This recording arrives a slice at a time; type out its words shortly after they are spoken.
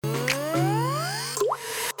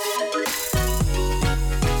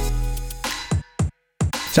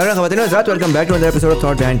ख़वातीन व हज़रात, welcome back to another episode of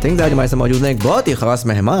thought behind things. आज हमारे साथ मौजूद हैं एक बहुत ही ख़ास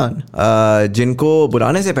मेहमान जिनको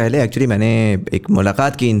बुलाने से पहले एक्चुअली मैंने एक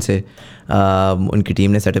मुलाकात की इनसे। उनकी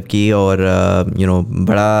टीम ने सेटअप की और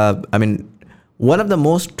बड़ा one of the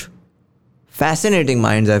most fascinating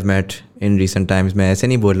minds I have met in recent times. मैं ऐसे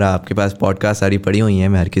नहीं बोल रहा, आपके पास पॉडकास्ट सारी पड़ी हुई हैं,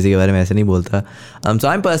 मैं हर किसी के बारे में ऐसे नहीं बोलता। सो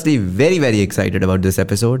I am personally very very excited about this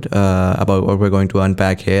episode, about what we are going to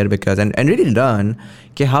unpack here, because and really learn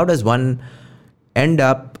कि how does one end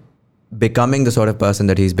up becoming the sort of person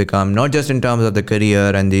that he's become, not just in terms of the career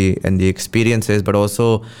and the experiences, but also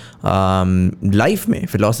life में,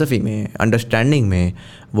 philosophy में, understanding में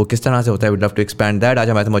वो किस तरह से होता है। We'd love to expand that. आज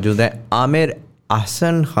हमारे साथ मौजूद है Aamir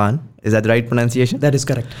Ahsan Khan. Is that the right pronunciation? That is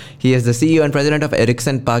correct. He is the CEO and president of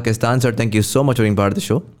Ericsson Pakistan. Sir, thank you so much for being part of the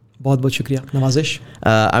show. बहुत बहुत शुक्रिया, नवाजिश।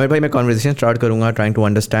 आमिर भाई, मैं कॉन्वर्सेशन स्टार्ट करूँगा ट्राइंग टू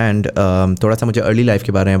अंडरस्टैंड, थोड़ा सा मुझे early life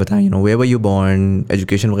के बारे में बताएं। Where were you born,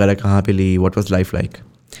 education वगैरह कहाँ पे ली, व्हाट वाज लाइफ लाइक?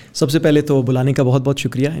 सबसे पहले तो बुलाने का बहुत बहुत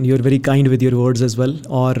शुक्रिया, and you are very kind with your words as well.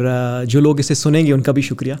 और जो लोग इसे सुनेंगे उनका भी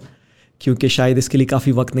शुक्रिया, क्योंकि शायद इसके लिए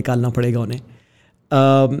काफ़ी वक्त निकालना पड़ेगा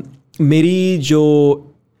उन्हें। मेरी जो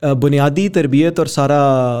बुनियादी तरबियत और सारा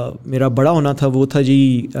मेरा बड़ा होना था वो था जी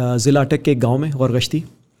ज़िला अटक के एक गाँव में, गौर गश्ती।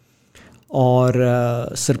 और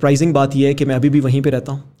सरप्राइजिंग बात यह है कि मैं अभी भी वहीं पे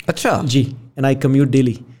रहता हूँ। अच्छा जी, and I commute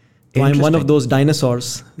daily. I am one of those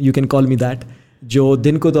dinosaurs, you can call me that, जो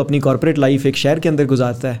दिन को तो अपनी कॉर्पोरेट लाइफ एक शहर के अंदर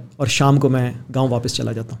गुजारता है और शाम को मैं गांव वापस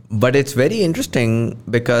चला जाता हूँ। But it's very interesting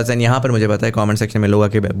because, and यहाँ पर मुझे पता है कमेंट सेक्शन में लोग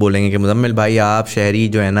आके बोलेंगे कि मुजम्मिल भाई आप शहरी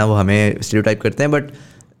जो है ना वो हमें स्टीरियोटाइप करते हैं, बट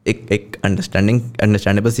एक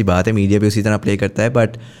अंडरस्टैंडेबल सी बात है, मीडिया भी उसी तरह प्ले करता है।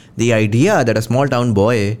 But the idea that a small town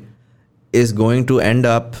boy is going to end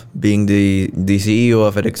up being the CEO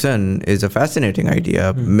of Ericsson is a fascinating idea.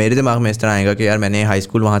 मेरे दिमाग में इस तरह आएगा कि यार मैंने हाई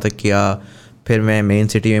स्कूल वहाँ तक किया, फिर मैं मेन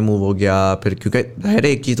सिटी में मूव हो गया, फिर क्योंकि हर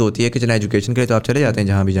एक चीज़ होती है कि चलो एजुकेशन के लिए तो आप चले जाते हैं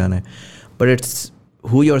जहाँ भी जाना है, but it's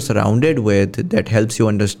who you're surrounded with that helps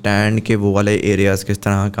you understand कि वो वाले areas किस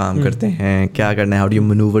तरह काम करते हैं, क्या करना है, how do you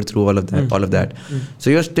maneuver through all of that.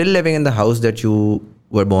 So you're still living in the house that you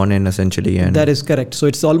were born in essentially, and that is correct. So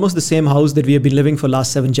it's almost the same house that we have been living for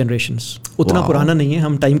last 7 generations. उतना पुराना नहीं है,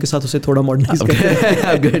 हम time के साथ उसे थोड़ा modernise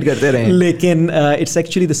upgrade करते रहे, लेकिन it's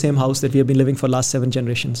actually the same house that we have been living for last 7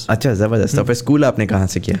 generations. अच्छा, ज़बरदस्त। तो फिर स्कूल आपने कहाँ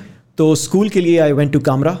से किया? तो स्कूल के लिए आई वेंट टू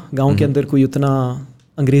कामरा। गाँव के अंदर कोई उतना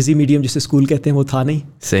अंग्रेजी मीडियम जिसे स्कूल कहते हैं वो था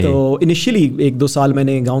नहीं। तो इनिशियली 1-2 साल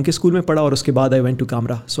मैंने गांव के स्कूल में पढ़ा और उसके बाद I went to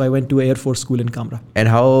Kamra. So I went to air force school in Kamra. And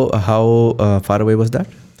how far away was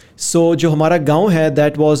that? सो जो हमारा गांव है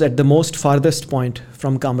that was at the most farthest point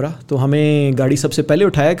from Kamra. तो हमें गाड़ी सबसे पहले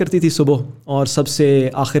उठाया करती थी सुबह और सबसे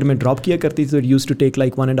आखिर में ड्रॉप किया करती थी। तो it used to take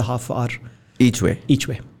like 1.5 hour each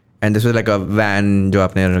way. And this was like a van जो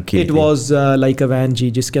आपने रखी? It was like a van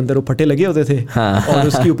जी, जिसके अंदर वो फटे लगे होते थे। हाँ। और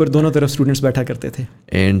उसके ऊपर दोनों तरफ स्टूडेंट्स बैठा करते थे।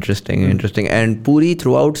 इंटरेस्टिंग। एंड पूरी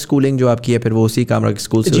थ्रू आउट स्कूलिंग जो आपकी है फिर वो उसी कामरा के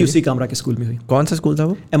स्कूल से? जी, उसी कामरा के स्कूल में हुई। कौन सा स्कूल था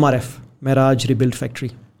वो? MRF, महराज रिबिल्ड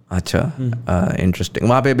फैक्ट्री। अच्छा, इंटरेस्टिंग।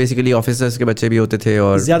 वहाँ पे बेसिकली ऑफिसर्स के बच्चे भी होते थे?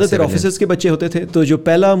 और ज़्यादातर ऑफिसर्स के बच्चे होते थे। तो जो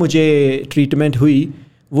पहला मुझे ट्रीटमेंट हुई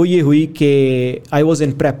वो ये हुई कि I was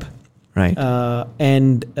in prep, right,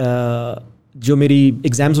 and जो मेरी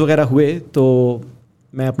एग्ज़ाम्स वगैरह हुए तो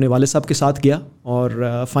मैं अपने वाले साहब के साथ गया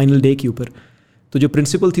और फाइनल डे के ऊपर तो जो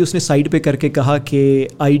प्रिंसिपल थी उसने साइड पे करके कहा कि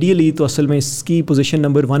आइडियली तो असल में इसकी पोजीशन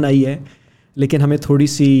नंबर 1 आई है, लेकिन हमें थोड़ी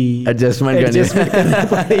सी एडजस्टमेंट करनी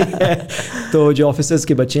पड़ी है। तो जो ऑफिसर्स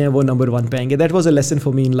के बच्चे हैं वो नंबर 1 पे आएंगे। That was a lesson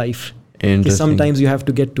for me in life. Sometimes you have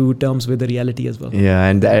to get to terms with the reality as well. Yeah,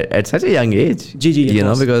 and that, at such a young age. Ji, you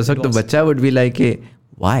know, because तो बच्चा would be like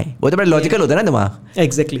why? वो तो बड़ा logical होता है ना दिमाग।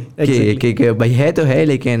 Exactly. कि भाई है तो है,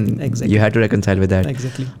 लेकिन you had to reconcile with that.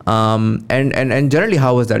 Exactly. And generally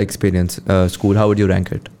how was that experience? School, how would you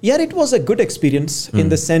rank it? Yeah, it was a good experience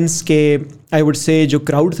in the sense के I would say जो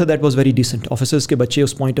crowd था that was very decent. Officers के बच्चे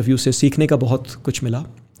उस point of view से सीखने का बहुत कुछ मिला,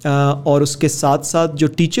 और उसके साथ साथ जो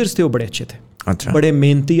teachers थे वो बड़े अच्छे थे। अच्छा। बड़े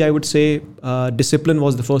मेहनती, आई वुड से discipline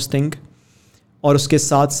was the first thing, और उसके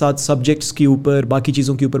साथ साथ सब्जेक्ट्स के ऊपर बाकी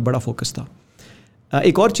चीज़ों के ऊपर बड़ा फोकस था।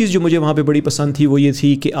 एक और चीज़ जो मुझे वहाँ पे बड़ी पसंद थी वो ये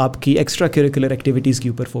थी कि आपकी एक्स्ट्रा करिकुलर एक्टिविटीज़ के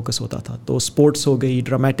ऊपर फोकस होता था। तो स्पोर्ट्स हो गई,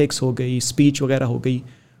 ड्रामेटिक्स हो गई, स्पीच वगैरह हो गई,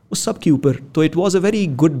 उस सब के ऊपर। तो it was a very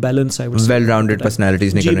good balance, I would say. Well rounded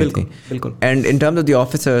personalities निकल रही थी। बिल्कुल। And in terms of the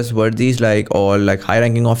officers, were these like all like high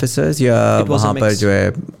ranking officers या वहाँ पर जो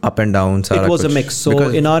है अप एंड डाउन सारा? It was a mix.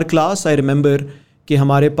 So in our class I remember कि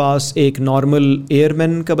हमारे पास एक नॉर्मल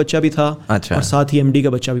एयरमैन का बच्चा भी था। अच्छा। और साथ ही MD का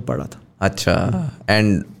बच्चा भी पढ़ा था। अच्छा,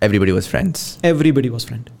 and everybody was friends? Everybody was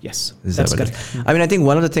friend, yes, that's correct. I mean I think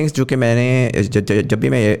one of the things जो कि मैंने जब भी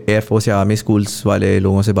मैं एयरफोर्स या आर्मी स्कूल्स वाले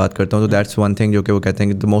लोगों से बात करता हूँ तो दैट्स वन थिंग जो कि वो कहते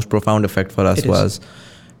हैं कि the most profound effect for us was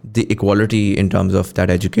the equality in terms of that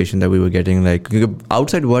education that we were getting, like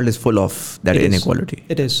outside world is full of that inequality.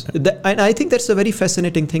 It is. And I think that's a very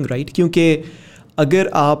fascinating thing, right? क्योंकि अगर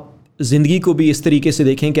आप ज़िंदगी को भी इस तरीके से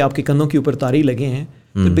देखें कि आपके कंधों के ऊपर तारे लगे हैं,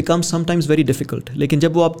 तो it becomes sometimes very difficult. लेकिन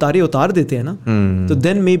जब वो आप तारे उतार देते हैं ना, तो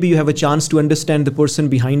then maybe you have a chance to understand the person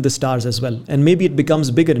behind the stars as well, and maybe it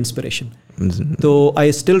becomes bigger inspiration. तो I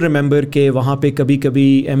still remember कि वहाँ पे कभी-कभी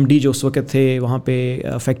MD जो उस वक्त थे वहाँ पे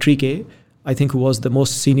फैक्ट्री के, I think who was the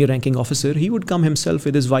most senior ranking officer, he would come himself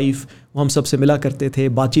with his wife. वो हम सबसे मिला करते थे,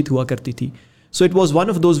 बातचीत हुआ करती थी. So it was one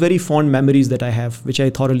of those very fond memories that I have, which I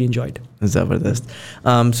thoroughly enjoyed. Zabardast.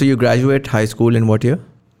 So you graduate high school in what year?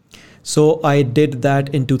 So I did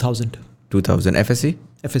that in 2000. 2000 FSC?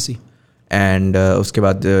 FSC. And उसके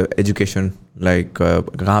बाद education, like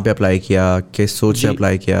कहाँ पे apply किया, किस सोच से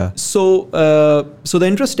apply किया? So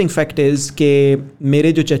the interesting fact is कि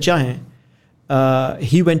मेरे जो चचा हैं,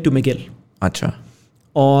 he went to McGill. अच्छा.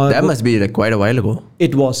 और that must be like quite a while ago.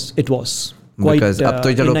 It was quite, because अब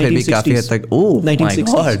तो चलो फिर भी काफी हद तक, oh my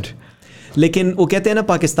God. लेकिन वो कहते हैं ना,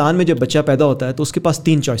 पाकिस्तान में जब बच्चा पैदा होता है तो उसके पास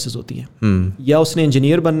 3 चॉइसेस होती हैं. या उसने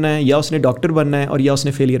इंजीनियर बनना है, या उसने डॉक्टर बनना है, और या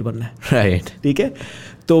उसने फेलियर बनना है. राइट. ठीक है.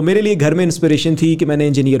 तो मेरे लिए घर में इंस्पिरेशन थी कि मैंने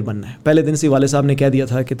इंजीनियर बनना है. पहले दिन से वाले साहब ने कह दिया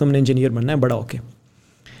था कि तुमने इंजीनियर बनना है बड़ा होके.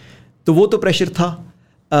 तो वो तो प्रेशर था.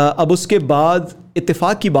 अब उसके बाद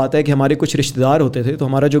इत्तेफाक की बात है कि हमारे कुछ रिश्तेदार होते थे. तो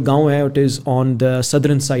हमारा जो गांव है it is on the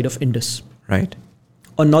southern side of Indus. Right.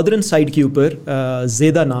 और नॉर्दर्न साइड के ऊपर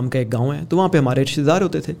ज़ेदा नाम का एक गांव है. तो वहाँ पे हमारे रिश्तेदार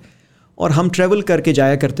होते थे और हम ट्रैवल करके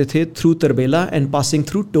जाया करते थे through Tarbela and passing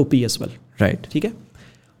through Topi as well. Right. ठीक है.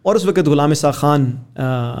 और उस वक्त गुलाम इसाक खान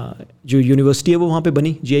जो यूनिवर्सिटी है वो वहाँ पे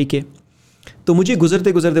बनी, GI के. तो मुझे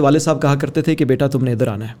गुजरते गुजरते वाले साहब कहा करते थे कि बेटा तुमने इधर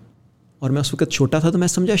आना है. और मैं उस वक्त छोटा था तो मैं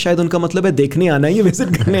समझा शायद उनका मतलब है देखने आना है या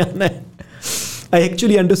विजिट करने आना है. I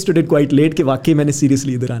actually understood it quite late कि वाकई मैंने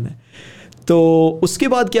सीरियसली इधर आना है. तो उसके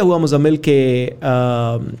बाद क्या हुआ मुजम्मिल के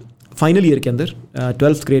फाइनल ईयर के अंदर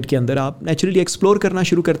 12th ग्रेड के अंदर आप नेचुरली एक्सप्लोर करना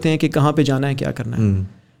शुरू करते हैं कि कहाँ पे जाना है, क्या करना है.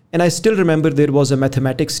 And I still remember there was a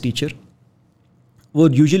mathematics teacher. वो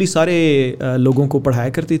यूजुअली सारे लोगों को पढ़ाया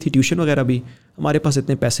करती थी, ट्यूशन वगैरह भी. हमारे पास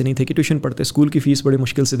इतने पैसे नहीं थे कि ट्यूशन पढ़ते, स्कूल की फ़ीस बड़े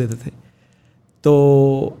मुश्किल से देते थे. तो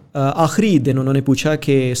आखिरी दिन उन्होंने पूछा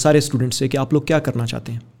कि सारे स्टूडेंट्स से कि आप लोग क्या करना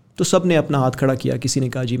चाहते हैं. तो सब ने अपना हाथ खड़ा किया. किसी ने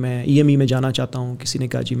कहा जी मैं EME में जाना चाहता हूँ, किसी ने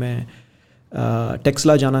कहा जी मैं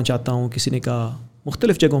टेक्सला जाना चाहता हूँ, किसी ने कहा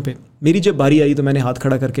मुख्तलिफ़ जगहों पे. मेरी जब बारी आई तो मैंने हाथ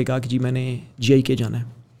खड़ा करके कहा कि जी मैंने GI के जाना है.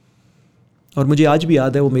 और मुझे आज भी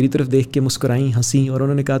याद है वो मेरी तरफ देख के मुस्कुराई, हंसी, और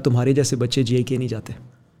उन्होंने कहा तुम्हारे जैसे बच्चे GI के नहीं जाते.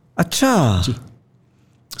 अच्छा जी.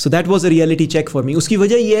 So that was a reality check for me. उसकी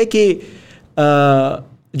वजह ये है कि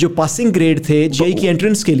जो पासिंग ग्रेड थे GI की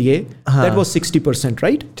एंट्रेंस के लिए दैट वाज 60%.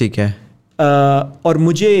 राइट. ठीक है. और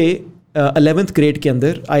मुझे 11th ग्रेड के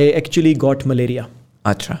अंदर आई एक्चुअली गॉट मलेरिया.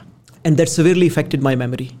 अच्छा. And that severely affected my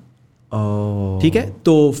memory. ठीक है.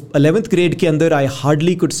 तो 11th ग्रेड के अंदर I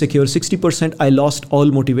hardly could secure 60%. I lost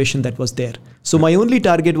all motivation that was there. So my only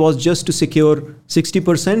target was just to secure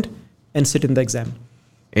 60% and sit in the exam.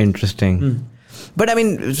 Interesting. But I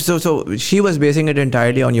mean, so she was basing it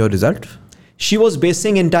entirely on your result? She was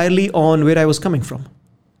basing entirely on where I was coming from.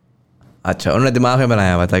 अच्छा, उन्होंने दिमाग में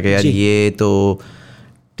बनाया हुआ था कि यार ये तो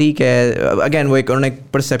ठीक है. अगेन वो एक उन्होंने एक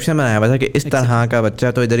परसेप्शन बनाया हुआ था कि इस तरह का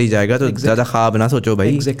बच्चा तो इधर ही जाएगा, तो ज़्यादा ख्वाब ना सोचो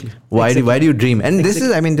भाई. Exactly. Why do you dream? And this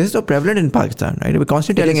is so prevalent in Pakistan, right? We're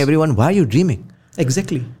constantly telling everyone, why are you dreaming?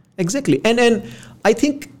 Exactly. And I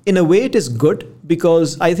think in a way it is good,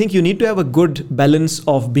 because I think you need to have a good balance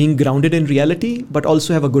of being grounded in reality but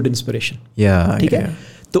also have a good inspiration. Yeah. ठीक है.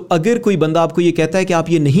 तो अगर कोई बंदा आपको ये कहता है कि आप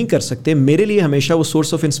ये नहीं कर सकते, मेरे लिए हमेशा वो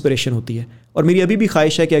सोर्स ऑफ इंस्पिरेशन होती है. और मेरी अभी भी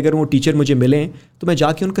ख्वाहिश है कि अगर वो टीचर मुझे मिलें तो मैं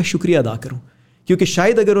जाके उनका शुक्रिया अदा करूं, क्योंकि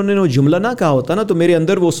शायद अगर उन्होंने वो जुमला ना कहा होता ना तो मेरे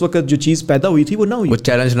अंदर वो उस वक्त जो चीज़ पैदा हुई थी वो ना हुई, वो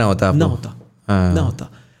चैलेंज ना होता.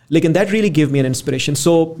 लेकिन that really give me an inspiration.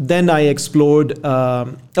 So then I explored.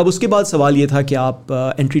 अब उसके बाद सवाल ये था कि आप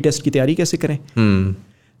एंट्री टेस्ट की तैयारी कैसे करें.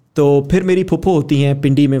 तो फिर मेरी फुप्पो होती हैं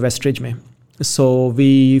पिंडी में, वेस्टरिज में. So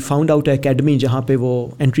we found out academy जहाँ पे वो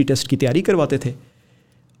एंट्री टेस्ट की तैयारी करवाते थे.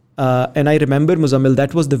 And I remember Muzammil,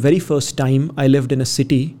 that was the very first time I lived in a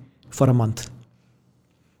city for a month.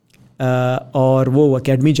 और वो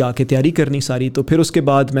एकेडमी जाके तैयारी करनी सारी. तो फिर उसके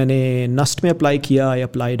बाद मैंने नस्ट में अप्लाई किया, I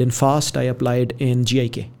applied in FAST, I applied in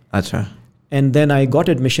GIK. अच्छा. And then I got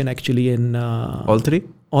admission actually in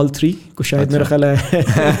all three को शायद मेरा ख्याल है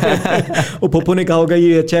वो पप्पू ने कहा होगा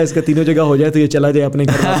ये अच्छा है, इसका तीनों जगह हो जाए तो ये चला जाए अपने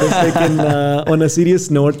घर वापस. लेकिन ऑन अ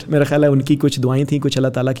सीरियस नोट मेरा ख्याल है उनकी कुछ दुआएं थी, कुछ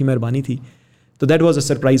अल्लाह ताला की मेहरबानी थी. So that was a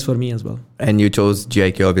surprise for me as well. And you chose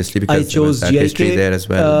GIK obviously because I chose there was that GIK. history there as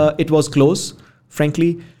well. It was close,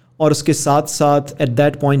 frankly. और उसके साथ साथ at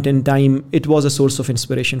that point in time it was a source of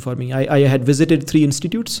inspiration for me. I had visited 3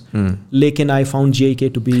 institutes, लेकिन I found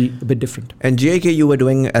GIK to be a bit different. And GIK you were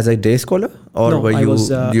doing as a day scholar or No, were I you was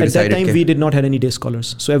you at that decided time कि- we did not have any day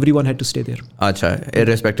scholars, so everyone had to stay there. अच्छा,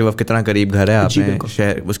 irrespective of कितना करीब घर है आपने बिल्कुल.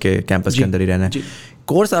 शहर उसके कैंपस के अंदर ही रहना जी. है.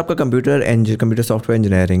 कोर्स आपका computer software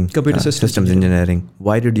engineering, Computer systems engineering.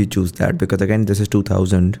 Why did you choose that? Because again this is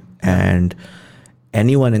 2000 and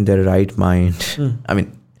anyone in their right mind, I mean,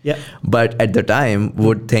 Yeah. but at the time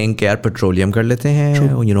would think यार petroleum कर लेते हैं,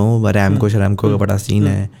 you know, Ramco शरैमको का बड़ा scene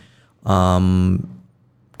है.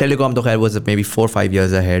 Telecom तो खैर was maybe 4-5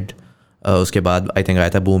 years ahead. उसके बाद आई थिंक आया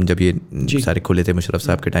था बूम जब ये सारे खुले थे मुशर्रफ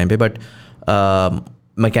साहब के टाइम पे. बट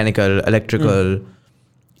मैकेनिकल, इलेक्ट्रिकल,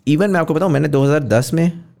 इवन मैं आपको बताऊँ मैंने 2010 में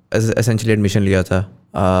एसेंशियली एडमिशन लिया था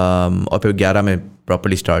और फिर 11 में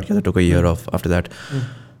प्रॉपर्ली स्टार्ट किया था. Two year off after that.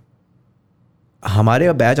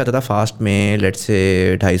 हमारे बैच आता था फास्ट में लेट्स से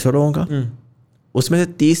 250 लोगों का. उसमें से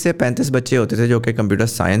 30 से 35 बच्चे होते थे जो कि कंप्यूटर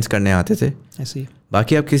साइंस करने आते थे. ऐसे ही.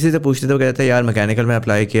 बाकी आप किसी से पूछते थे वो कहते थे यार मैकेनिकल में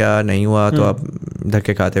अप्लाई किया नहीं हुआ तो आप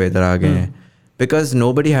धक्के खाते हुए इधर आ गए हैं. Because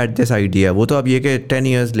nobody had this idea. वो तो अब ये कि 10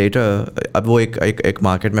 years लेटर अब वो एक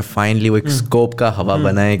मार्केट में फाइनली वो एक स्कोप का हवा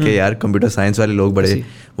बना है कि यार कंप्यूटर साइंस वाले लोग बड़े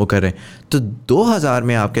वो कर रहे हैं. तो 2000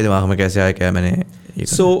 में आपके दिमाग में कैसे आया क्या मैंने ये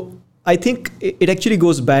So I think it actually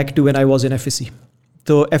goes back to when I was in FSC.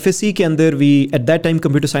 तो FSC के अंदर we at that time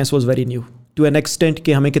computer science was very new to an extent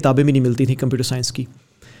कि हमें किताबें भी नहीं मिलती थी कंप्यूटर साइंस की.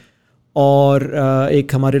 और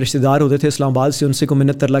एक हमारे रिश्तेदार होते थे इस्लामाबाद से, उनसे को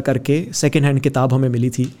मिन्नत तरला करके सेकेंड हैंड किताब हमें मिली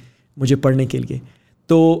थी मुझे पढ़ने के लिए.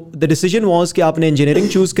 तो द डिसीजन वाज कि आपने इंजीनियरिंग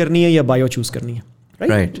चूज़ करनी है या बायो चूज़ करनी है.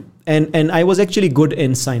 Right. And I was actually good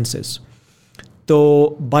in sciences. तो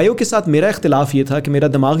बायो के साथ मेरा इख्तिलाफ ये था कि मेरा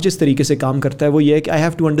दिमाग जिस तरीके से काम करता है वो ये है कि I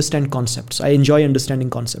have to understand concepts. I enjoy understanding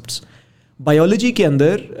concepts. Biology के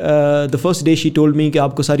अंदर the first day she told me कि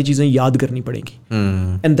आपको सारी चीज़ें याद करनी पड़ेंगी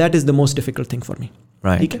and that is the most difficult thing for me.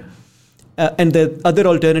 ठीक है. And the other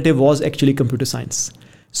alternative was actually computer science.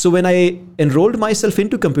 So when I enrolled myself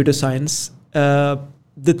into computer science,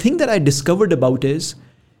 the thing that I discovered about is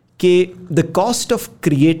that the cost of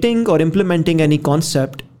creating or implementing any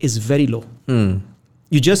concept is very low.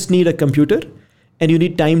 You just need a computer and you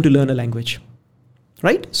need time to learn a language.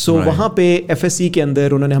 Right? So वहाँ पे FSC के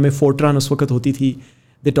अंदर उन्होंने हमें Fortran उस वक्त होती थी.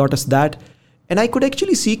 They taught us that. And I could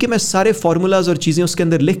actually see कि मैं सारे formulas और चीज़ें उसके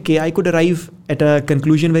अंदर लिख के I could arrive at a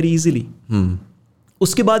conclusion very easily.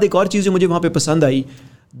 उसके बाद एक और चीज़ जो मुझे वहाँ पे पसंद आई,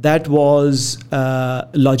 that was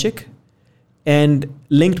logic and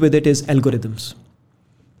linked with it is algorithms.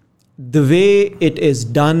 The way it is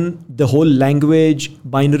done, the whole language,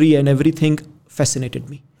 binary and everything fascinated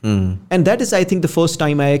me. And that is I think the first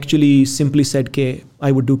time I actually simply said कि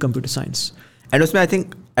I would do computer science. And उसमें I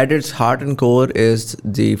think at its heart and core is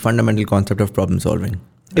the fundamental concept of problem solving.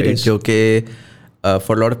 It is. जो कि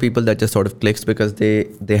for a lot of people that just sort of clicks because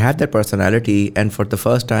they have that personality and for the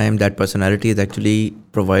first time that personality is actually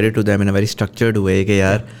provided to them in a very structured way कि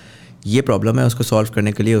यार ये problem है उसको solve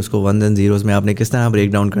करने के लिए उसको ones and zeros में आपने किस तरह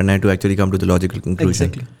ब्रेक डाउन करना है to actually come to the logical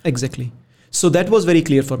conclusion. Exactly. So that was very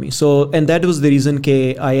clear for me. So and that was the reason कि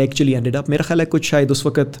I actually ended up. मेरा ख्याल है कुछ शायद उस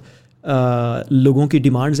वक्त लोगों की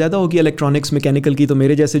डिमांड ज़्यादा होगी इलेक्ट्रॉनिक्स मैकेनिकल की, तो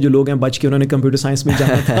मेरे जैसे जो लोग हैं बच के उन्होंने कंप्यूटर साइंस में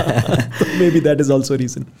जाना था. तो may be that is also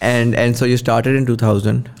reason. And so you started in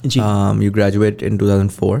 2000. Ji. You graduated in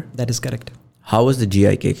 2004. That is correct. How was the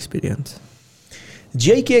GIK experience?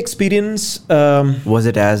 GIK experience. Was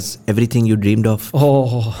it as everything you dreamed of?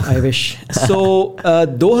 Oh, I wish. So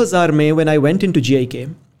 2000 में when I went into GIK,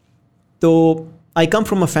 तो I come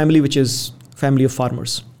from a family which is family of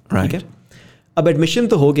farmers. Right. ठीक है. अब admission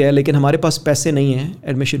तो हो गया लेकिन हमारे पास पैसे नहीं हैं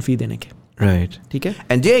एडमिशन फ़ी देने के. Right. ठीक है.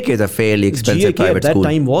 And JK is a fairly expensive GIK private at that school.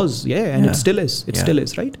 time was, yeah, and Yeah. it still is. It Yeah. still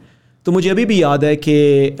is, right? तो मुझे अभी भी याद है कि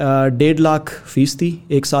 1.5 लाख फीस थी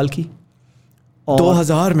 1 साल की. और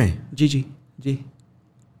 2000 में? जी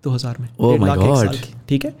 2000 में. Oh 1.5 my lakh 1 God. साल की.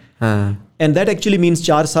 ठीक है. हाँ. And that actually means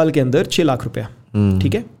 4 साल के अंदर 6 लाख रुपया.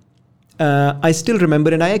 ठीक है. I still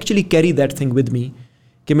remember and I actually carry that thing with me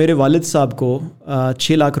कि मेरे वालिद साहब को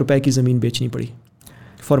 6 लाख रुपए की ज़मीन बेचनी पड़ी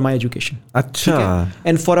for my education. अच्छा.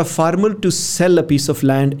 And for a farmer to sell a piece of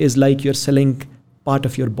land is like you're selling part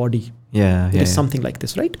of your body. Yeah. It is something like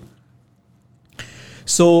this, right?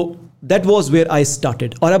 So that was where I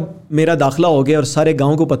started. और अब मेरा दाखिला हो गया और सारे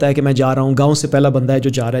गांव को पता है कि मैं जा रहा हूँ. गांव से पहला बंदा है जो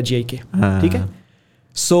जा रहा है GIK. ठीक है.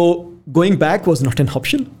 So going back was not an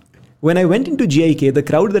option. When I went into GIK, the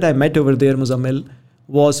crowd that I met over there, Muzammil,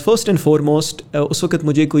 was first and foremost, उस वक्त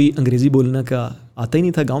मुझे कोई अंग्रेज़ी बोलने का आता ही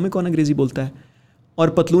नहीं था. गांव में कौन अंग्रेज़ी बोलता है? और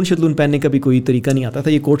पतलून शतलून पहनने का भी कोई तरीका नहीं आता था.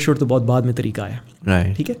 ये कोट शोट तो बहुत बाद में तरीका आया.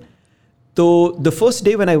 Right. ठीक है. तो the first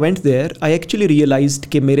day when I went there I actually realised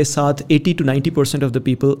कि मेरे साथ 80 to 90% of the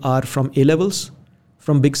people are from A levels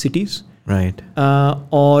from big cities, right,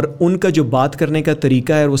 और उनका जो बात करने का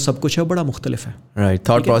तरीका है वो सब कुछ है बड़ा मुख्तलिफ है, राइट,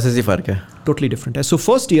 थॉट प्रोसेस ही फ़र्क है, टोटली डिफरेंट है. So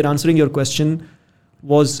first year answering your question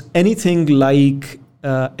was anything like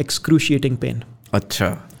excruciating pen. अच्छा,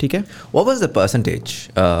 ठीक है. What was the percentage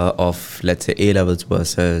of let's say A levels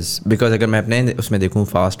versus, because अगर मैं अपने उसमें देखूँ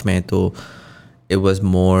फास्ट में तो it was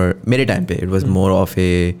more, मेरे टाइम पे it was more of a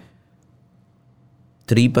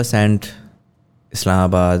 3%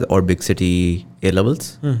 Islamabad or big city A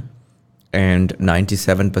levels and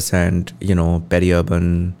 97% you know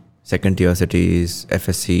peri-urban second tier cities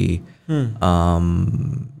FSC.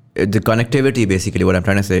 The connectivity, basically what I'm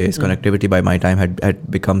trying to say is connectivity by my time had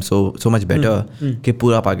become so much better कि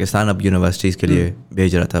पूरा पाकिस्तान अब universities के लिए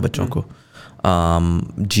भेज रहा था बच्चों को.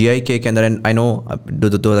 GIK के अंदर, एंड आई नो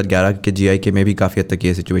 2011 के GIK में भी काफ़ी हद तक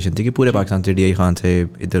ये सिचुएशन थी कि पूरे पाकिस्तान से DI खान से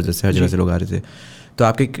इधर उधर से हर जगह से लोग आ रहे थे. तो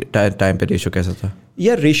आपके टाइम पे रेशो कैसा था?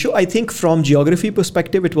 या ratio I think from geography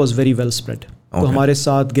perspective it was very well spread. तो हमारे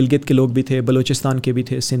साथ गिलगित के लोग भी थे, बलूचिस्तान के भी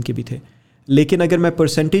थे, सिंध के भी थे. लेकिन अगर मैं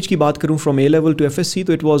परसेंटेज की बात करूं from A level two FSC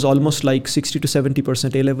तो it was almost like 60 to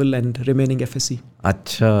 70% A level and remaining FSC.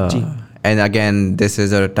 अच्छा जी. And again this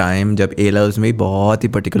is a time जब ए लेवल्स में बहुत ही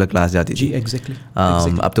पर्टिकुलर क्लास जाती थी. जी एग्जैक्टली.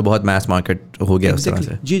 अब तो बहुत मैस मार्केट हो गया उस तरह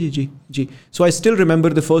से. जी जी जी जी. सो आई still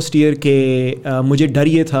remember the first year के मुझे डर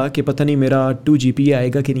ये था कि पता नहीं मेरा 2 GPA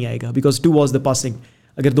आएगा कि नहीं आएगा, बिकॉज 2 वाज द पासिंग.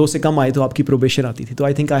 अगर 2 से कम आए तो आपकी प्रोबेशन आती थी. तो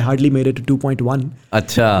I think I hardly made it 2.1.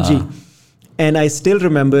 अच्छा जी. And I still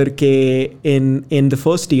remember that in the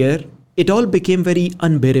first year, it all became very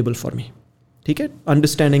unbearable for me. Okay?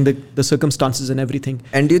 Understanding the circumstances and everything.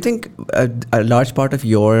 And do you think a large part of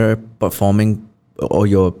your performing or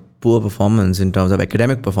your poor performance in terms of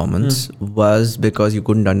academic performance was because you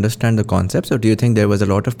couldn't understand the concepts, or do you think there was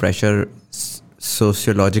a lot of pressure,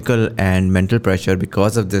 sociological and mental pressure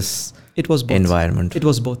because of this it was both. environment?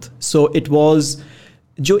 It was both. So it was...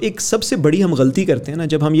 जो एक सबसे बड़ी हम गलती करते हैं ना,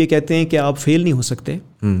 जब हम ये कहते हैं कि आप फेल नहीं हो सकते,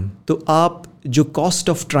 तो आप जो कॉस्ट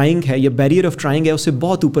ऑफ ट्राइंग है या बैरियर ऑफ ट्राइंग है उसे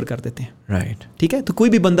बहुत ऊपर कर देते हैं. राइट. ठीक है. तो कोई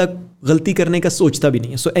भी बंदा गलती करने का सोचता भी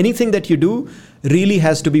नहीं है. So anything that you do really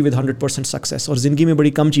has to be with 100% success. और ज़िंदगी में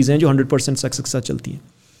बड़ी कम चीज़ें हैं जो 100% सक्सेस के साथ चलती हैं.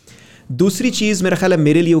 दूसरी चीज़ मेरा ख्याल है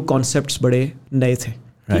मेरे लिए वो कॉन्सेप्ट्स बड़े नए थे.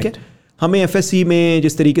 ठीक है. हमें FSC में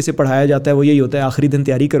जिस तरीके से पढ़ाया जाता है वो यही होता है, आखिरी दिन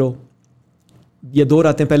तैयारी करो या 2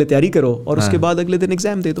 रातें पहले तैयारी करो और उसके बाद अगले दिन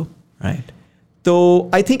एग्जाम दे दो. राइट. तो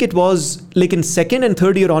आई थिंक इट वाज, लेकिन second and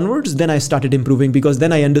third year onwards then I started improving because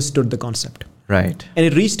then I understood the concept. Right. And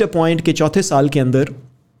it reached a point के चौथे साल के अंदर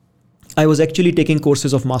I was actually taking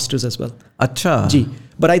courses of masters as well. अच्छा जी.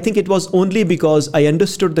 But I think it was only because I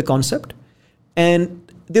understood the concept and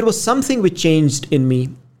there was something which changed in मी.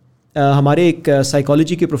 हमारे एक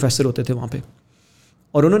psychology के professor होते थे वहाँ पे,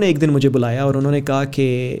 और उन्होंने एक दिन मुझे बुलाया और उन्होंने कहा कि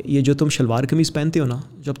ये जो तुम शलवार कमीज़ पहनते हो ना,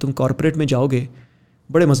 जब तुम कॉर्पोरेट में जाओगे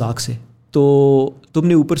बड़े मजाक से, तो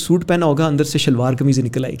तुमने ऊपर सूट पहना होगा, अंदर से शलवार कमीज़ ही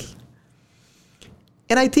निकल आएगी.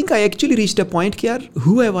 And I think I actually reached a point कि यार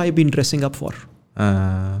who have I been dressing up for?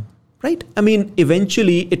 Right. I mean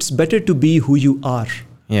eventually it's better to be who you are.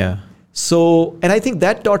 So, and I think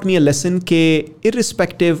that taught me a lesson कि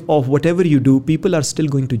irrespective of whatever you do, people are still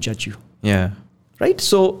going to judge you. Yeah. Right?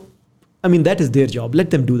 So, I mean, that is their job.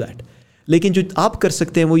 Let them do that. लेकिन जो आप कर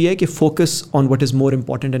सकते हैं वो ये है कि focus on what is more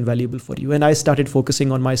important and valuable for you. And I started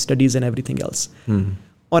focusing on my studies and everything else.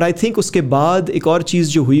 और आई थिंक उसके बाद एक और चीज़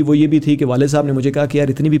जो हुई वो ये भी थी कि वाले साहब ने मुझे कहा कि यार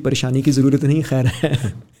इतनी भी परेशानी की ज़रूरत नहीं, खैर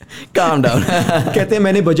है. Calm down. कहते हैं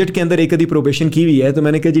मैंने बजट के अंदर एक आधी प्रोबेशन की हुई है, तो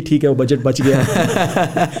मैंने कहा जी ठीक है वो बजट बच गया.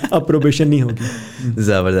 अब प्रोबेशन नहीं होगी.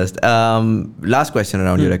 ज़बरदस्त. Last question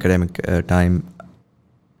around your academic time.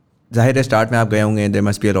 जाहिर है स्टार्ट में आप गए होंगे, there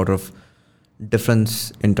must be a lot of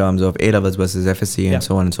difference in terms of A levels versus FSC and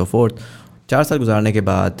so on and so forth. 4 साल गुजारने के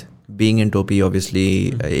बाद being in टोपी obviously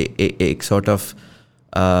एक sort of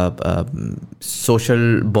सोशल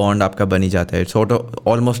बॉन्ड आपका बनी जाता है. Sort of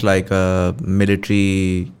almost like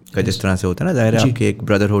military का जिस तरह से होता है ना, ज़ाहिर है आपकी एक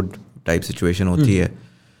ब्रदरहुड टाइप सिचुएशन होती है.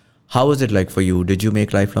 How was it like for you? Did you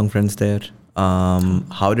make life long friends there?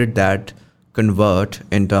 How did that convert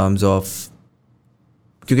in terms of,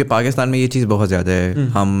 क्योंकि पाकिस्तान में ये चीज़ बहुत ज़्यादा है.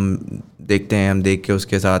 हम देखते हैं, हम देख के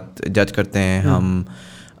उसके साथ जज करते हैं, हम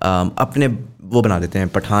अपने वो बना देते हैं.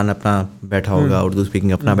 पठान अपना बैठा होगा, उर्दू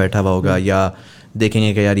स्पीकिंग अपना बैठा हुआ होगा, या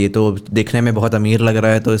देखेंगे कि यार ये तो देखने में बहुत अमीर लग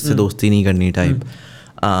रहा है तो इससे दोस्ती नहीं करनी टाइप.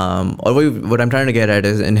 और वही what I am trying to get eight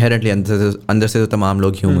is inherently अंदर से तो तमाम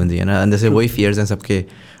लोग ह्यूमन ही है ना, अंदर से वही फियर्स हैं सबके.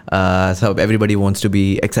 सब everybody wants to be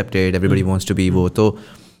accepted, everybody wants to be वो. तो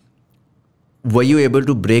were you able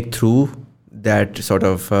to break through that sort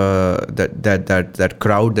of that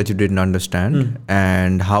crowd that you didn't understand,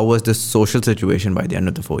 and how was the social situation by the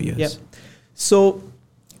end of the 4 years? Yeah. So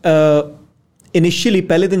initially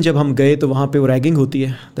पहले दिन जब हम गए तो वहाँ पे वो रैगिंग होती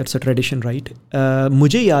है, दैट्स अ ट्रेडिशन राइट.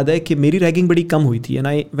 मुझे याद है कि मेरी रैगिंग बड़ी कम हुई थी, and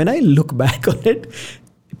when I look back on it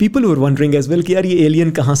people were wondering as well कि यार ये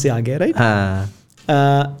एलियन कहाँ से आ गया, राइट.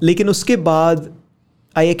 लेकिन उसके बाद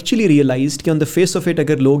आई एक्चुअली रियलाइज्ड कि on the face of it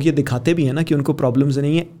अगर लोग ये दिखाते भी हैं ना कि उनको प्रॉब्लम्स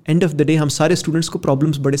नहीं है, एंड ऑफ द डे हम सारे स्टूडेंट्स को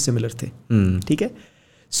प्रॉब्लम्स बड़े सिमिलर थे. ठीक है.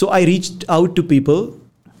 सो I reached out to people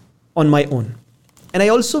on my own, and I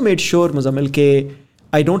also made sure Muzammil के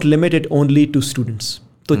I don't limit it only to students.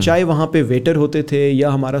 तो चाहे वहाँ पे वेटर होते थे या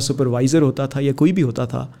हमारा सुपरवाइज़र होता था या कोई भी होता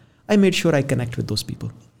था, I made sure I connect with those people.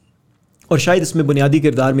 और शायद इसमें बुनियादी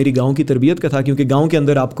किरदार मेरी गांव की तरबियत का था, क्योंकि गांव के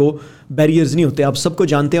अंदर आपको बैरियर्स नहीं होते, आप सबको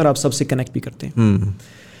जानते हैं और आप सबसे कनेक्ट भी करते हैं.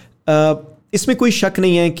 इसमें कोई शक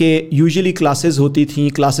नहीं है कि यूजुअली क्लासेस होती थी,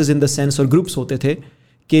 क्लासेस इन द सेंस और ग्रुप्स होते थे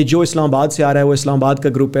कि जो इस्लामाबाद से आ रहा है वो इस्लामाबाद का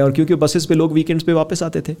ग्रुप है, और क्योंकि बसेस पे लोग वीकेंड्स पे वापस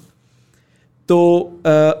आते थे तो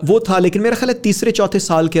वो था. लेकिन मेरा ख्याल है तीसरे चौथे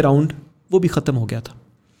साल के राउंड वो भी ख़त्म हो गया था.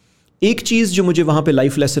 एक चीज़ जो मुझे वहाँ पे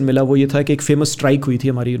लाइफ लेसन मिला वो ये था कि एक फेमस स्ट्राइक हुई थी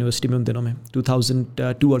हमारी यूनिवर्सिटी में उन दिनों में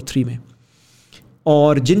 2002 और 3 में,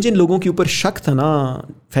 और जिन जिन लोगों के ऊपर शक था ना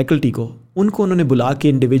फैकल्टी को, उनको उन्होंने बुला के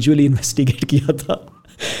इंडिविजुअली इन्वेस्टिगेट किया था.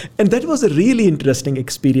 And that was a really interesting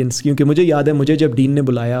experience, क्योंकि मुझे याद है मुझे जब डीन ने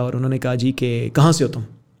बुलाया और उन्होंने कहा जी कि कहाँ से हो तुम,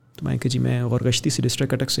 तो मैं कहा जी मैं और गश्ती से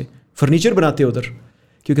डिस्ट्रिक्ट कटक से, फर्नीचर बनाते हो उधर,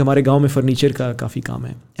 क्योंकि हमारे गांव में फर्नीचर का काफ़ी काम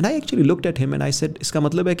है. And I actually looked at him and I said इसका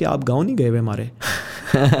मतलब है कि आप गांव नहीं गए हुए हमारे.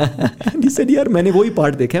 एंड ही सेड यार मैंने वही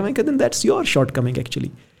पार्ट देखा है. मैं कहता that's your short coming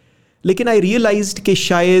actually. लेकिन आई रियलाइज्ड कि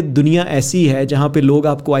शायद दुनिया ऐसी है जहाँ पे लोग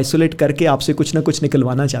आपको आइसोलेट करके आपसे कुछ ना कुछ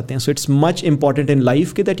निकलवाना चाहते हैं. So it's much important in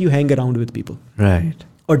life कि that you hang around with people, right.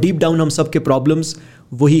 और डीप डाउन हम सब के प्रॉब्लम्स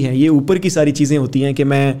वही हैं. ये ऊपर की सारी चीज़ें होती हैं कि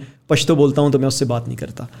मैं पश्तो बोलता हूँ तो मैं उससे बात नहीं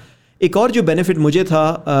करता. एक और जो बेनिफिट मुझे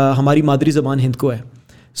था, हमारी मादरी ज़बान हिंद को है.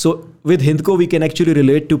 So with Hindko we can actually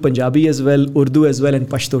relate to Punjabi as well, Urdu as well, and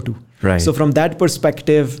Pashto too. Right. So from that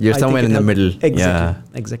perspective, you're somewhere in the middle. Exactly.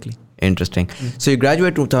 Yeah. Exactly. Interesting. So you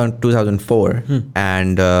graduated 2004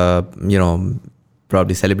 and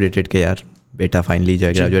probably celebrated कि यार बेटा finally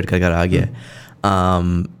जो graduate कर आ गया.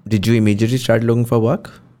 Did you immediately start looking for work?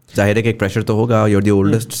 जाहिर है कि एक प्रेशर तो होगा. You're the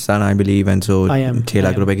oldest son, I believe, and so 6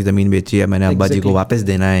 lakh रुपए की ज़मीन बेची है मैंने, अब्बा जी को वापस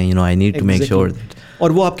देना है. I need to make sure.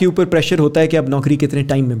 और वो आपके ऊपर प्रेशर होता है कि अब नौकरी कितने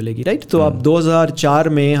टाइम में मिलेगी, राइट. तो अब 2004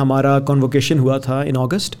 में हमारा कॉन्वोकेशन हुआ था इन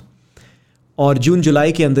अगस्त, और जून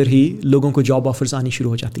जुलाई के अंदर ही लोगों को जॉब ऑफर्स आनी शुरू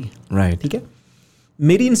हो जाती हैं, राइट. ठीक है.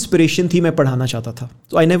 मेरी इंस्पिरेशन थी, मैं पढ़ाना चाहता था,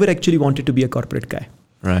 तो I never actually wanted to be a corporate guy,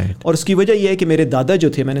 right. और उसकी वजह यह है कि मेरे दादा जो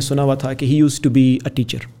थे, मैंने सुना हुआ था कि he used to be a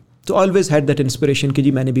teacher, तो ऑलवेज हैड दैट इंस्पिरेशन कि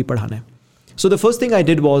जी मैंने भी पढ़ाना है. So the first thing I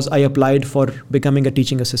did was I applied for becoming a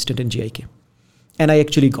teaching assistant in GIK. And I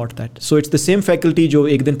actually got that. So it's the same faculty जो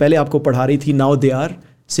एक दिन पहले आपको पढ़ा रही थी, now they are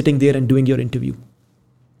sitting there and doing your interview.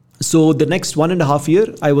 So the next 1.5 year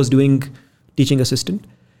I was doing teaching assistant.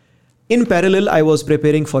 In parallel I was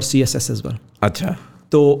preparing for CSS as well. अच्छा.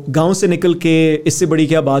 तो गांव से निकल के इससे बड़ी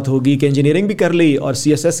क्या बात होगी कि इंजीनियरिंग भी कर ली और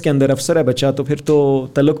CSS के अंदर अफसर है बच्चा, तो फिर तो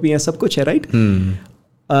तल्लुक भी है, सब कुछ है, right.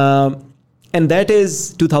 And that is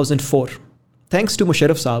 2004. Thanks to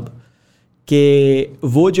Musharraf साहब कि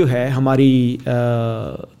वो जो है हमारी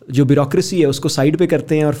जो ब्यूरोक्रेसी है उसको साइड पे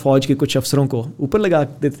करते हैं और फ़ौज के कुछ अफसरों को ऊपर लगा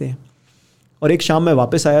देते हैं. और एक शाम में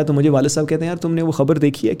वापस आया तो मुझे वालिद साहब कहते हैं यार तुमने वो खबर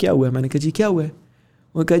देखी है, क्या हुआ है? मैंने कहा जी क्या हुआ है?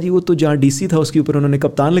 उन्होंने कहा जी वो तो जहाँ DC था उसके ऊपर उन्होंने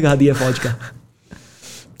कप्तान लगा दिया फ़ौज का.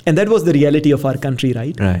 And that was the reality of our country,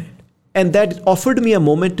 right. And that offered me a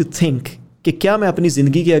moment to think कि क्या मैं अपनी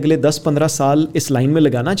ज़िंदगी के अगले 10-15 साल इस लाइन में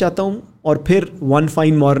लगाना चाहता हूँ, और फिर वन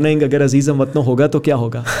फाइन मॉर्निंग अगर अजीज़ वतनो होगा तो क्या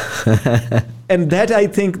होगा. And that I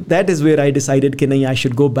think that is where I decided कि नहीं, I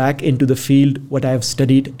should go back in to the field what I have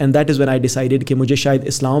studied. And that is when I decided कि मुझे शायद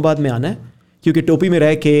इस्लामाबाद में आना है, क्योंकि टोपी में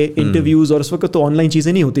रह के इंटरव्यूज़, और उस वक्त तो ऑनलाइन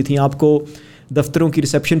चीज़ें नहीं होती थी, आपको दफ्तरों की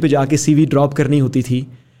रिसेप्शन पे जाके CV ड्रॉप करनी होती थी.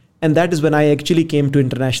 And that is when I actually came to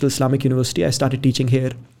International Islamic University. I started teaching here.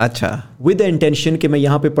 अच्छा. With the intention कि मैं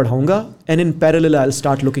यहाँ पे पढ़ाऊँगा, and in parallel I'll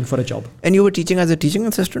start looking for a job. And you were teaching as a teaching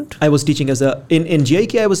assistant? I was teaching as a in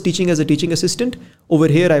GIK I was teaching as a teaching assistant.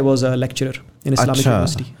 Over here I was a lecturer in Islamic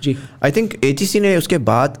University. Ji. I think ATC ने उसके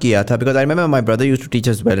बाद किया था, because I remember my brother used to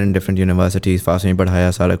teach as well in different universities. FAST में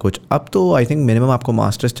पढ़ाया सारा कुछ. अब तो I think minimum आपको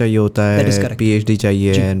मास्टर्स चाहिए होता है, PhD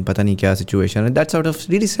चाहिए, and पता नहीं क्या situation. And that's sort of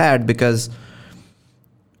really sad because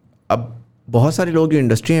अब बहुत सारे लोग जो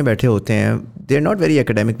इंडस्ट्री में बैठे होते हैं, they are not very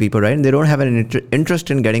academic people, right. They don't have an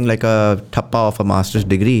interest in getting like a ठप्पा of a masters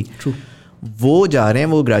degree. True. वो जा रहे हैं,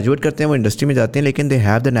 वो ग्रेजुएट करते हैं, वो इंडस्ट्री में जाते हैं, लेकिन they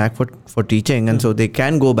have the knack for teaching and so they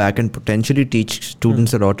can go back and potentially teach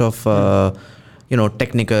students a lot of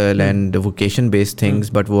technical and vocation based things,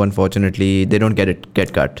 but वो unfortunately they don't get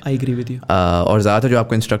cut. I agree with you. और ज़्यादातर जो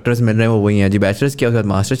आपको instructors मिल रहे हैं वो वही हैं जी, बैचलर्स किया, उसके बाद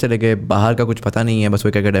मास्टर्स चले गए, बाहर का कुछ पता नहीं है, बस वो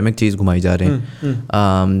एक एकेडमिक चीज़ घुमाई जा रहे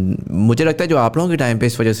हैं. मुझे लगता है जो आप लोगों के टाइम पे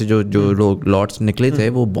इस वजह से जो लोग लॉट्स निकले थे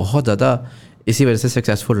वो बहुत ज़्यादा इसी वजह से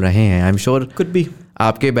सक्सेसफुल रहे हैं. I am sure Could be.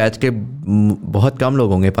 आपके बैच के बहुत कम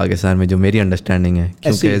लोग होंगे पाकिस्तान में, जो मेरी अंडरस्टैंडिंग है,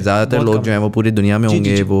 क्योंकि ज़्यादातर लोग जो हैं वो पूरी दुनिया में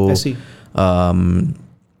होंगे. वो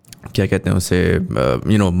क्या कहते हैं उसे,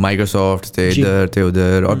 माइक्रोसॉफ्ट थे, इधर थे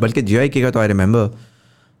उधर. और बल्कि GIK का तो I remember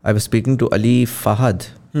I was speaking to Ali Fahad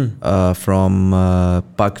from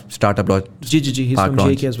startup launch. जी he's from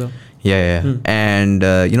GIK as well. Yeah. And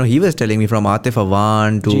he was telling me from Atif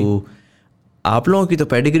Awan to आप लोगों की तो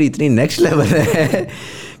पेडिग्री इतनी नेक्स्ट लेवल है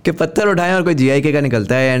कि पत्थर उठाएं और कोई GIK का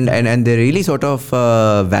निकलता है. And they really sort of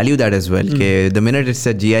value that as well, कि the minute it's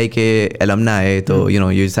a GIK alumni है तो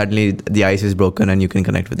you suddenly the ice is broken and you can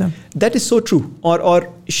connect with them. That is so true. और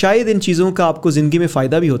शायद इन चीज़ों का आपको ज़िंदगी में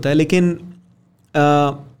फ़ायदा भी होता है, लेकिन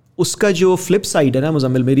उसका जो फ्लिप साइड है ना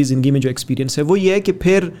मुज़म्मिल, मेरी ज़िंदगी में जो एक्सपीरियंस है वो ये है कि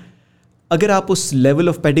फिर अगर आप उस लेवल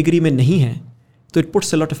ऑफ पेडिग्री में नहीं हैं तो it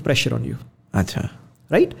puts a lot of pressure on you. अच्छा,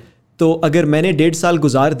 राइट. तो अगर मैंने 1.5 साल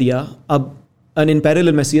गुजार दिया, अब इन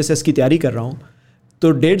पैरेलल मैं CSS की तैयारी कर रहा हूँ,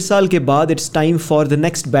 तो 1.5 साल के बाद it's time for the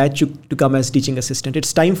next batch to come as teaching assistant.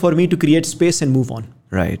 It's time for me to create space and move on.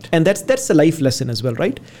 Right. And that's a life lesson as well.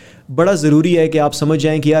 Right. बड़ा ज़रूरी है कि आप समझ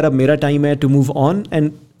जाएं कि यार अब मेरा टाइम है to move on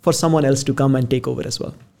and for someone else to come and take over as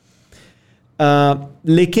well.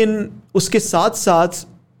 लेकिन उसके साथ साथ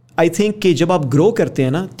आई थिंक कि जब आप ग्रो करते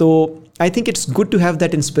हैं ना, तो I think it's good to have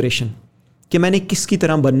that inspiration कि मैंने किसकी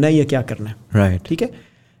तरह बनना है या क्या करना है. राइट. ठीक है.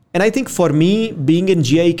 And I think for me being in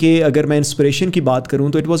GIK, अगर मैं इंस्पिरेशन की बात करूँ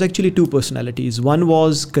तो it was actually 2 personalities. One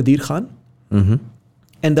was Qadeer Khan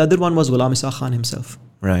and the other one was Ghulam Ishaq Khan himself.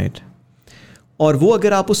 Right. और वो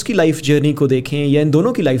अगर आप उसकी लाइफ जर्नी को देखें या इन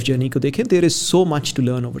दोनों की लाइफ जर्नी को देखें, there is so much to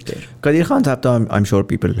learn over there. Qadeer Khan साहब तो आई am sure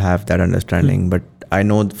people have that understanding, but I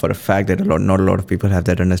know for a fact that not a lot of people have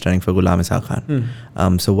that understanding for Ghulam Ishaq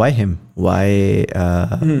Khan. So why him? Why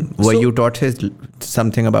were you taught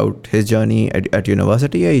something about his journey at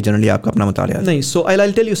university, or generally आपका अपना मुतालिया? नहीं. So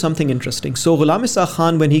I'll tell you something interesting. So Ghulam Ishaq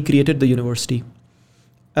Khan, when he created the university,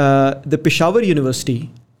 the Peshawar University,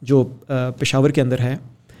 जो पेशावर के अंदर है,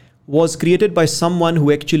 was created by someone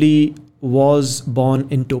who actually was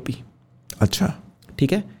born in Topi. अच्छा.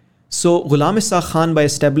 ठीक है. So Ghulam Ishaq Khan, by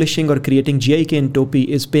establishing or creating GIK in Topi,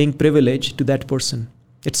 is paying privilege to that person.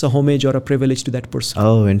 It's a homage or a privilege to that person.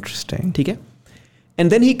 Oh, interesting. ठीक है.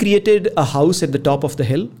 And then he created a house at the top of the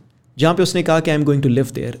hill, जहाँ पे उसने कहा कि I'm going to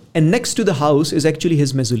live there. And next to the house is actually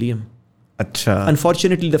his mausoleum. अच्छा.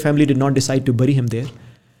 Unfortunately, the family did not decide to bury him there.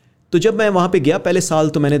 तो जब मैं वहाँ पे गया पहले साल,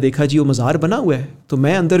 तो मैंने देखा जी वो मज़ार बना हुआ है. तो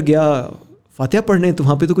मैं अंदर गया फातिहा पढ़ने, तो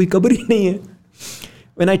वहाँ पे तो कोई कब्र ही नहीं है.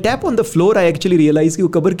 When I tap on the floor, I actually realize कि वो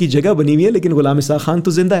कब्र की जगह बनी हुई है, लेकिन गुलाम इसाक खान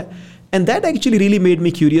तो जिंदा है. And that actually really made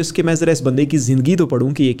me curious कि मैं ज़रा इस बंदे की ज़िंदगी तो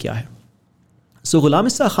पढ़ूँ कि ये क्या है. So Ghulam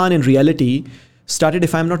Ishaq Khan in reality started,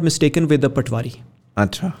 if I'm not mistaken, with the Patwari.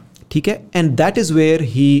 अच्छा. ठीक है. And that is where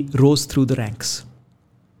he rose through the ranks.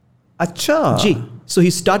 अच्छा. जी. So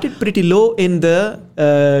he started pretty low in the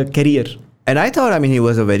career. And I thought, I mean, he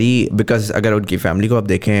was a very, because अगर उनकी family को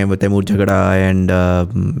आप देखें, वो तैमूर झगड़ा and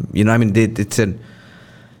I mean,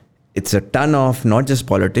 it's a ton of not just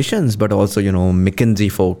politicians but also McKinsey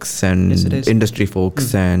folks and yes, industry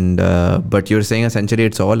folks and but you're saying essentially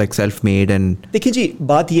it's all like self-made. And देखिए जी,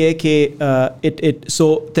 बात ये है कि so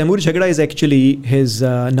तैमूर झगड़ा is actually his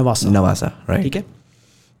नवासा. right. ठीक है.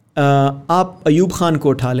 आप अयूब खान को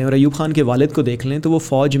उठा लें और अयूब खान के वालिद को देख लें, तो वो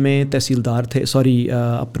फ़ौज में तहसीलदार थे,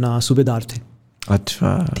 अपना सूबेदार थे.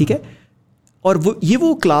 अच्छा. ठीक है. और ये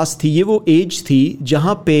वो क्लास थी, ये वो एज थी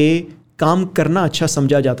जहाँ पे काम करना अच्छा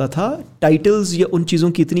समझा जाता था. टाइटल्स या उन चीज़ों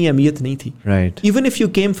की इतनी अहमियत नहीं थी. Right. Even if you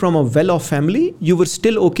came from a well off family, you were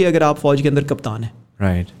still okay अगर आप फौज के अंदर कप्तान हैं.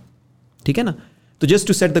 राइट. ठीक है ना. तो just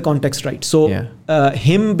to set the context right, so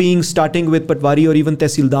him being starting with Patwari or even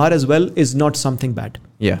Tehsildar as well is not something bad.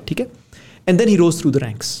 Yeah. ठीक है. And then he rose through the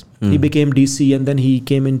ranks. He became DC and then he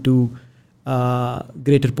came into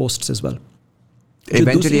greater posts as well.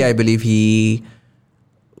 Eventually, I believe he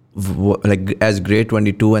like as grade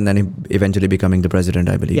 22 and then he eventually becoming the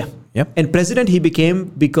president, I believe. Yeah. And president he became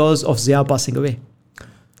because of Zia passing away.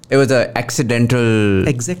 It was an accidental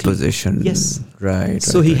position. Yes. Right.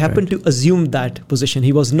 So he happened to assume that position.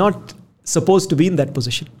 He was not supposed to be in that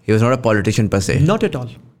position. He was not a politician per se. Not at all.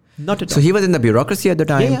 Not at So all. he was in the bureaucracy at the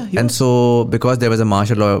time, Yeah, he and was. so because there was a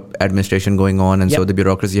martial law administration going on, and so Yeah. the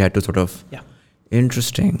bureaucracy had to sort of. Yeah.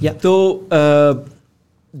 Interesting. Yeah. तो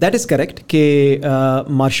that is correct कि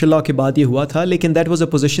martial law के बाद ये हुआ था, लेकिन that was a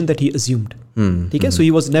position that he assumed. ठीक है. So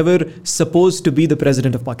he was never supposed to be the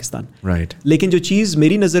president of Pakistan. Right. लेकिन जो चीज़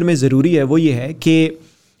मेरी नज़र में ज़रूरी है वो ये है कि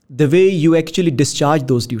the way you actually discharge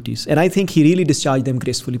those duties, and I think he really discharged them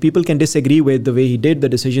gracefully. People can disagree with the way he did the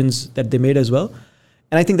decisions that they made as well,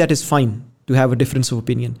 and I think that is fine to have a difference of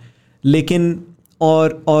opinion. लेकिन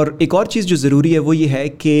और एक और चीज़ जो ज़रूरी है वो ये है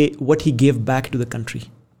कि what he gave back to the country.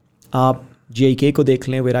 आप JIK को देख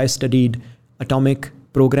लें, where I studied, atomic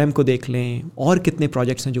program को देख लें, और कितने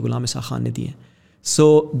projects हैं जो गुलाम इसाक खान ने दिए हैं. So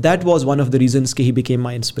that was one of the reasons कि he became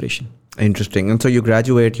my inspiration. Interesting. And so you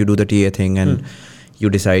graduate, you do the TA thing, and you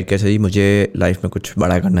decide कि सही मुझे life में कुछ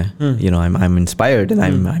बड़ा करना है. You know, I'm inspired and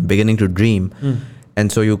I'm beginning to dream.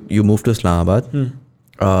 And so you move to Islamabad.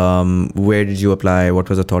 Where did you apply?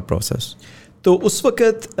 What was the thought process? तो उस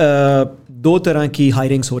वक्त दो तरह की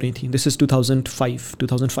हायरिंग्स हो रही थी. This is 2005,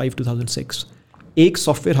 2006. एक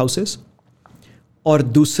सॉफ्टवेयर हाउसेस और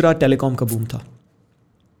दूसरा टेलीकॉम का बूम था.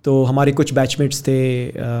 तो हमारे कुछ बैचमेट्स थे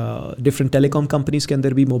डिफरेंट टेलीकॉम कंपनीज़ के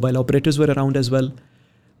अंदर भी, mobile operators were around as well,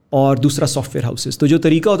 और दूसरा सॉफ्टवेयर हाउसेस. तो जो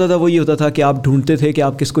तरीका होता था वो ये होता था कि आप ढूंढते थे कि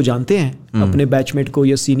आप किसको जानते हैं, अपने बैचमेट को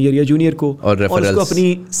या सीनियर या जूनियर को, और उसको अपनी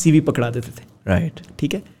CV पकड़ा देते थे. Right.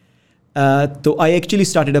 ठीक है. तो I actually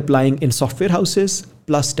started applying in software houses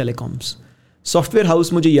plus telecoms. Software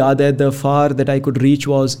house मुझे याद है the far that I could reach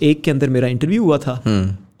was, एक के अंदर मेरा इंटरव्यू हुआ था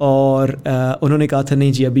और उन्होंने कहा था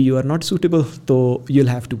नहीं जी अभी यू आर नॉट सूटेबल, तो you will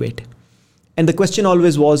have to wait. And the question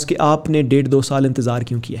always was कि आपने 1.5-2 साल इंतज़ार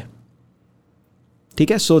क्यों किया.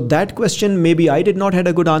 ठीक है. So that question may B I did not had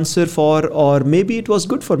a good answer for, और may B it was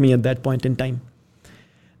good for me at that point in time.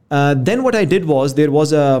 Then what I did was, there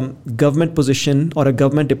was a government position or a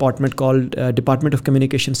government department called Department of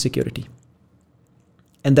Communication Security,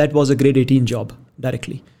 and that was a grade 18 job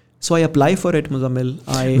directly. So I apply for it, Muzammil.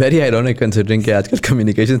 Very ironic considering कि आजकल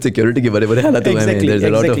communication security की बड़े हालत हुए हैं. There's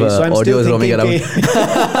a lot of So I'm audios still roaming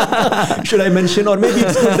around. Should I mention, or maybe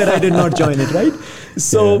it's good that I did not join it, right?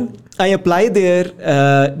 So I applied there,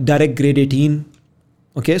 direct grade 18.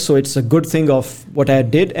 Okay, so it's a good thing of what I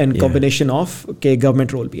did and combination of के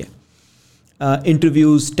government role भी है.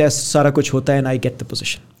 Interviews, tests, सारा कुछ होता है and I get the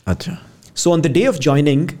position. अच्छा. So on the day of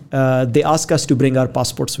joining, they ask us to bring our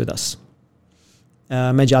passports with us.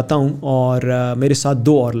 मैं जाता हूँ और मेरे साथ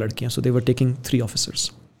 2 और लड़कियाँ, so they were taking 3 officers.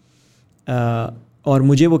 और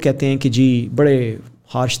मुझे वो कहते हैं कि जी बड़े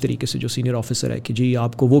हार्श तरीके से, जो सीनियर ऑफिसर है, कि जी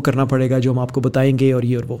आपको वो करना पड़ेगा जो हम आपको बताएंगे और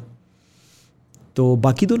ये और वो. तो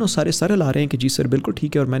बाकी दोनों सारे सरल आ रहे हैं कि जी सर बिल्कुल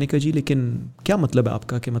ठीक है, और मैंने कहा जी लेकिन क्या मतलब है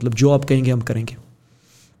आपका, कि मतलब जो आप कहेंगे हम करेंगे.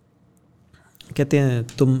 कहते हैं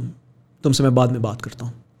तुमसे मैं बाद में बात करता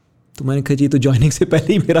हूँ. तो मैंने कहा जी तो ज्वाइनिंग से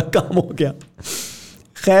पहले ही मेरा काम हो गया.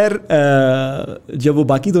 खैर जब वो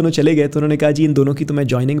बाकी दोनों चले गए तो उन्होंने कहा जी इन दोनों की तो मैं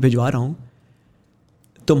ज्वाइनिंग भिजवा रहा हूँ,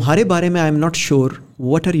 तुम्हारे बारे में I am not sure,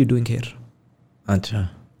 what are you doing here. अच्छा.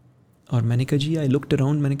 और मैंने कहा जी आई लुक्ड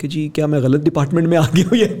अराउंड, मैंने कहा जी क्या मैं गलत डिपार्टमेंट में आ गया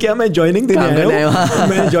हूँ या क्या मैं ज्वाइनिंग देने आया हूँ.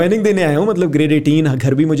 मैं ज्वाइनिंग देने आया हूँ, मतलब ग्रेड 18,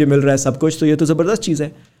 घर भी मुझे मिल रहा है सब कुछ, तो ये तो ज़बरदस्त चीज़ है.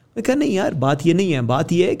 मैं कहा नहीं यार बात ये नहीं है,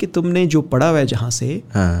 बात ये है कि तुमने जो पढ़ा हुआ है जहाँ से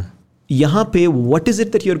यहाँ पे what is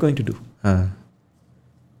it that you are going to do.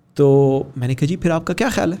 तो मैंने कहा जी फिर आपका क्या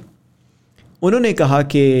ख्याल है. उन्होंने कहा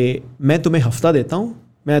कि मैं तुम्हें हफ्ता देता हूँ,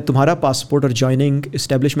 मैं तुम्हारा पासपोर्ट और ज्वाइनिंग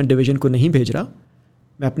इस्टेब्लिशमेंट डिवीज़न को नहीं भेज रहा,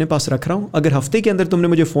 मैं अपने पास रख रहा हूँ. अगर हफ्ते के अंदर तुमने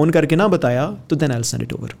मुझे फ़ोन करके ना बताया तो then I will send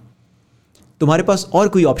it over. तुम्हारे पास और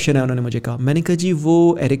कोई ऑप्शन है, उन्होंने मुझे कहा. मैंने कहा जी वो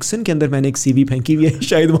एरिक्सन के अंदर मैंने एक CV फेंकी हुई है,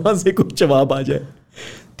 शायद वहाँ से कुछ जवाब आ जाए.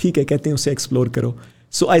 ठीक है, कहते हैं उसे एक्सप्लोर करो.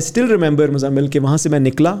 सो आई स्टिल रिमेंबर मुज़म्मिल के वहाँ से मैं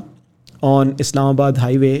निकला on Islamabad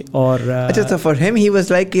highway और अच्छा, so for him he was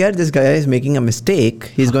like यार this guy is making a mistake,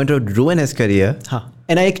 he's going to ruin his career. हाँ,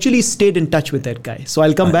 and I actually stayed in touch with that guy, so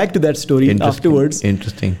I'll come back to that story afterwards.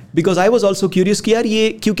 Interesting. Because I was also curious कि यार ये,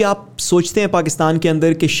 क्योंकि आप सोचते हैं पाकिस्तान के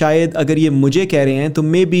अंदर कि शायद अगर ये मुझे कह रहे हैं तो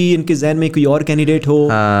मे बी इनके जहन में कोई और कैंडिडेट हो,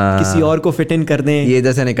 किसी और को फिट इन कर दें, ये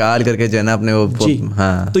इधर से निकाल करके जो है ना अपने वो.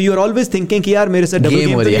 तो यू आर ऑलवेज थिंकिंग कि यार मेरे से डबल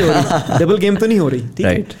गेम तो नहीं हो रही, डबल गेम तो नहीं हो रही. ठीक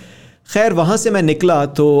है. खैर वहाँ से मैं निकला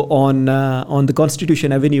तो on the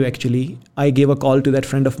constitution Avenue actually I gave a call to that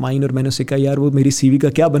friend of mine, और मैंने उसे कहा यार वो मेरी CV का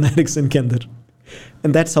क्या बना एरिक्सन के अंदर.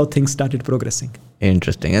 And that's how things started progressing.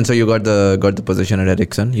 Interesting. And so you got the position at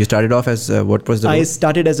Ericsson. You started off as what was the role? I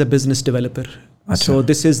started as a business developer. So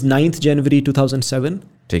this is 9th January 2007.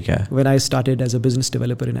 ठीक है. When I started as a business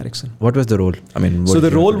developer in Ericsson. What was the role? I mean, so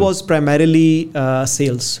the role was primarily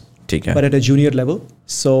sales, ठीक है. but at a junior level.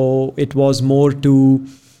 So it was more to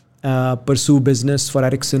pursue business for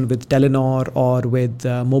Ericsson with Telenor or with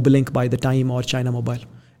Mobilink by the time or China Mobile.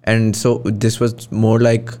 And so this was more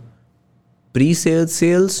like pre-sales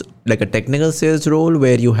sales, like a technical sales role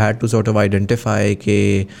where you had to sort of identify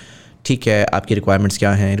कि ठीक है आपकी requirements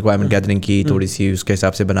क्या हैं, requirement gathering की थोड़ी सी उसके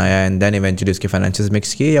हिसाब से बनाया and then eventually उसके financials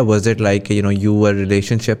mix किए, या was it like you were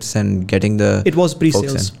relationships and getting the It was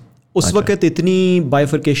pre-sales. उस वक्त इतनी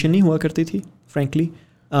bifurcation नहीं हुआ करती थी frankly.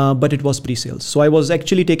 But it was pre-sales. So I was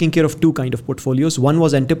actually taking care of two kind of portfolios. One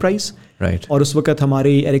was enterprise. Right. और उस वक्त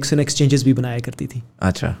हमारी Ericsson exchanges भी बनाया करती थी.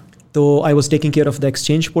 अच्छा. तो I was taking care of the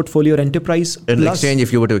exchange portfolio or enterprise. An exchange,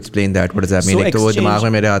 if you were to explain that, what does that mean? So तो वो दिमाग में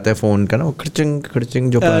मेरे आता है phone का ना वो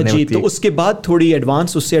खर्चिंग जो पुराने जी, होती है. तो उसके बाद थोड़ी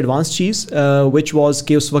एडवांस, उससे एडवांस चीज़ which was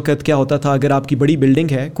कि उस वक्त क्या होता था, अगर आपकी बड़ी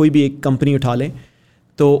बिल्डिंग है, कोई भी एक कंपनी उठा लें,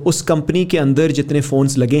 तो उस कंपनी के अंदर जितने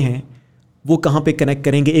फ़ोन्स लगे हैं वो कहाँ पे कनेक्ट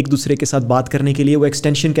करेंगे एक दूसरे के साथ बात करने के लिए, वो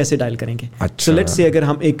एक्सटेंशन कैसे डायल करेंगे. सो लेट्स से अगर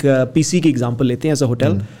हम एक पीसी की एग्जांपल लेते हैं एज अ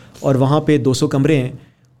होटल और वहाँ पे 200 कमरे हैं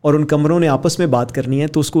और उन कमरों ने आपस में बात करनी है,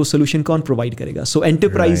 तो उसको सोल्यूशन कौन प्रोवाइड करेगा. सो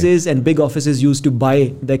enterprises and big offices used to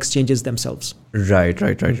by the exchanges themselves. Right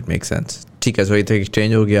make sense. ठीक है, सो ये तो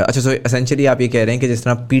एक्सचेंज हो गया. अच्छा, सो एसेंशियली आप ये कह रहे हैं कि जिस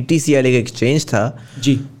तरह PTCL एक एक्सचेंज था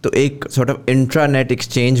जी, तो एक सॉर्ट ऑफ इंट्रानेट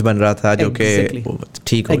एक्सचेंज बन रहा था जो कि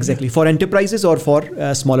ठीक हो एग्जैक्टली फॉर एंटरप्राइजेज और for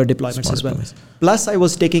smaller deployments as well. Plus I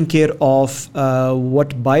was taking care of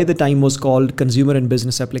what by the time was called consumer and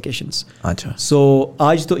business applications. अच्छा. सो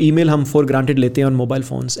आज तो ईमेल हम फॉर ग्रांटेड लेते हैं on mobile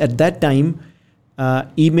phones. Eight that time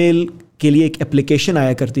email के लिए एक application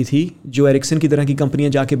आया करती थी जो एरिक्सन की तरह की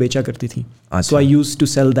कंपनियां जाके बेचा करती थी. सो आई used to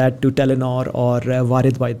cell that to Telenor और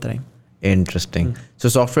वारिद by the time. Interesting. So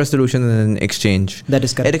software solution and exchange. That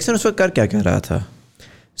is correct. Ericsson उस वक्त कर क्या कह रहा था?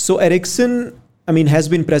 सो Ericsson I mean has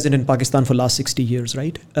been present in Pakistan for last 60 years,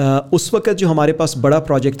 right? उस वक्त जो हमारे पास बड़ा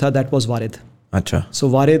प्रोजेक्ट था that was वारिद. अच्छा. So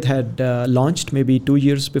वारिद had launched maybe 2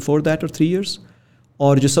 years before that or 3 years.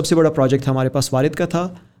 और जो सबसे बड़ा प्रोजेक्ट था हमारे पास वारिद का था.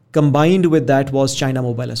 Combined with that was China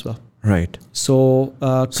Mobile as well. Right. So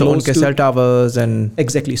close to cell towers and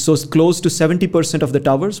exactly. So close to 70% of the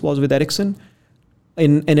towers was with Ericsson.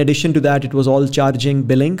 In addition to that, it was all charging,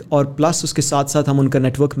 billing, और plus उसके साथ साथ हम उनका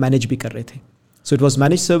network manage भी कर रहे थे. So it was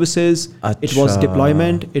managed services, it was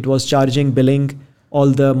deployment, it was charging, billing,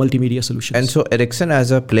 all the multimedia solutions. And so Ericsson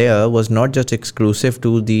as a player was not just exclusive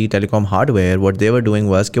to the telecom hardware. What they were doing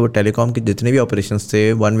was कि वो telecom के जितने भी operations थे,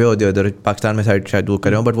 one way or the other, Pakistan में शायद वो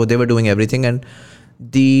कर रहे हो, but they were doing everything, and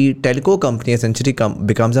the telco company essentially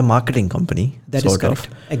becomes a marketing company. That is correct.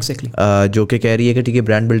 Exactly. जो कि कह रही है कि ठीक है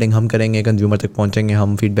ब्रांड बिल्डिंग हम करेंगे, कंज्यूमर तक पहुंचेंगे,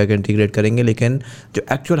 हम फीडबैक इंटीग्रेट करेंगे, लेकिन जो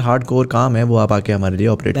एक्चुअल हार्डकोर काम है वो आप आके हमारे लिए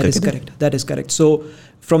ऑपरेट करके. That is correct. That is correct. So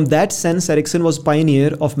from that sense, Ericsson was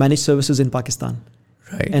pioneer of managed services in Pakistan.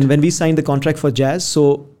 Right. And when we signed the contract for Jazz, so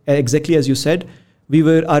exactly as you said,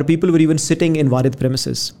 our people were even sitting in Warid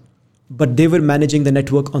premises, but they were managing the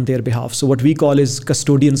network on their behalf. So what we call is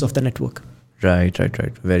custodians of the network. Right.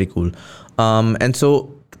 Very cool. And so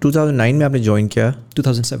 2009 में आपने join किया?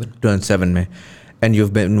 2007 में. And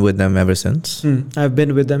you've been with them ever since? I've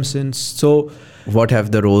been with them since. So what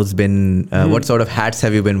have the roles been? What sort of hats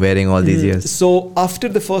have you been wearing all these years? So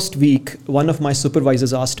after the first week, one of my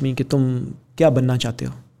supervisors asked me कि तुम क्या बनना चाहते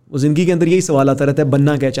हो? वो ज़िंदगी के अंदर यही सवाल आता रहता है,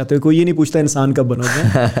 बनना क्या चाहते हो? कोई ये नहीं पूछता इंसान कब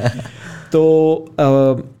बनोगे. तो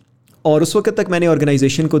और उस वक्त तक मैंने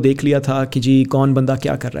ऑर्गेनाइजेशन को देख लिया था कि जी कौन बंदा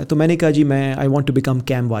क्या कर रहा है. तो मैंने कहा जी मैं I want to become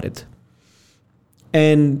cam Warid.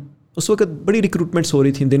 And उस वक्त बड़ी रिक्रूटमेंट्स हो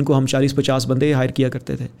रही थी, दिन को हम 40-50 बंदे हायर किया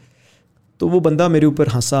करते थे. तो वो बंदा मेरे ऊपर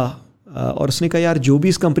हंसा और उसने कहा यार जो भी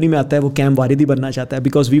इस कंपनी में आता है वो कैम वारिद ही बनना चाहता है,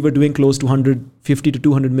 because we were doing close to $150 to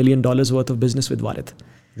 $200 million worth of business with वारिद.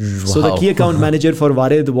 So the key account manager for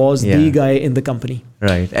Warid was the guy in the company.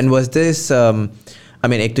 Right. And was this I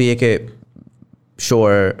mean एक तो ये कि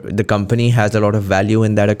sure the company has a lot of value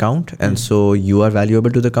in that account and so you are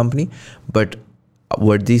valuable to the company, but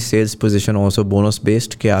were these sales position also bonus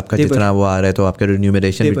based कि आपका जितना वो आ रहा है तो आपका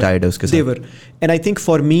remuneration भी tied है उसके साथ? They were. And I think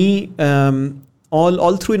for me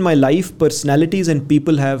all through in my life personalities and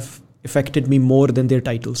people have affected me more than their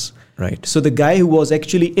titles. Right. So the guy who was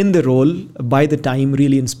actually in the role by the time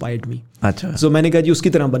really inspired me. अच्छा. So मैंने कहा जी उसकी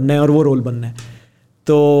तरह बनना है और वो role बनना है.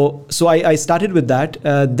 So I started with that.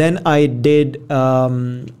 Then I did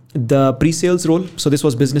the pre-sales role. So this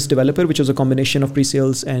was business developer, which was a combination of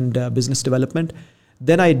pre-sales and business development.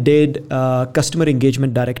 Then I did customer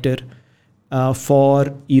engagement director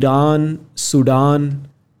for Iran, Sudan,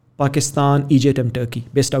 Pakistan, Egypt and Turkey,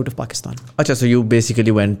 based out of Pakistan. अच्छा, so you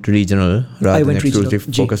basically went regional rather than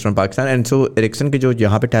exclusively focused on Pakistan. And so Ericsson के जो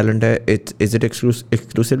यहाँ पे talent है, is it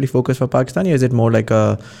exclusively focused for Pakistan or is it more like a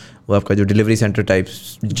वो आपका जो delivery centre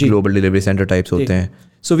types, global delivery centre types होते हैं.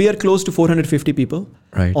 So we are close to 450 people.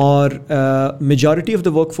 Right. Or majority of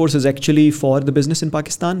the workforce is actually for the business in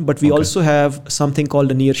Pakistan, but we also have something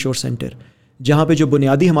called a nearshore center. जहाँ पे जो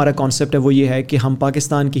बुनियादी हमारा concept है वो ये है कि हम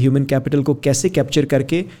पाकिस्तान की ह्यूमन कैपिटल को कैसे कैप्चर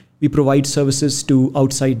करके we provide services to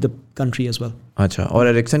outside the country as well. अच्छा, और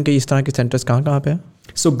एरिक्सन के इस तरह के सेंटर्स कहाँ पे हैं?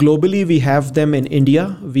 So globally we have them in India,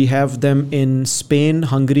 we have them in Spain,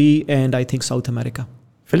 Hungary and I think South America.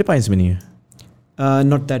 Philippines में नहीं है?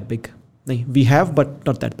 Not that big. नहीं, we have but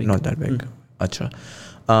not that big. Not that big. अच्छा.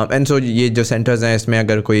 And so ये जो centers हैं इसमें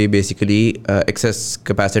अगर कोई basically excess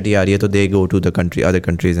capacity आ रही है तो they go to the country, other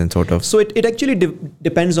countries and sort of. So it actually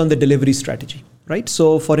depends on the delivery strategy, right? So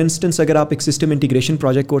for instance अगर आप एक system integration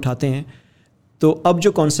project को उठाते हैं तो अब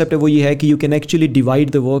जो concept है वो ये है कि you can actually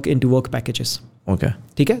divide the work into work packages. Okay.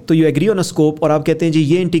 ठीक है, तो you agree on a scope और आप कहते हैं जी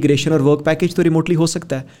ये integration और work package तो remotely हो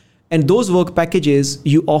सकता है, and those work packages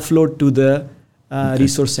you offload to the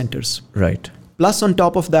resource centers. Right. Plus on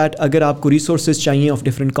top of that अगर आपको resources चाहिए of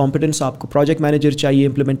different competence, आपको project manager चाहिए,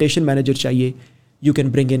 implementation manager चाहिए, you can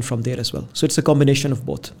bring in from there as well. So it's a combination of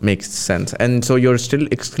both. Makes sense. And so you're still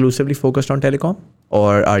exclusively focused on telecom,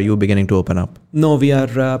 or are you beginning to open up? No, we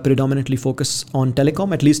are predominantly focused on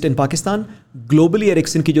telecom, at least in Pakistan. Globally,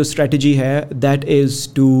 Ericsson की जो strategy है, that is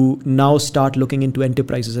to now start looking into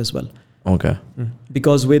enterprises as well. Okay.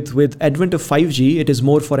 Because with advent of 5G, it is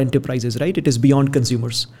more for enterprises, right? It is beyond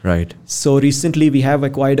consumers. Right. So recently we have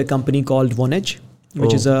acquired a company called OneEdge,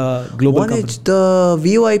 which is a global company. OneEdge, the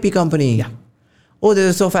VoIP company. Yeah. Oh,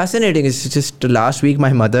 this is so fascinating. It's just last week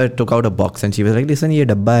my mother took out a box and she was like, listen, ये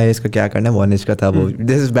डब्बा है, इसका क्या करना है? OneEdge का था वो.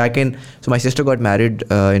 This is back in, so my sister got married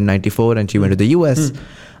in 94 and she went to the US.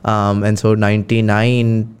 And so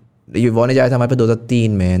 99, ये OneEdge आया था हमारे पे 2003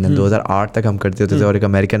 में, and then 2008 तक हम करते होते थे और एक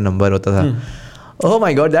अमेरिकन नंबर होता था. Oh my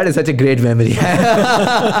God, that is such a great memory.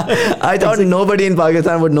 I thought nobody in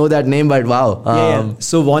Pakistan would know that name, but wow. Yeah.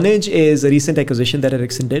 So OneEdge is a recent acquisition that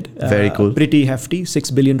Ericsson did. Very cool. Pretty hefty,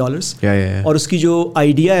 $6 billion. Yeah. और उसकी जो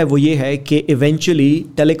idea है वो ये है कि eventually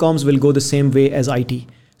telecoms will go the same way as IT.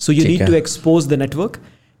 So you need to expose the network,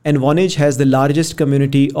 and OneEdge has the largest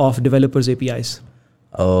community of developers APIs.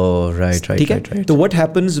 Oh, right. So what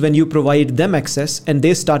happens when you provide them access and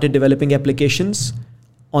they started developing applications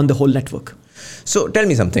on the whole network? So tell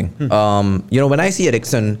me something. When I see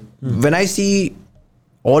Ericsson, when I see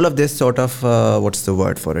all of this sort of, what's the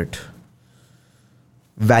word for it?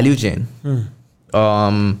 Value chain.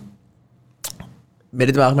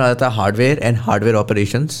 मेरे दिमाग में आता है hardware and hardware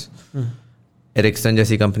operations. Ericsson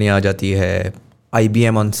जैसी कंपनी आ जाती है,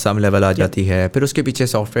 IBM ऑन सम लेवल आ जाती है, फिर उसके पीछे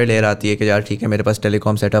सॉफ्टवेयर लेयर आती है कि यार ठीक है मेरे पास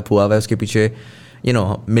टेलीकॉम सेटअप हुआ हुआ है, उसके पीछे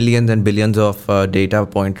millions and billions of data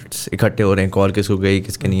points इकट्ठे हो रहे हैं, कॉल किसको गई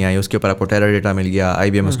किसके नहीं आई, उसके ऊपर आपको टेरा डेटा मिल गया.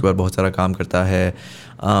 IBM उसके ऊपर बहुत सारा काम करता है.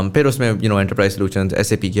 फिर उसमें एंटरप्राइज सोल्यूशंस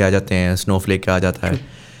SAP के आ जाते हैं, स्नोफ्लेक के आ जाता है.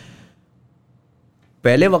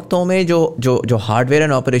 पहले वक्तों में जो hardware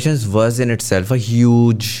and operations was in itself a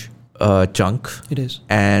huge chunk. It is.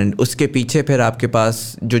 And उसके पीछे फिर आपके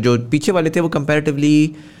पास जो पीछे वाले थे वो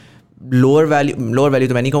कंपैरेटिवली लोअर वैल्यू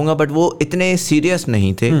तो मैं नहीं कहूँगा, बट वो इतने सीरियस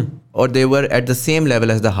नहीं थे और they were at the same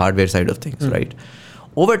level as the hardware side of things, right.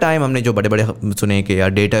 Over time हमने जो बड़े बड़े सुने कि यार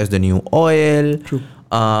data is the new oil.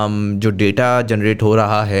 जो डेटा जनरेट हो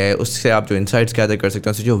रहा है उससे आप जो इनसाइट्स गैदर कर सकते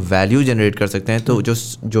हैं, उससे जो वैल्यू जनरेट कर सकते हैं, तो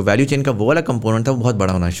जो वैल्यू चेन का वो वाला कंपोनेंट था वो बहुत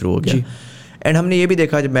बड़ा होना शुरू हो गया. एंड हमने ये भी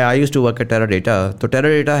देखा जब मैं I used to work at Teradata, तो टेरा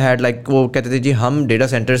डेटा हैड लाइक वो कहते थे जी हम डेटा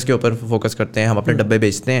सेंटर्स के ऊपर फोकस करते हैं, हम अपने डब्बे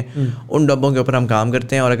बेचते हैं, उन डब्बों के ऊपर हम काम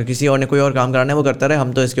करते हैं और अगर किसी और ने कोई और काम कराना है वो करता रहे,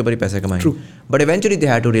 हम तो इसके ऊपर ही पैसे कमाएंगे. But eventually they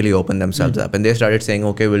had to really open themselves up and they started saying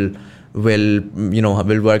okay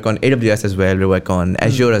we'll work on AWS as well, we'll work on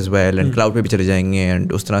Azure as well, and cloud पे भी चले जाएंगे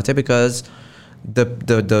एंड उस तरह से, because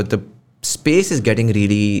the space is getting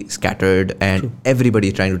really scattered and everybody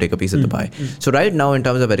is trying to take a piece of the pie. So right now in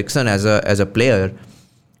terms of Ericsson as a player,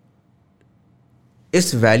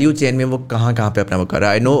 इस value chain में वो कहाँ पे अपना वो कर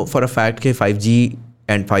रहा है. I know for a fact कि 5G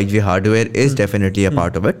and 5G hardware is definitely a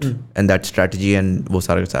part of it and that strategy and वो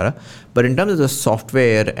सारा. But in terms of the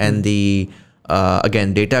software and the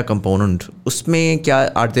again data component, उसमें क्या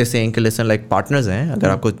are they saying कि listen like partners हैं, अगर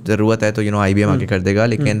आपको ज़रूरत है तो IBM आके कर देगा,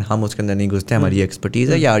 लेकिन हम उसके अंदर नहीं घुसते, हमारी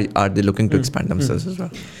एक्सपर्टीज़ है, या are they looking to expand themselves as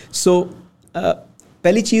well? So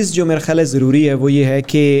पहली चीज़ जो मेरा ख्याल है ज़रूरी है वो ये है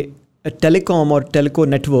कि टेलीकॉम और telco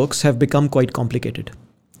networks have become quite complicated.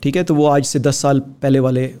 ठीक है, तो वो आज से 10 साल पहले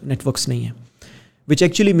वाले नेटवर्क्स नहीं हैं, विच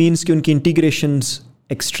एक्चुअली मीन्स कि उनकी इंटीग्रेशंस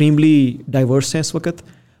एक्सट्रीमली डाइवर्स हैं इस वक्त.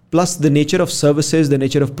 Plus the nature of services, the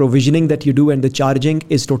nature of provisioning that you do and the charging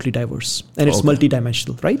is totally diverse and it's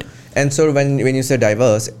multi-dimensional, right? And so when you say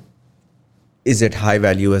diverse, is it high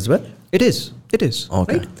value as well? It is. Okay.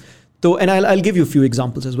 Right? तो and I'll give you a few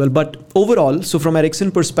examples as well. But overall, so from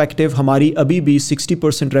Ericsson perspective, हमारी अभी भी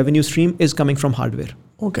 60% revenue stream is coming from hardware.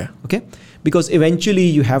 Okay? Because eventually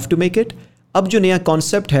you have to make it. अब जो नया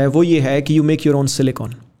concept है वो ये है कि you make your own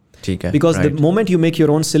silicon. ठीक है. Because the moment you make your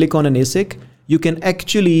own silicon and ASIC, you can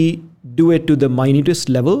actually do it to the minutest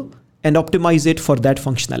level and optimize it for that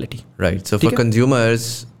functionality. Right. So for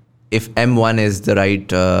consumers, if M1 is the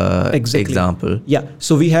right example. Yeah.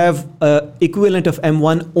 So we have equivalent of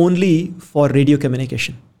M1 only for radio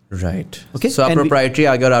communication. Right. Okay. So आप proprietary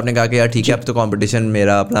आ गया और आपने कहा कि यार ठीक है अब तो competition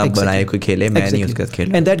मेरा अपना बनाए कोई खेले मैं नहीं उसका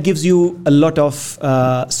खेल. And that gives you a lot of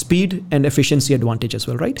speed and efficiency advantage as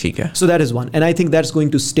well, right? ठीक है. So that is one, and I think that's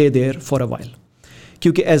going to stay there for a while.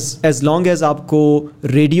 क्योंकि as long as आपको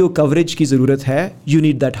radio coverage की ज़रूरत है, you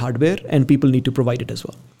need that hardware and people need to provide it as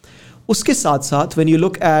well. उसके साथ साथ when you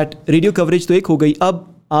look at radio coverage तो एक हो गई, अब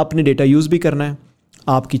आपने डेटा यूज़ भी करना है,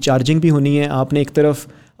 आपकी चार्जिंग भी होनी है, आपने एक तरफ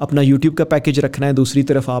अपना YouTube का पैकेज रखना है, दूसरी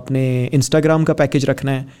तरफ आपने Instagram का पैकेज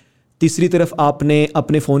रखना है, तीसरी तरफ आपने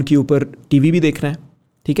अपने फ़ोन के ऊपर TV भी देखना है,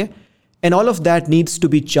 ठीक है? And all of that needs to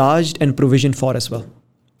be charged and provisioned for as well,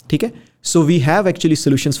 ठीक है? So we have actually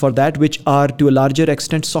solutions for that which are to a larger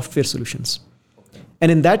extent software solutions.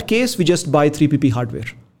 And in that case, we just buy 3PP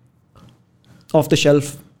hardware off the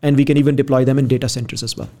shelf and we can even deploy them in data centers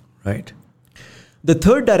as well. Right. The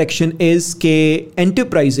third direction is that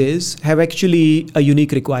enterprises have actually a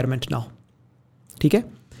unique requirement now. Okay?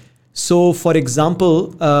 So, for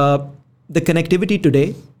example, the connectivity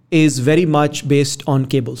today is very much based on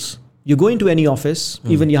cables. You go into any office,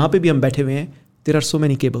 even यहाँ पे भी हम बैठे हुए हैं, there are so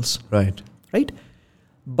many cables. Right. Right?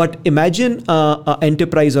 But imagine an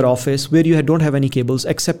enterprise or office where you don't have any cables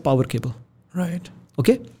except power cable. Right.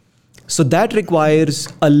 Okay? So that requires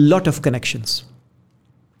a lot of connections.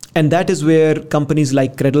 And that is where companies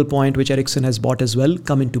like Cradlepoint, which Ericsson has bought as well,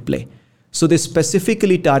 come into play. So they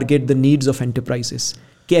specifically target the needs of enterprises.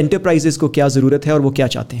 कि enterprises को क्या ज़रूरत है और वो क्या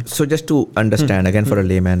चाहते हैं. So just to understand again for a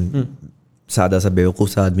layman, सादा सा बेवकूफ़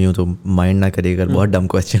सा आदमी हो तो mind ना करेगा, बहुत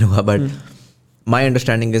dumb question होगा, but my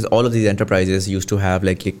understanding is all of these enterprises used to have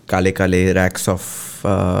like ये काले racks of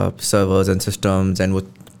servers and systems and वो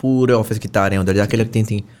पूरे office की तारें उधर जाके लगती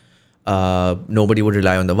थी. Nobody would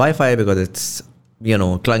rely on the Wi-Fi because it's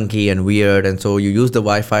clunky and weird, and so you use the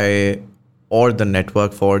Wi-Fi or the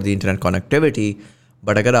network for the internet connectivity.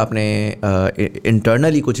 But अगर आपने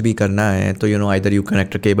internally कुछ भी करना है तो either you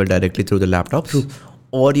connect a cable directly through the laptops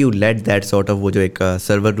or you let that sort of वो जो एक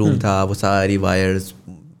server room था वो सारी wires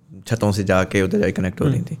छतों से जाके उधर जाके connect हो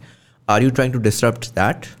रही थी. Are you trying to disrupt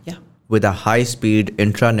that? Yeah. With a high-speed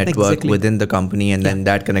intra-network within the company and then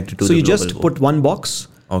that connected to the global. So you just put one box.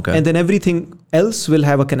 Okay. And then everything else will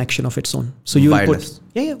have a connection of its own. So you wireless.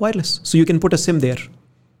 Put wireless. So you can put a SIM there,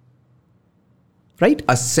 right?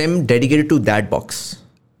 A SIM dedicated to that box.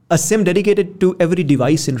 A SIM dedicated to every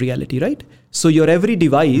device in reality, right? So your every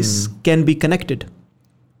device can be connected.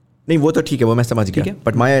 नहीं वो तो ठीक है वो मैं समझ गया.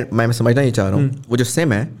 But मैं समझना ही चाह रहा हूँ वो जो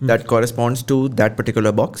SIM है that corresponds to that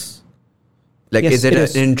particular box. Like yes, is it an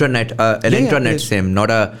intranet SIM, not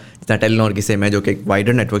a Telenor की SIM है जो कि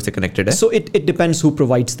wider network से connected है? So it depends who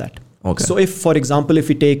provides that. Okay. So if for example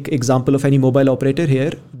if we take example of any mobile operator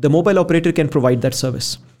here, the mobile operator can provide that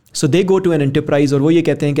service. So they go to an enterprise और वो ये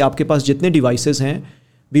कहते हैं कि आपके पास जितने devices हैं,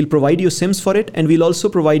 we'll provide you SIMs for it and we'll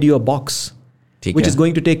also provide you a box which is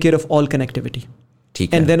going to take care of all connectivity.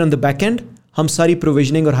 And then on the back end हम सारी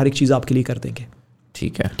provisioning और हर एक चीज़ आपके लिए कर देंगे.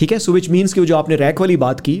 ठीक है. So which means कि जो आपने रैक वाली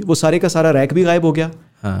बात की वो सारे का सारा रैक भी गायब हो गया.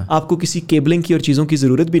 आपको किसी केबलिंग की और चीज़ों की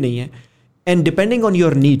ज़रूरत भी नहीं है. And depending on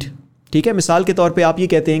your need, ठीक है, मिसाल के तौर पे आप ये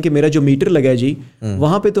कहते हैं कि मेरा जो मीटर लगा है जी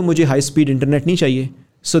वहाँ पे तो मुझे हाई स्पीड इंटरनेट नहीं चाहिए.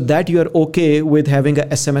 सो that you are okay with having a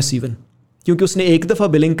SMS even, क्योंकि उसने एक दफ़ा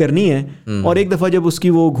बिलिंग करनी है और एक दफ़ा जब उसकी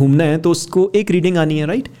वो घूमना है तो उसको एक रीडिंग आनी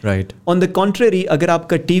है. राइट. ऑन द कॉन्ट्रेरी अगर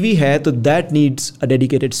आपका TV है तो that needs a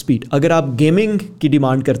dedicated speed. अगर आप गेमिंग की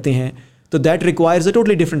डिमांड करते हैं so that requires a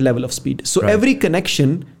totally different level of speed. So every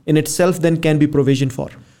connection in itself then can be provisioned for.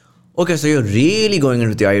 Okay, so you're really going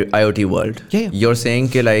into the IoT world. Yeah. You're saying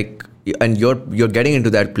कि like, and you're getting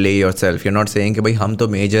into that play yourself. You're not saying कि भाई हम तो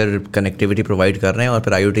major connectivity provide कर रहे हैं और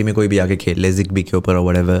फिर IoT में कोई भी आके खेल ले Zigbee के ऊपर or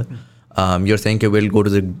whatever. You're saying कि we'll go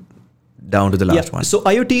to down to the last one. So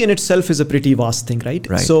IoT in itself is a pretty vast thing, right?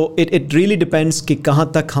 So it really depends कि कहाँ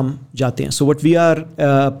तक हम जाते हैं. So what we are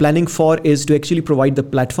planning for is to actually provide the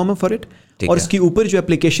platform for it. और इसके ऊपर जो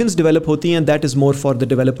applications develop होती हैं that is more for the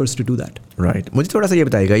developers to do that. Right. मुझे थोड़ा सा ये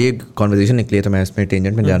बताइएगा, ये conversation निकली है तो मैं इसमें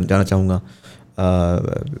tangent में जाना चाहूँगा.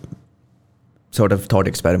 Sort of thought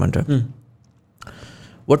experiment.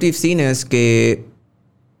 What we've seen is कि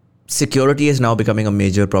security is now becoming a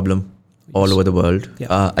major problem all over the world.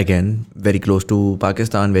 Again, very close to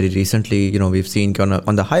Pakistan. Very recently, we've seen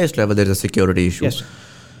on the highest level there's a security issue. Yes.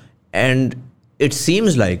 And it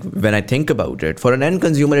seems like, when I think about it, for an end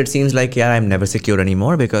consumer, it seems like, yeah, I'm never secure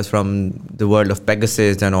anymore, because from the world of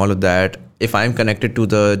Pegasus and all of that, if I'm connected to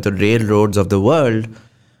the railroads of the world,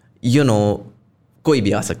 koi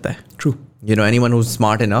bhi aa sakta hai. True. Anyone who's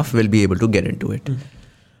smart enough will be able to get into it.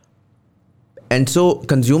 And so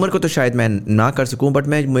consumer को तो शायद मैं ना कर सकूं, but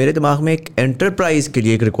मेरे दिमाग में एक एंटरप्राइज के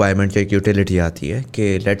लिए एक रिक्वायरमेंट या एक यूटिलिटी आती है कि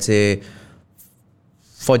लेट्स से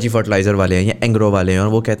फौजी फर्टिलाइज़र वाले हैं या एंग्रो वाले हैं, और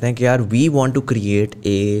वो कहते हैं कि यार we want to create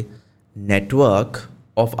a network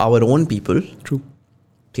of our own people. True.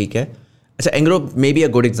 ठीक है. अच्छा, Engro may be a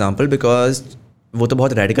good example, because वो तो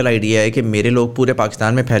बहुत रेडिकल आइडिया है कि मेरे लोग पूरे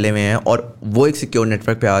पाकिस्तान में फैले हुए हैं और वो एक सिक्योर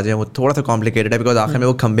नेटवर्क पे आ जाए. वो थोड़ा सा कॉम्प्लिकेटेड है, बिकॉज आखिर में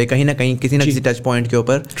वो खंबे कहीं ना कहीं किसी ना किसी टच पॉइंट के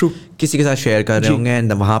ऊपर किसी के साथ शेयर कर रहे होंगे,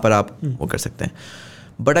 एंड वहाँ पर आप वो कर सकते हैं.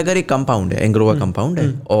 बट अगर एक कंपाउंड है, एंग्रो का कंपाउंड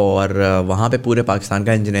है, और वहाँ पे पूरे पाकिस्तान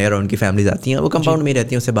का इंजीनियर और उनकी फैमिलीज आती हैं, वो कंपाउंड में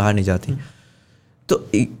रहती हैं, उससे बाहर नहीं जाती, तो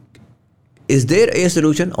is there a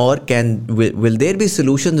solution, or will there be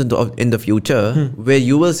solutions in the future where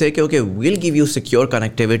you will say, okay, we'll give you secure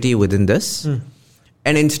connectivity within this,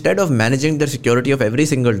 and instead of managing the security of every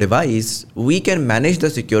single device, we can manage the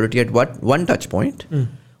security at one touch point,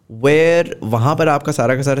 where वहाँ पर आपका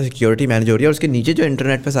सारा का सारा security manage हो रही है, और उसके नीचे जो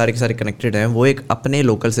इंटरनेट पे सारे के सारे कनेक्टेड हैं वो एक अपने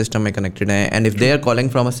लोकल सिस्टम में कनेक्टेड हैं, and if they are calling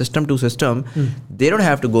from a system to system, they don't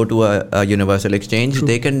have to go to a universal exchange,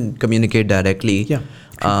 they can communicate directly.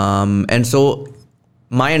 And so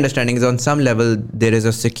my understanding is on some level there is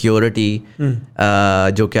a security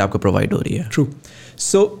जो कि आपको provide हो रही है. True.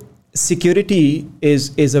 So security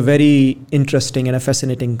is a very interesting and a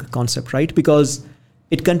fascinating concept, right? Because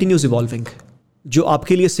it continues evolving. जो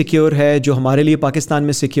आपके लिए secure है, जो हमारे लिए पाकिस्तान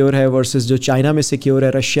में secure है versus जो चाइना में secure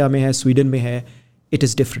है, रशिया में है, स्वीडन में है, it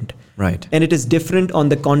is different. Right. And it is different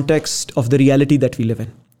on the context of the reality that we live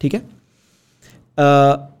in. ठीक है?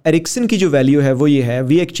 एरिक्सन की जो वैल्यू है वो ये है,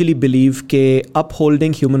 वी एक्चुअली बिलीव के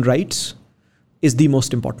upholding human rights is the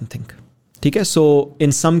most important thing. ठीक है. सो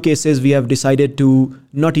इन some cases we have decided to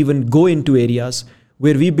not even go in to areas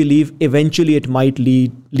where we believe eventually it might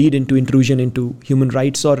lead in to intrusion in to human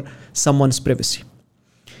rights और someone's privacy.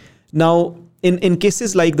 Now in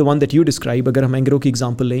cases like the one that you describe, अगर हम एंग्रो की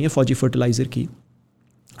example लें या फौजी fertiliser की,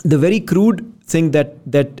 the very crude thing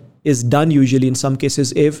that is done usually in some cases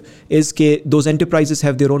is ke those enterprises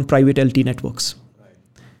have their own private LT networks.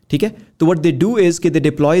 ठीक है. So what they do is ke they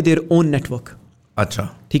deploy their own network. अच्छा.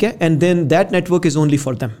 ठीक है. And then that network is only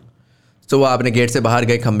for them. So वो आपने gate से बाहर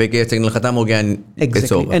गए, खंबे के सिग्नल खत्म हो गया,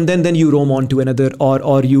 exactly. And then you roam on to another,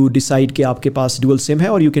 or you decide कि आपके पास dual SIM है,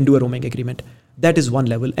 or you can do a roaming agreement. That is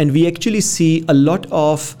one level. And we actually see a lot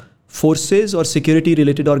of forces or security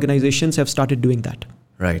related organizations have started doing that.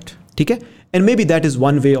 Right. ठीक है. And maybe that is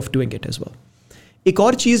one way of doing it as well. एक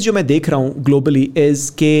और चीज़ जो मैं देख रहा हूँ globally is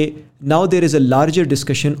कि now there is a larger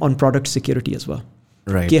discussion on product security as well.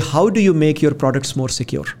 Right. कि how do you make your products more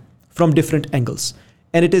secure from different angles,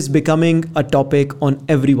 and it is becoming a topic on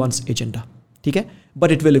everyone's agenda. ठीक है.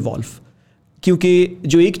 But it will evolve. क्योंकि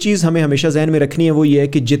जो एक चीज़ हमें हमेशा जहन में रखनी है वो ये है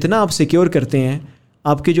कि जितना आप सिक्योर करते हैं,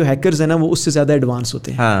 आपके जो हैकर्स हैं ना वो उससे ज़्यादा एडवांस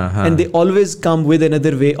होते हैं, and they always come with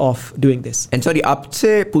another way of doing this. And sorry,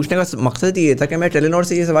 आपसे पूछने का मकसद ये था कि मैं टेलीनॉर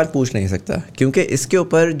से ये सवाल पूछ नहीं सकता, क्योंकि इसके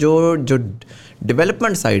ऊपर जो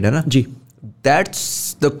डेवलपमेंट साइड है ना जी,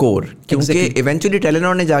 दैट्स द कोर. क्योंकि इवेंचुअली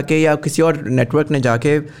टेलीनॉर ने जाके या किसी और नेटवर्क ने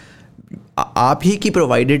जाके आप ही की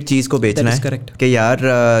प्रोवाइडेड चीज़ को बेचना है. करेक्ट. कि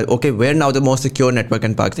यार okay, we're now the most secure network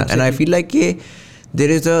in Pakistan, and I feel like कि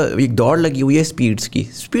देयर इज़ एक दौड़ लगी हुई है स्पीड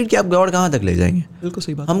की आप दौड़ कहाँ तक ले जाएंगे. बिल्कुल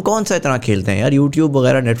सही बात. हम कौन सा इतना खेलते हैं यार, यूट्यूब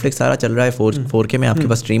वगैरह नेटफ्लिक्स सारा चल रहा है 4K में आपके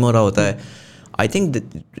पास स्ट्रीम हो रहा होता है. I think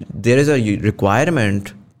there is a requirement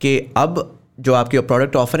कि अब जो आपकी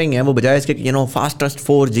प्रोडक्ट ऑफरिंग है वो बजाय इसके fastest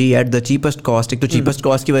 4G at the cheapest cost, एक तो चीपेस्ट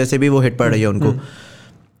कॉस्ट की वजह से भी वो हिट पड़ रही है उनको,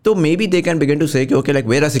 तो maybe they can begin to say okay, like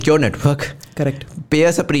we're a secure network, correct, pay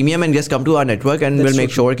us a premium and just come to our network and we'll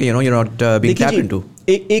make sure कि you're not being tapped into.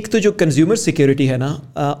 एक तो जो consumer security है ना,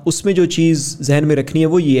 उसमें जो चीज़ जहन में रखनी है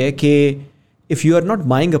वो ये है कि if you are not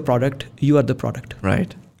buying a product, you are the product.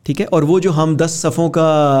 Right. ठीक है. और वो जो हम 10 सफ़ों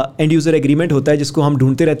का एंड यूज़र एग्रीमेंट होता है जिसको हम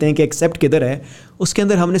ढूंढते रहते हैं कि एक्सेप्ट किधर है, उसके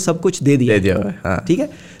अंदर हमने सब कुछ दे दिया है. ठीक है.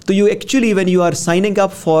 तो you actually when you are signing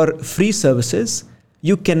up for free services,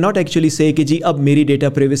 you can not actually say कि जी अब मेरी डेटा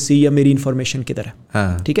प्राइवेसी या मेरी इन्फॉर्मेशन किधर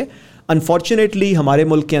है. ठीक है. अनफॉर्चुनेटली हमारे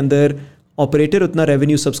मुल्क के अंदर ऑपरेटर उतना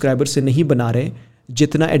रेवेन्यू सब्सक्राइबर से नहीं बना रहे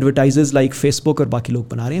जितना एडवर्टाइजर्स लाइक फेसबुक और बाकी लोग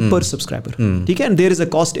बना रहे हैं पर सब्सक्राइबर. ठीक है. And there is a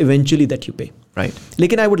cost eventually that you pay. Right.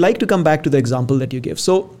 लेकिन I would like to come back to the example that you give.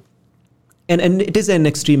 So and it is an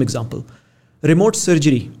extreme example. Remote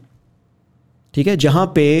surgery ठीक है, जहाँ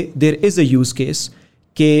पे there is a use case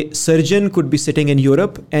के surgeon could be sitting in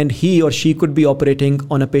Europe and he और she could be operating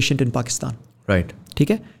on a patient in Pakistan. Right.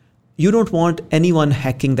 ठीक है, you don't want anyone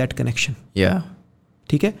hacking that connection. या.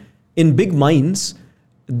 ठीक है, in big mines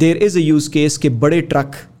there is a use case के बड़े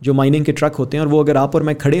truck जो mining के ट्रक होते हैं और वो अगर आप और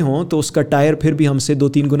मैं खड़े हों तो उसका टायर फिर भी हमसे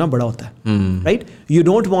 2-3 गुना बड़ा होता है. Right. You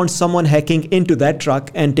don't want someone hacking into that truck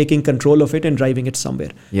and taking control of it and driving it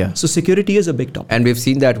somewhere. Yeah. So security is a big topic. And we've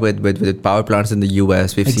seen that with power plants in the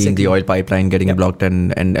US. We've seen the oil pipeline getting blocked,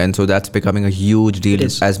 and so that's becoming a huge deal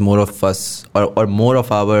as more of us or more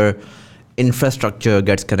of our infrastructure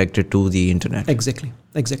gets connected to the internet.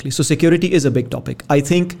 Exactly. So security is a big topic. I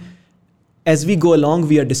think as we go along,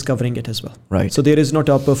 we are discovering it as well. Right. So there is not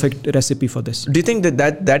a perfect recipe for this. Do you think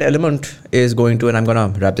that element is going to, and I'm going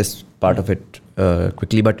to wrap this part of it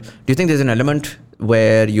quickly, but do you think there's an element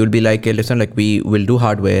where you'll be like, hey, listen, like we will do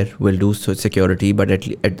hardware, we'll do security, but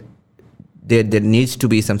there needs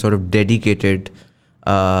to be some sort of dedicated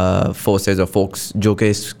forces or folks जो कि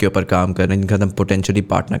इसके ऊपर काम कर रहे हैं, जिनका हम potentially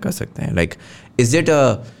partner कर सकते हैं. Like,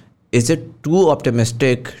 is it too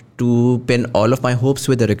optimistic to pin all of my hopes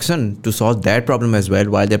with Ericsson to solve that problem as well,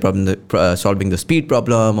 while they're solving the speed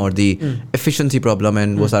problem or the efficiency problem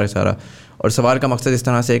and वो सारा. और सवाल का मकसद इस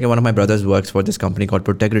तरह से है कि one of my brothers works for this company called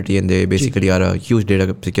Protegrity, and they basically are a huge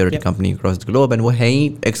data security company across the globe, and वो है ही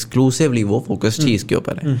exclusively वो focus चीज़ के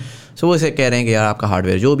ऊपर है. So वो इसे कह रहे हैं कि यार आपका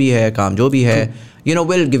हार्डवेयर जो भी है, काम जो भी है,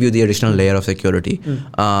 we'll give you the additional layer of security.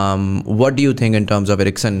 What do you think in terms of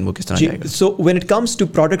Ericsson? वो किस तरह जाएगा? So when it comes to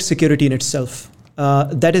product security in itself,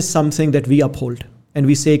 that is something that we uphold,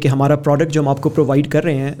 and we say कि हमारा product जो हम आपको provide कर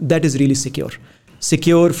रहे हैं, that is really secure.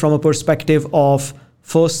 Secure from a perspective of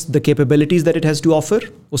first the capabilities that it has to offer,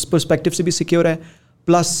 उस perspective से भी secure है,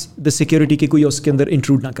 plus the security कि कोई उसके अंदर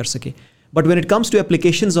intrude ना कर सके. But when it comes to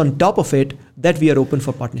applications on top of it, that we are open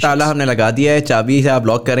for partnerships. ताला हमने लगा दिया है, चाबी से आप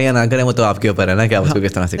लॉक करें या ना करें वो तो आपके ऊपर है ना कि आप उसको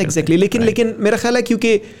किस तरह से करते हैं. Exactly. लेकिन मेरा ख्याल है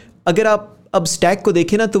क्योंकि अगर आप अब स्टैक को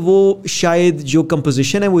देखें ना तो वो शायद जो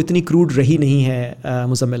कंपोजिशन है वो इतनी क्रूड रही नहीं है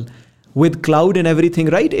Muzammil. With cloud and everything,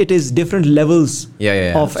 right? It is different levels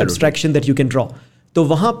of abstraction that you can draw. तो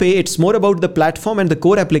वहाँ पे it's more about the platform and the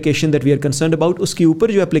core application that we are concerned about. उसके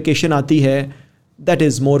ऊपर जो application आती है, that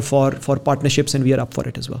is more for partnerships, and we are up for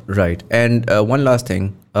it as well. Right. And one last thing,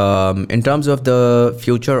 in terms of the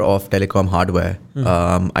future of telecom hardware,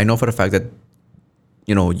 I know for a fact that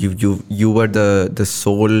you were the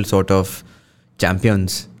sole sort of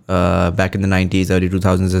champions back in the 90s, early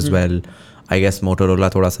 2000s as well. I guess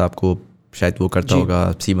Motorola थोड़ा सा आपको शायद वो करता होगा,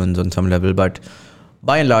 Siemens on some level, but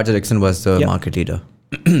by and large Ericsson was the market leader.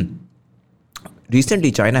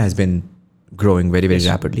 Recently China has been growing very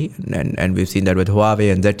rapidly, and we've seen that with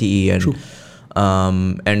Huawei and ZTE,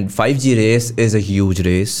 and 5G race is a huge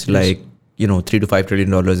race. Like $3 to $5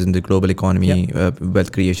 trillion in the global economy,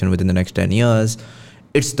 wealth creation within the next 10 years.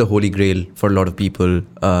 It's the holy grail for a lot of people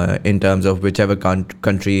in terms of whichever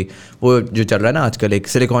country. वो जो चल रहा है ना आजकल, एक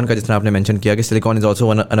silicon का, जितना आपने मेंशन किया कि silicon is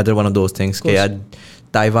also another one of those things कि यार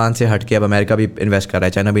ताइवान से हट के अब अमेरिका भी इन्वेस्ट कर रहा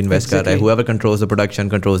है, चाइना भी इन्वेस्ट कर रहा है. whoever controls the production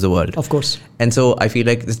controls the world. Of course. And so I feel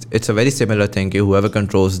like it's a very similar thing कि whoever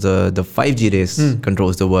controls the 5G race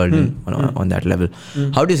controls the world on that level.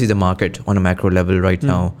 How do you see the market on a macro level right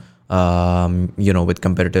now, with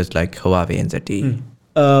competitors like Huawei and ZTE?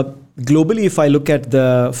 Globally, if I look at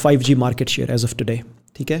the 5G market share as of today,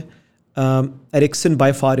 ठीक है, Ericsson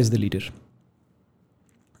by far is the leader.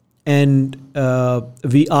 And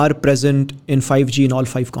we are present in 5G in all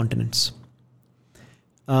 5 continents.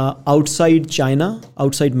 Outside China,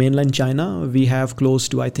 outside mainland China, we have close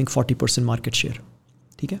to, I think, 40% market share.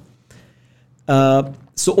 ठीक है?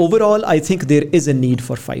 So overall, I think there is a need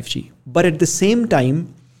for 5G. But at the same time,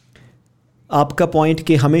 आपका point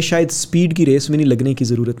कि हमें शायद speed की race में नहीं लगने की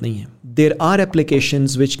ज़रूरत नहीं है. There are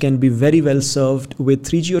applications which can be very well served with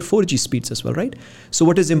 3G और 4G speeds as well, right? So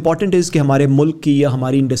what is important is कि हमारे मुल्क की या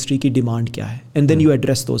हमारी इंडस्ट्री की डिमांड क्या है, and then you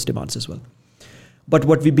address those demands as well. But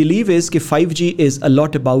what we believe is कि 5G is a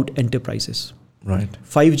lot about enterprises. Right.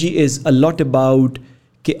 5G is a lot about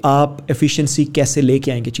कि आप एफिशिएंसी कैसे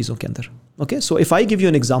लेके आएंगे चीज़ों के अंदर. Okay, so if I give you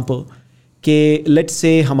an example कि लेट्स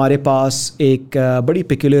से हमारे पास एक बड़ी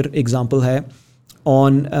पिक्युलर एग्जांपल है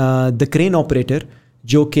ऑन द क्रेन ऑपरेटर,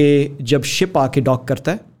 जो कि जब शिप आके डॉक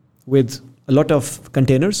करता है with a lot of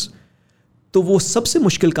containers, तो वो सबसे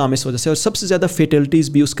मुश्किल काम इस वजह से, और सबसे ज़्यादा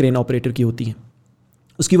फेटलिटीज़ भी उस क्रेन ऑपरेटर की होती हैं.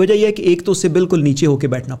 उसकी वजह यह है कि एक तो उससे बिल्कुल नीचे होके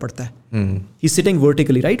बैठना पड़ता है. ही सिटिंग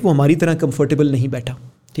वर्टिकली, राइट? वो हमारी तरह कंफर्टेबल नहीं बैठा.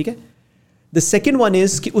 ठीक है. द सेकेंड वन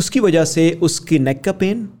इज़ कि उसकी वजह से उसकी नेक का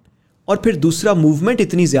पेन, और फिर दूसरा मूवमेंट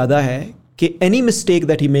इतनी ज़्यादा है कि any mistake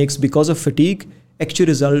that he makes because of fatigue actually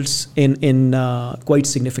results in quite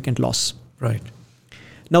significant loss. Right.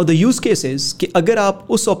 Now the use case is कि अगर आप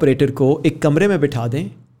उस ऑपरेटर को एक कमरे में बिठा दें,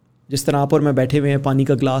 जिस तरह आप और मैं बैठे हुए हैं पानी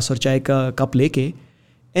का ग्लास और चाय का कप लेके,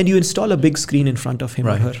 and you install a big screen in front of him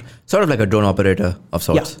और हर, sort of like a drone operator of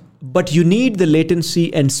sorts. But you need the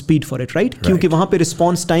latency and speed for it, right? क्योंकि वहां पे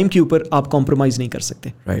रिस्पॉन्स टाइम के ऊपर आप compromise नहीं कर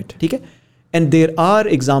सकते, Right. ठीक है? And there are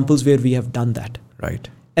examples where we have done that. Right.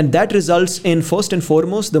 And that results in, first and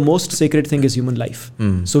foremost, the most sacred thing is human life.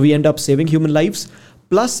 So we end up saving human lives.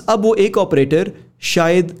 Plus अब वो एक operator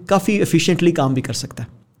शायद काफ़ी efficiently काम भी कर सकता है,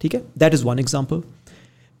 ठीक है? That is one example.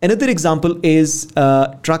 Another example is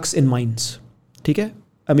trucks in mines, ठीक है?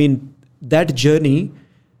 I mean, that journey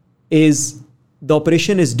is, the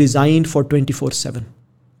operation is designed for 24/7.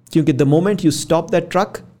 क्योंकि the moment you stop that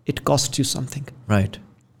truck, it costs you something. Right.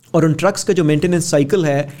 और उन trucks का जो maintenance cycle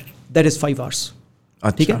है, that is 5 hours.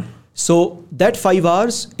 ठीक है? So that 5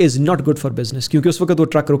 hours is not good for business, क्योंकि उस वक्त वो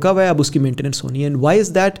ट्रक रुका हुआ है, अब उसकी मेंटेनेंस होनी है. And why is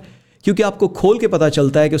that? क्योंकि आपको खोल के पता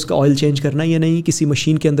चलता है कि उसका ऑयल चेंज करना है या नहीं, किसी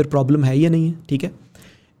मशीन के अंदर प्रॉब्लम है या नहीं है, ठीक है?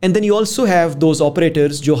 And then you also have those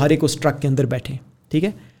operators जो हर एक उस ट्रक के अंदर बैठे, ठीक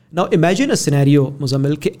है? Now imagine a scenario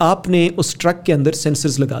Muzammil कि आपने उस ट्रक के अंदर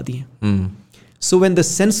सेंसर्स लगा दिए. So when the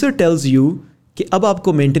sensor tells you कि अब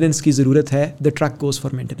आपको मेंटेनेंस की ज़रूरत है, the truck goes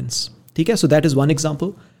for maintenance, ठीक है? So that is one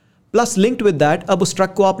example. Plus linked with that, अब उस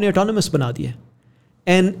ट्रक को आपने ऑटोनमस बना दिया,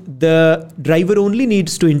 and the driver only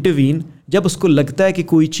needs to intervene जब उसको लगता है कि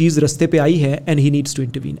कोई चीज़ रास्ते पे आई है, and he needs to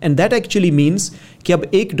intervene. And that actually means कि अब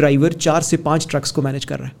एक ड्राइवर 4 से 5 ट्रक्स को मैनेज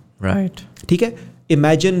कर रहा है. राइट. ठीक है?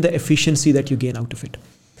 Imagine the efficiency that you gain out of it.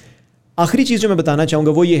 आखिरी चीज़ जो मैं बताना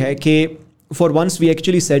चाहूँगा वो ये है कि for once we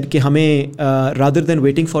actually said कि हमें rather than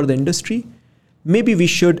waiting for the industry, may be we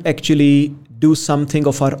should actually do something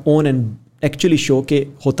of our own and actually show के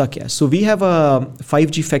होता क्या है. So we have a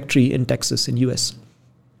 5G factory in Texas in US,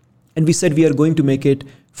 and we said we are going to make it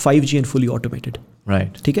 5G and fully automated.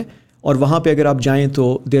 Right. ठीक है? और वहाँ पे अगर आप जाएं तो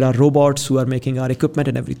there are robots who are making our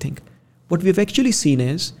equipment and everything. What we have actually seen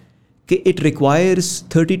is कि it requires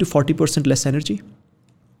 30 to 40% less energy.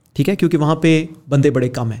 ठीक है? क्योंकि वहाँ पे बंदे बड़े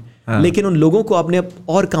कम हैं, लेकिन उन लोगों को आपने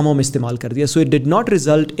और कामों में इस्तेमाल कर दिया. So it did not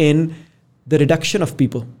result in the reduction of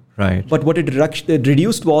people. Right. But what it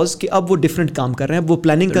reduced was कि अब वो डिफरेंट काम कर रहे हैं, वो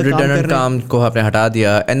प्लानिंग का काम कर रहे हैं. काम को आपने हटा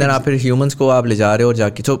दिया, एंड देन आप फिर ह्यूमंस को आप ले जा रहे हो और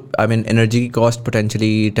जाके, सो आई मीन एनर्जी की कॉस्ट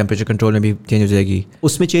पोटेंशियली टेम्परेचर कंट्रोल में भी चेंज हो जाएगी,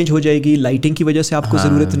 उसमें चेंज हो जाएगी. लाइटिंग की वजह से आपको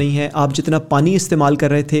ज़रूरत नहीं है, आप जितना पानी इस्तेमाल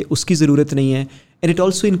कर रहे थे उसकी ज़रूरत नहीं है, and it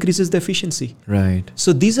also increases the efficiency. Right.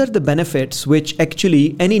 So these are the benefits which actually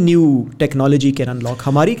any new technology can unlock.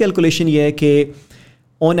 हमारी कैलकुलेशन ये है कि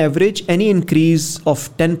on average, any increase of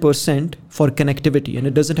 10% for connectivity, and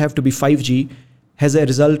it doesn't have to be 5G, has a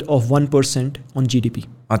result of 1% on GDP.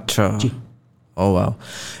 Acha. Oh wow.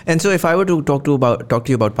 And so if I were to talk to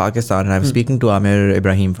you about Pakistan, and I was speaking to Amir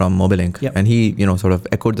Ibrahim from Mobilink, and he, sort of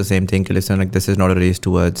echoed the same thing. Listen, like, this is not a race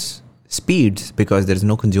towards speeds because there is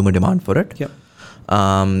no consumer demand for it.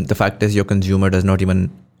 The fact is, your consumer does not even,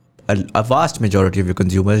 a vast majority of your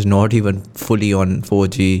consumers not even fully on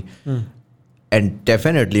 4G. And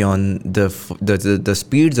definitely on the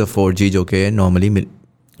speeds of 4G जो कि normally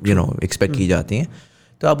expect की जाती हैं,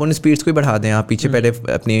 तो आप उन speeds को ही बढ़ा दें. आप पीछे पहले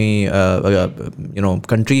अपनी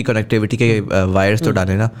कंट्री की कनेक्टिविटी के वायर्स तो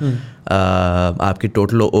डालें ना. आपकी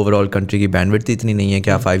टोटल ओवरऑल कंट्री की बैंडविड्थ इतनी नहीं है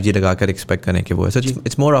कि आप 5G लगा कर एक्सपेक्ट करें कि वो है. So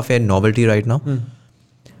it's more of A novelty right now.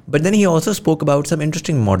 But then he also spoke about some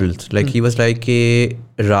interesting models. Like he was like,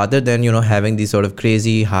 rather than having these sort of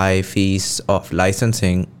crazy high fees of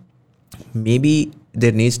licensing, maybe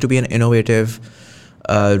there needs to be an innovative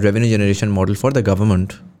revenue generation model for the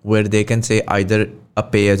government where they can say either a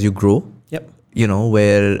pay as you grow,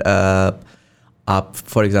 where आप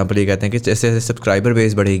for example ये कहते हैं कि जैसे जैसे subscriber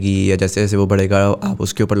base बढ़ेगी या जैसे जैसे वो बढ़ेगा आप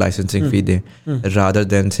उसके ऊपर लाइसेंसिंग फी दें, रादर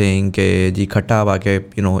देन सेइंग कि जी खट्टा आप आके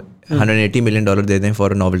 $180 million दे दें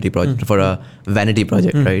for a novelty project, for a vanity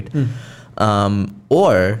project, right.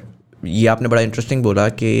 और ये आपने बड़ा इंटरेस्टिंग बोला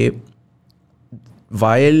कि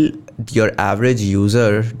while your average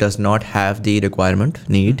user does not have the requirement,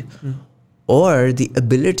 need, or the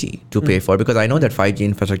ability to pay for, because I know that 5G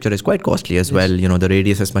infrastructure is quite costly as well. The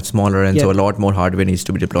radius is much smaller, and so a lot more hardware needs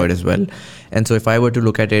to be deployed as well. And so if I were to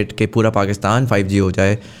look at it कि पूरा Pakistan 5G हो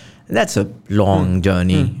जाए, that's a long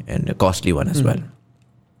journey and a costly one as well.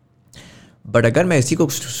 But अगर मैं इसी को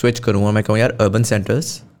switch करूँ और मैं कहूँ यार urban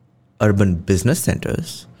centers, urban business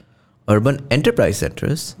centers, urban enterprise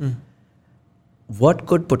centers, what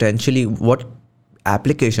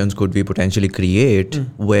applications could we potentially create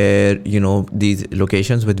where these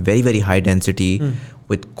locations with very very high density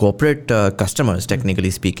with corporate customers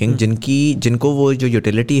technically speaking, जिनको वो जो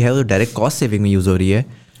utility है वो direct cost saving में use हो रही है,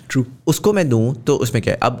 true. उसको मैं दूं तो उसमें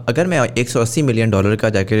क्या है, अब अगर मैं $180 मिलियन का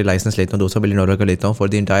जाके लाइसेंस लेता हूँ, $200 मिलियन का लेता हूँ for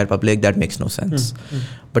the entire public, that makes no sense.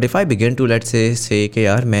 But if I begin to let's say कि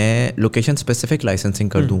यार मैं लोकेशन स्पेसिफिक लाइसेंसिंग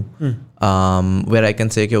कर दूँ, वेयर आई कैन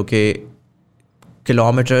से कि ओके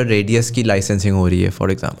किलोमीटर रेडियस की लाइसेंसिंग हो रही है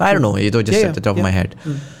for example, I don't know, ये तो just at the top of my head.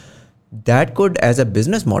 That could, as a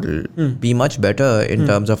business model, be much better in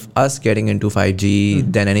terms of us getting into 5G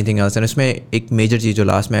than anything else. And इसमें एक major चीज़ जो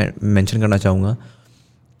last में mention करना चाहूँगा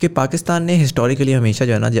कि पाकिस्तान ने हिस्टोरिकली हमेशा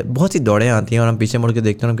जो है ना, बहुत सी दौड़ें आती हैं और हम पीछे मुड़ के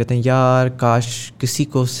देखते हैं और हम कहते हैं यार काश किसी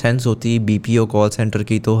को सेंस होती BPO कॉल सेंटर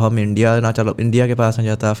की तो हम इंडिया के पास ना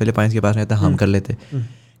जाता, फिलीपाइंस के पास नहीं जाता, हम कर लेते.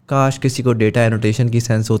 काश किसी को डेटा एनोटेशन की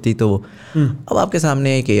सेंस होती तो अब आपके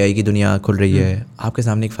सामने एक AI की दुनिया खुल रही है, आपके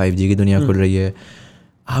सामने एक 5G की दुनिया खुल रही है,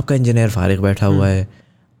 आपका इंजीनियर फारिग बैठा हुआ है.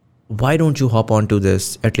 Why don't you hop onto this,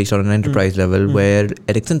 at least on an enterprise level, where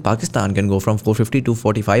Ericsson Pakistan can go from 450 to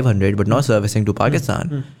 4500, but not servicing to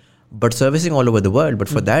Pakistan, but servicing all over the world.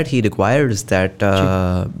 But for that, he requires that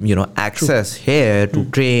access here to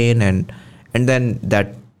train, and then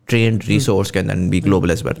that trained resource can then be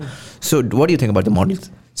global as well. So, what do you think about the models?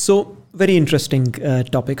 So, very interesting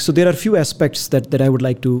topic. So, there are few aspects that I would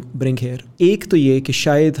like to bring here. एक तो ये कि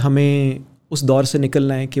शायद हमें उस दौर से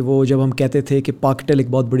निकलना है कि वो जब हम कहते थे कि पाकटेल एक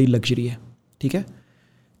बहुत बड़ी लग्जरी है, ठीक है.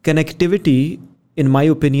 Connectivity in my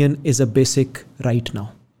opinion is a basic right now,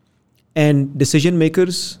 and decision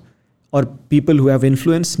makers और people who have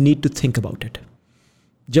influence need to think about it.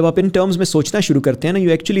 जब आप इन टर्म्स में सोचना शुरू करते हैं ना, यू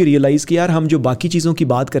एक्चुअली रियलाइज़ कि यार हम जो बाकी चीज़ों की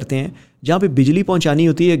बात करते हैं, जहाँ पे बिजली पहुँचानी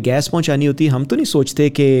होती है, गैस पहुँचानी होती है, हम तो नहीं सोचते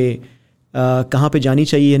कि कहाँ पे जानी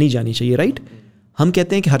चाहिए या नहीं जानी चाहिए, राइट. हम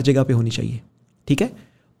कहते हैं कि हर जगह पे होनी चाहिए, ठीक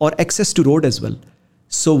है. Or access to road as well.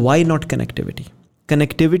 So why not connectivity?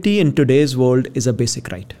 Connectivity in today's world is a basic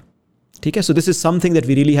right. Okay? So this is something that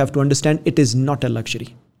we really have to understand. It is not a luxury.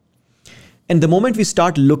 And the moment we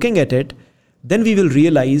start looking at it, then we will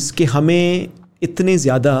realize कि हमें इतने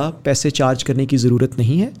ज़्यादा पैसे charge करने की ज़रूरत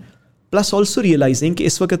नहीं है. Plus also realizing कि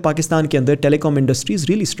इस वक्त पाकिस्तान के अंदर telecom industry is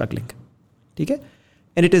really struggling. ठीक है?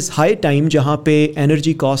 And it is high time जहाँ पे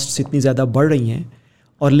energy costs इतनी ज़्यादा बढ़ रही हैं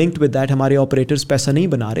और linked with that हमारे operators पैसा नहीं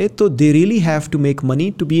बना रहे, तो they really have to make money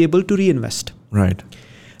to be able to reinvest. Right.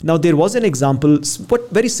 Now there was an example,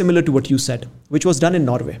 very similar to what you said, which was done in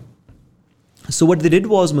Norway. So what they did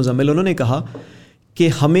was, Muzammil, उन्होंने कहा कि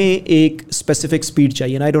हमें एक specific speed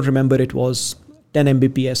चाहिए, and I don't remember it was 10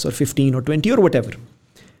 Mbps or 15 or 20 or whatever.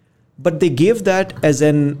 But they gave that as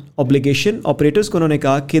an obligation. Operators को उन्होंने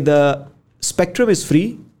कहा कि the spectrum is free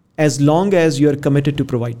as long as you are committed to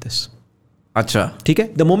provide this. अच्छा, ठीक है.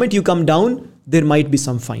 The moment you come down, there might be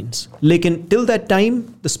some fines. लेकिन till that time,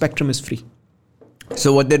 the spectrum is free.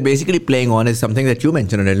 So what they're basically playing on is something that you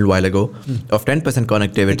mentioned a little while ago, of 10%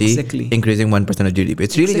 connectivity, Exactly. increasing 1% of GDP.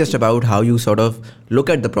 It's really just about how you sort of look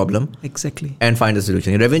at the problem Exactly. and find the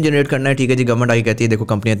solution. Revenue generate करना है, ठीक है जी, government आगे कहती है देखो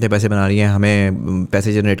company इतने पैसे बना रही है, हमें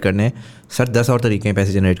पैसे जनरेट करने हैं. सर 10 और तरीके हैं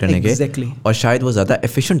पैसे जनरेट करने Exactly. के, और शायद वो ज़्यादा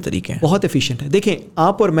एफिशिएंट तरीके हैं. बहुत एफिशिएंट है. देखें,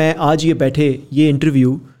 आप और मैं आज ये बैठे, ये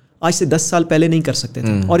इंटरव्यू आज से 10 साल पहले नहीं कर सकते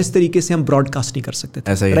थे, और इस तरीके से हम ब्रॉडकास्ट नहीं कर सकते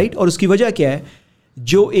थे, राइट. और उसकी वजह क्या है,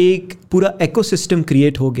 जो एक पूरा इकोसिस्टम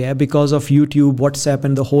क्रिएट हो गया है because of YouTube, WhatsApp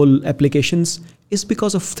and the whole applications, is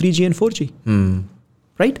because of 3G and 4G,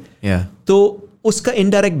 राइट. तो उसका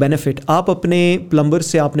इनडायरेक्ट बेनिफिट, आप अपने प्लम्बर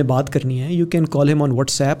से आपने बात करनी है, you can call him on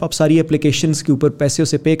WhatsApp, आप सारी एप्लीकेशंस के ऊपर पैसे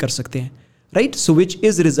उसे पे कर सकते हैं, right. So which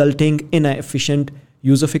is resulting in a efficient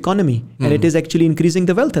use of economy, and it is actually increasing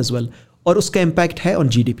the wealth as well. और उसका इम्पैक्ट है ऑन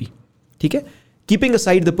GDP, ठीक है. Keeping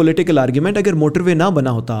aside the political argument, अगर मोटरवे ना बना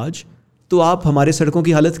होता आज, तो आप हमारे सड़कों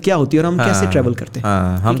की हालत क्या होती है और हम कैसे ट्रैवल करते हैं.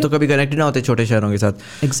 हम तो कभी कनेक्टेड ना होते छोटे शहरों के साथ.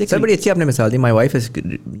 सर बड़ी अच्छी आपने मिसाल दी. My wife is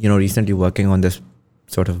recently working on this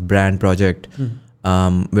sort of brand project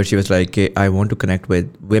where she was like, I want to connect with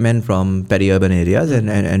women from peri-urban areas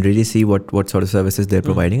and really see what sort of services they're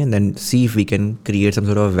providing, and then see if we can create some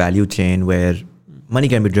sort of value chain where money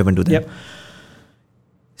can be driven to them.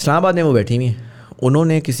 Islamabad में वो बैठी हुई हैं,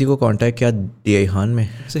 उन्होंने किसी को contact किया DI Khan में.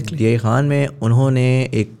 DI खान में उन्होंने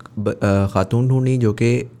एक खातून ढूंढी जो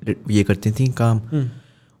कि ये करती थी काम,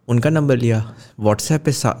 उनका नंबर लिया, व्हाट्सएप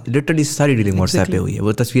पे लिटरली सारी डीलिंग व्हाट्सएप पे हुई है.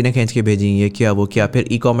 वो तस्वीरें खींच के भेजी, ये क्या वो क्या, फिर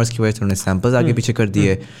ई-कॉमर्स की वजह से उन्होंने सैम्पल्स आगे पीछे कर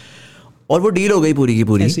दिए, और वो डील हो गई पूरी की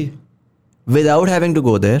पूरी without having to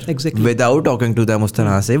go there, without talking to them. उस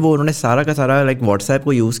तरह से वो उन्होंने सारा का सारा लाइक व्हाट्सएप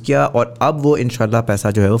को यूज़ किया, और अब वो इंशाल्लाह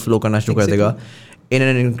पैसा जो है वो फ्लो करना शुरू कर देगा. In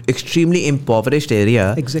an extremely impoverished area,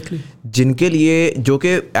 exactly, जिनके लिए जो कि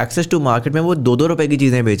एक्सेस टू मार्केट में वो 2-2 रुपए की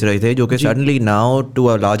चीज़ें बेच रहे थे, जो कि suddenly now to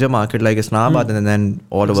a larger market like Islamabad and then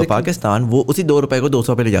all over Pakistan वो उसी 2 रुपए को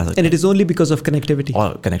 200 पे ले जा सकते and it is only because of connectivity.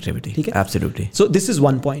 और कनेक्टिविटी, ठीक है, absolutely. So this is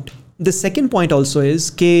one point. The second point also is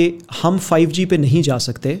कि हम 5G पे नहीं जा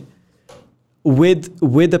सकते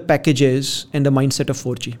with the packages and the mindset of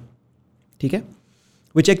 4G. ठीक है,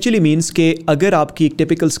 which actually means कि अगर आपकी एक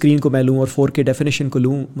टिपिकल स्क्रीन को मैं लूँ और 4K डेफिनेशन को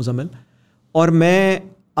लूँ मुजम्मिल, और मैं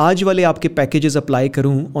आज वाले आपके पैकेजेस अप्लाई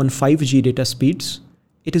करूँ on 5G data speeds,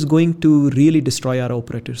 it is going to really destroy our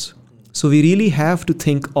operators. So we really have to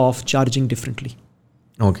think of charging differently.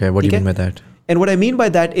 Okay, what do you mean by that? And what I mean by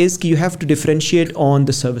that is कि you have to differentiate on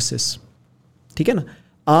the services. ठीक है ना.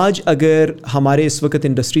 आज अगर हमारे इस वक्त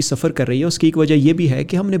industry सफ़र कर रही है, उसकी एक वजह यह भी है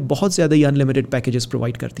कि हमने बहुत ज़्यादा ही अनलिमिटेड पैकेजेस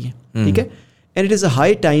प्रोवाइड कर दिए. ठीक है, and it is a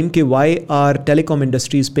high time कि why are telecom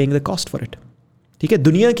industry is paying the cost for it. ठीक है,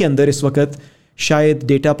 दुनिया के अंदर इस वक्त शायद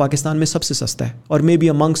डेटा पाकिस्तान में सबसे सस्ता है, और may be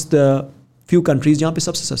amongst the few countries जहाँ पे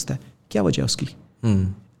सबसे सस्ता है. क्या वजह है उसकी?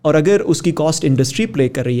 और अगर उसकी कॉस्ट इंडस्ट्री प्ले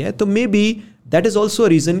कर रही है तो may be that is also a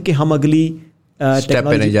reason कि हम अगली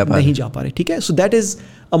टेक्नोलॉजी नहीं जा पा रहे. ठीक है, so that is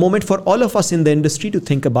a moment for all of us in the industry to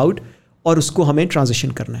think about, और उसको हमें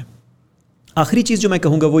ट्रांजिशन करना है. आखिरी चीज़ जो मैं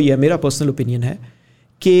कहूँगा वो ये मेरा पर्सनल ओपिनियन है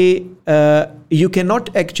कि you can not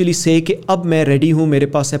actually say कि अब मैं रेडी हूँ, मेरे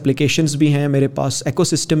पास एप्लीकेशंस भी हैं, मेरे पास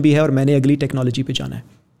इकोसिस्टम भी है, और मैंने अगली टेक्नोलॉजी पे जाना है.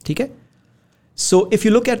 ठीक है, so if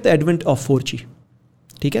you look at the advent of 4G,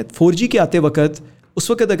 ठीक है, 4G के आते वक्त,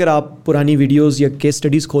 उस वक्त अगर आप पुरानी वीडियोज़ या केस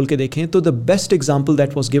स्टडीज़ खोल के देखें तो the best example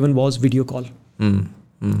that was given was video call.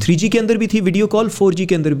 3G के अंदर भी थी वीडियो कॉल, 4G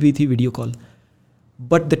के अंदर भी थी video call,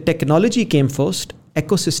 but the technology came first,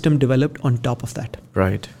 ecosystem developed on top of that.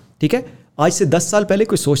 Right. ठीक है, आज से 10 साल पहले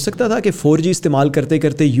कोई सोच सकता था कि 4G इस्तेमाल करते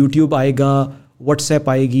करते यूट्यूब आएगा, व्हाट्सएप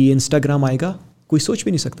आएगी, इंस्टाग्राम आएगा? कोई सोच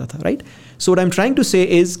भी नहीं सकता था. Right. So what I am trying to say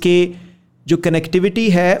is कि जो कनेक्टिविटी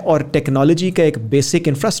है और टेक्नोलॉजी का एक बेसिक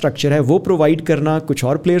इंफ्रास्ट्रक्चर है वो प्रोवाइड करना कुछ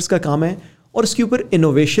और प्लेयर्स का काम है, और उसके ऊपर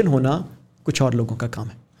इनोवेशन होना कुछ और लोगों का काम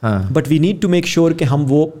है. But we need to make sure कि हम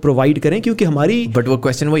वो प्रोवाइड करें, क्योंकि हमारी बट वो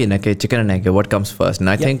क्वेश्चन वही ना कि chicken and egg, what comes first.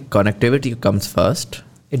 I think connectivity comes first.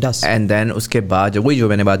 It does. And then उसके बाद वही जो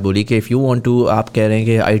मैंने बात बोली कि इफ़ यू वांट टू, आप कह रहे हैं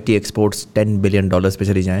कि IT एक्सपोर्ट्स $10 बिलियन पे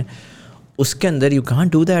चली जाएं, उसके अंदर यू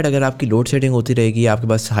कांट डू दैट अगर आपकी लोड शेडिंग होती रहेगी, आपके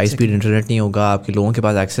पास हाई स्पीड इंटरनेट नहीं होगा, आपके लोगों के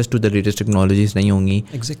पास access to the latest technologies नहीं होंगी.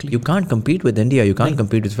 Exactly. You can't compete with India, you can't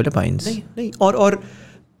compete with Philippines. नहीं. और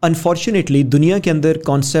अनफॉर्चुनेटली दुनिया के अंदर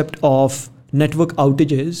concept of network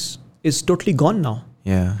outages is totally gone now.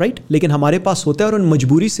 Right. लेकिन हमारे पास होता है, और उन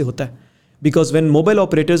मजबूरी से होता है, because when mobile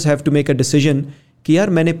operators have to make a decision कि यार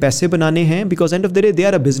मैंने पैसे बनाने हैं, because end of the day they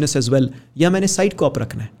are a business as well, या मैंने साइट को अप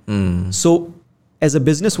रखना है. So as a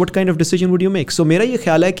business what kind of decision would you make? So मेरा ये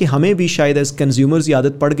ख्याल है कि हमें भी शायद एज कंज्यूमर्स की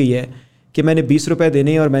आदत पड़ गई है कि मैंने 20 रुपए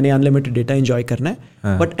देने और मैंने अनलिमिटेड डेटा एंजॉय करना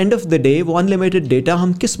है. But end of the day वो अनलिमिटेड डेटा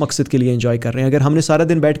हम किस मकसद के लिए एंजॉय कर रहे हैं? अगर हमने सारा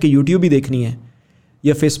दिन बैठ के यूट्यूब ही देखनी है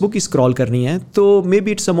या फेसबुक ही स्क्रॉल करनी है, तो मे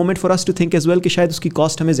be it's a moment for us to think as well कि शायद उसकी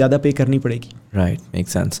कॉस्ट हमें ज़्यादा पे करनी पड़ेगी. Right, make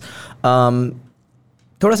sense.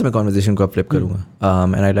 थोड़ा सा मैं कॉन्वर्जेशन को फ्लिप करूँगा,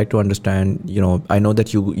 and I like to understand, you know, I know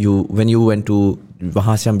that you when you went to,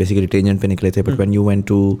 वहाँ से हम बेसिकली टेंजेंट पे निकले थे, but when you went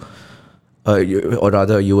to, और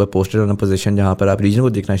rather you were posted on a position जहाँ पर आप रीजन को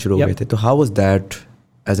देखना शुरू हो गए थे, तो how was that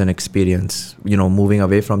as an experience, you know, moving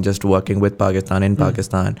away from just working with Pakistan in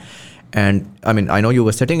Pakistan? And I mean, I know you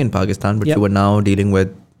were sitting in Pakistan, but you were now dealing with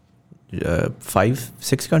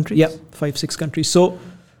 5-6 countries? Yeah, 5-6 countries. So,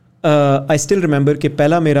 I still remember कि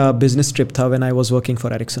पहला मेरा business trip था when I was working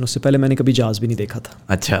for Ericsson. उससे पहले मैंने कभी जहाज भी नहीं देखा था.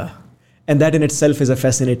 अच्छा. And that in itself is a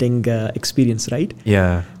fascinating experience, right?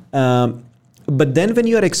 Yeah. But then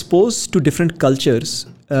when you are exposed to different cultures,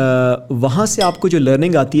 वहाँ से आपको जो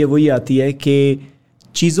learning आती है वो ये आती है कि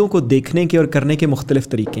चीज़ों को देखने के और करने के मुख्तलिफ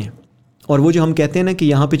तरीके हैं. और वो जो हम कहते हैं ना कि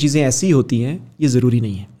यहाँ पे चीज़ें ऐसी होती हैं, ये ज़रूरी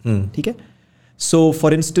नहीं है. ठीक है. So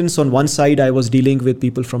for instance on one side I was dealing with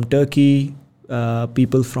people from Turkey,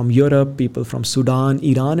 people from Europe, people from Sudan,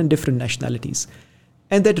 Iran and different nationalities,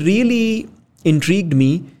 and that really intrigued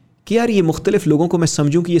मी कि यार ये मुख्तलिफ लोगों को मैं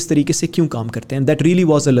समझूँ कि इस तरीके से क्यों काम करते हैं. That really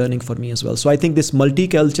was a learning for me as well. So I think this multi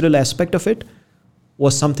cultural aspect of it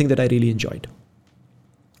was something that I really enjoyed.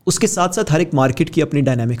 उसके साथ साथ हर एक मार्केट की अपनी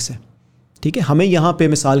डायनामिक्स है. ठीक है. हमें यहाँ पे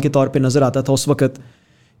मिसाल के तौर पे नज़र आता था उस वक्त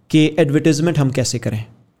कि एडवर्टीज़मेंट हम कैसे करें.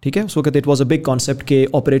 ठीक है. उस वक्त it was a big concept कि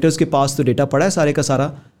ऑपरेटर्स के पास तो डेटा पड़ा है सारे का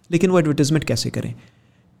सारा, लेकिन वो एडवर्टीज़मेंट कैसे करें.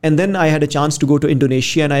 And then I had a chance to go to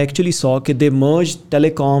Indonesia and I actually saw कि दे मर्ज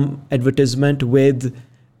telecom advertisement with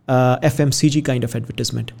FMCG kind of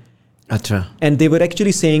advertisement. अच्छा. And they were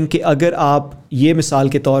actually saying कि अगर आप ये मिसाल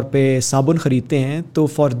के तौर पे साबुन ख़रीदते हैं तो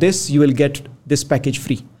for this you will get this package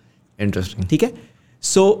free. Interesting. ठीक है.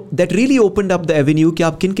 So that really opened up the Avenue कि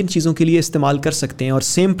आप किन किन चीज़ों के लिए इस्तेमाल कर सकते हैं, और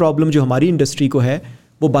सेम प्रॉब्लम जो हमारी इंडस्ट्री को है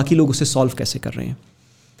वो बाकी लोग उसे सॉल्व कैसे कर रहे हैं.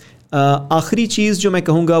 आखिरी चीज़ जो मैं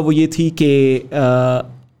कहूँगा वो ये थी कि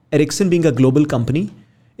Ericsson being a global company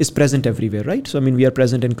is present everywhere, right? So I mean we are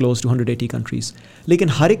present in close to 180 countries. लेकिन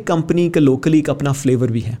हर एक कंपनी का लोकली का अपना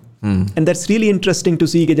फ्लेवर भी है. And that's really interesting to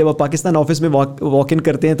see कि जब आप पाकिस्तान ऑफिस में वॉक इन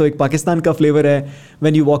करते हैं तो एक पाकिस्तान का फ्लेवर है.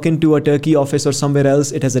 When you walk into a Turkey office or somewhere else,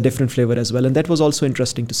 it has a different flavor as well, and that was also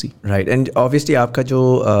interesting to see. Right, and obviously आपका जो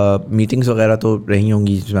meetings वगैरह तो रही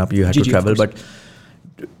होंगी जिसमें आप you had to travel, but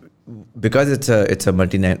because it's a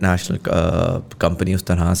multinational company उस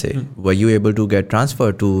तरह से, were you able to get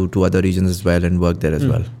transferred to other regions as well and work there as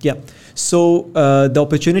well? Yeah. So the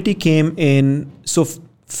opportunity came in. So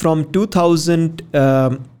from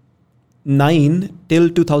 2009 till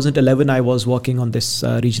 2011, I was working on this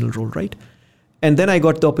regional role, right? And then I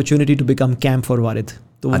got the opportunity to become CAM for Warid.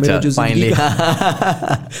 तो मेरा जो जिंदगी का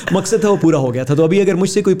मकसद था वो पूरा हो गया था. तो अभी अगर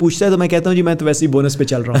मुझसे कोई पूछता है तो मैं कहता हूँ जी मैं तो वैसे ही बोनस पे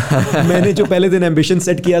चल रहा हूँ. मैंने जो पहले दिन एम्बिशन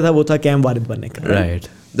सेट किया था वो था कैम वारिद बनने का. राइट.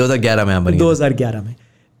 2011 में आप बने. 2011 में.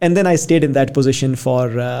 And then I stayed in that position for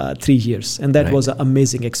 3 years, and that was an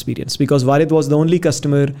amazing experience because Warid was the only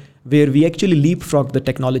customer where we actually leapfrogged the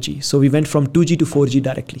technology. So we went from 2G to 4G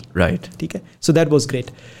directly. Right. ठीक है. So that was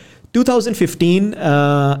great. 2015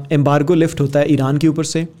 embargo lift होता है Iran के ऊपर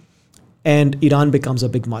से. And Iran becomes a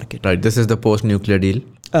big market. Right. This is the post-nuclear deal.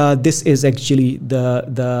 This is actually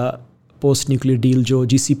the post-nuclear deal जो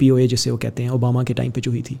GCPOA जिसे वो कहते हैं ओबामा के टाइम पे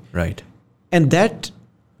जो हुई थी. Right. And that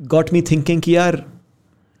got me thinking कि यार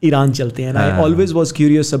ईरान चलते हैं. And I always was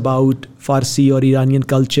curious about Farsi or Iranian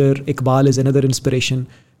culture. Iqbal is another inspiration.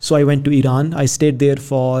 So I went to Iran. I stayed there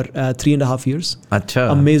for 3.5 years. Achha.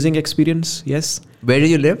 Amazing experience. Yes. Where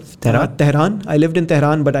did you live? Tehran? Tehran. I lived in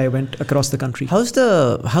Tehran, but I went across the country. How's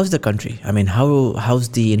the country? I mean, how's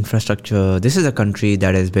the infrastructure? This is a country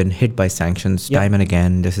that has been hit by sanctions time and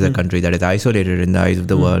again. This is a country that is isolated in the eyes of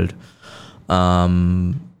the world. I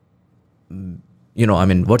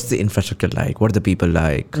mean, what's the infrastructure like? What are the people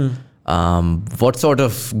like? What sort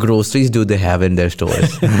of groceries do they have in their stores?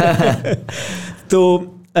 तो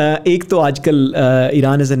एक तो आजकल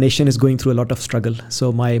Iran as a nation is going through a lot of struggle.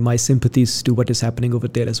 So my sympathies to what is happening over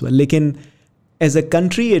there as well. लेकिन as a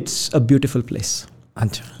country it's a beautiful place.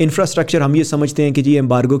 अच्छा. Infrastructure हम ये समझते हैं कि जी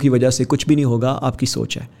एम्बार्गो की वजह से कुछ भी नहीं होगा, आपकी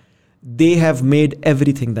सोच है. They have made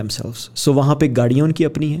everything themselves. सो वहाँ पे गाड़ियाँ उनकी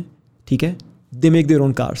अपनी हैं. ठीक है. They make their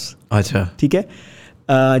own cars. अच्छा. ठीक है.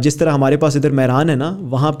 जिस तरह हमारे पास इधर मेहरान है ना,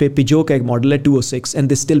 वहाँ पे पिजो का एक मॉडल है 206 and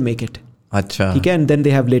they still make it. अच्छा. ठीक है. And then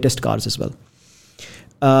they have latest cars as well.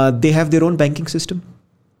 They have their own banking system.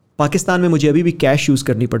 Pakistan में मुझे अभी भी कैश यूज़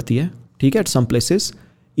करनी पड़ती है. ठीक है. At some places.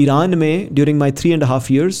 ईरान में during my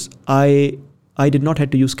 3.5 years I did not had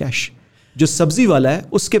to use cash. जो सब्जी वाला है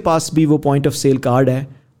उसके पास भी वो पॉइंट ऑफ सेल कार्ड है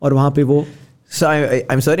और वहाँ पे वो. So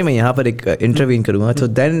I'm sorry मैं यहाँ पर एक इंटरवीन करूँगा. तो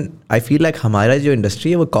देन आई फील लाइक हमारा जो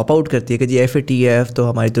इंडस्ट्री है वो कॉप आउट करती है कि जी FATF तो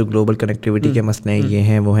हमारी तो ग्लोबल कनेक्टिविटी के मसले ये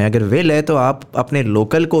हैं वो हैं. अगर वेल है तो आप अपने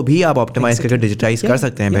लोकल को भी आप ऑप्टिमाइज करके डिजिटाइज कर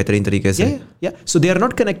सकते हैं बेहतरीन तरीके से. सो दे are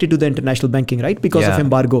not connected to the international banking right because of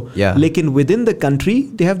embargo. लेकिन with in the country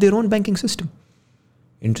they have their own banking system.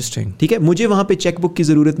 Interesting. ठीक है. मुझे वहाँ पे चेकबुक की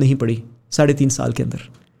ज़रूरत नहीं पड़ी 3.5 साल के अंदर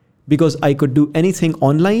because I could do anything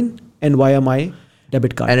online and via my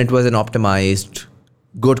debit card. And it was an optimised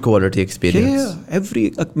good quality experience.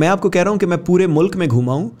 मैं आपको कह रहा हूँ कि मैं पूरे मुल्क में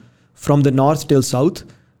घूमा हूँ from the north till south,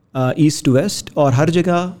 east to waste, और हर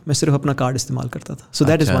जगह मैं सिर्फ अपना कार्ड इस्तेमाल करता था. सो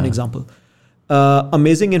that is one example.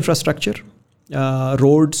 Amazing infrastructure,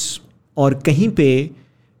 roads, और कहीं पे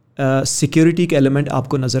सिक्योरिटी का एलिमेंट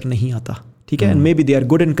आपको नज़र नहीं आता. ठीक है. And may be they are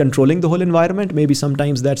good in controlling the whole environment. May be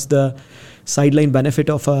sometimes that's the side line benefit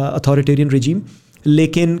of authoritarian regime.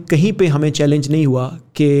 लेकिन कहीं पे हमें चैलेंज नहीं हुआ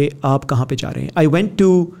कि आप कहाँ पे जा रहे हैं. I went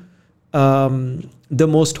to the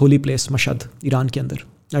most holy place Mashhad Iran के अंदर.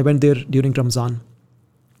 I went there during Ramzan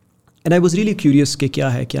and I was really curious कि क्या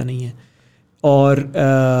है क्या नहीं है. और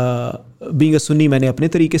बीइंग अ सुन्नी मैंने अपने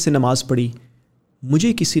तरीके से नमाज़ पढ़ी.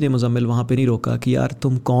 मुझे किसी ने मुज़म्मिल वहाँ पे नहीं रोका कि यार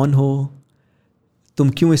तुम कौन हो, तुम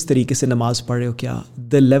क्यों इस तरीके से नमाज़ पढ़ रहे हो. क्या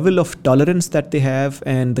the level of tolerance that they have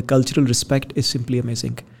and the cultural respect is simply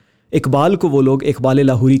amazing. Iqbal को वो लोग इकबाल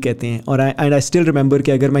लाहौरी कहते हैं. और आई स्टिल रिमेंबर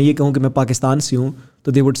कि अगर मैं ये कहूँ कि मैं पाकिस्तान से हूँ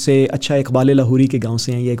तो दे वुड से अच्छा इकबाल लाहौरी के गांव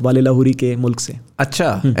से हैं या इकबाल लाहौरी के मुल्क से.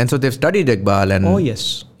 अच्छा. And so they have studied Iqbal and oh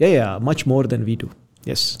yes या much more than we do.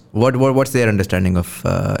 Yes. What's their understanding of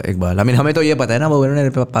Iqbal? I mean हमें तो ये पता है ना वो उन्होंने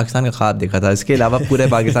पाकिस्तान का ख्वाब देखा था. इसके अलावा पूरे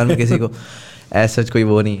पाकिस्तान में किसी को ऐसा कोई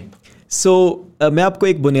वो नहीं. सो मैं आपको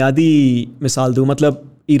एक बुनियादी मिसाल दूँ. मतलब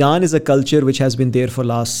Iran is a culture which has been there for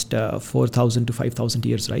last 4,000 to 5,000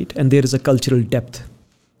 years, right? And there is a cultural depth.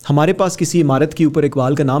 हमारे पास किसी इमारत के ऊपर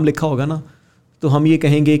इकबाल का नाम लिखा होगा ना, तो हम ये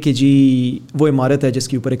कहेंगे कि जी वो इमारत है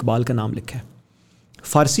जिसके ऊपर इकबाल का नाम लिखा है.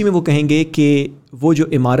 फ़ारसी में वो कहेंगे कि वो जो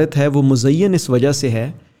इमारत है वो मुज़य्यन इस वजह से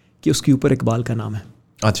है कि उसके ऊपर इकबाल का नाम है.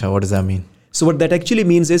 अच्छा, what does that mean? So what that actually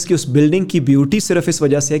means is कि उस बिल्डिंग की ब्यूटी सिर्फ इस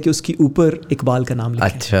वजह से है कि उसके ऊपर इकबाल का नाम लिखा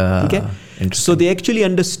है. अच्छा, ठीक है. So they actually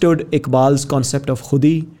understood Iqbal's concept of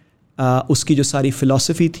खुदी, उसकी जो सारी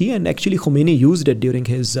फिलॉसफी थी, and actually Khomeini used it during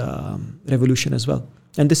his revolution as well,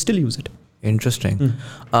 and they still use it. Interesting.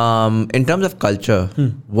 In terms of culture,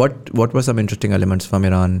 what were some interesting elements from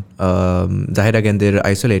Iran? Zahir, again, they're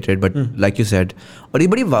isolated, but like you said, और ये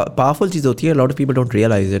बड़ी powerful चीज़ होती है. A lot of people don't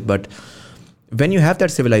realize it, but when you have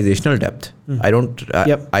that civilizational depth,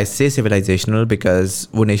 I say civilizational because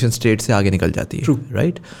वो nation state से आगे निकल जाती है. True.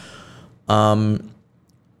 Right?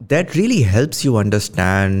 That really helps you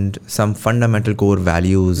understand some fundamental core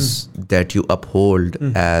values that you uphold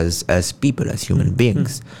as people, as human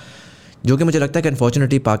beings. जो कि मुझे लगता है कि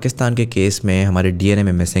अनफॉर्चुनेटली पाकिस्तान के केस में हमारे DNA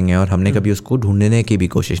में मिसिंग है, और हमने कभी उसको ढूंढने की भी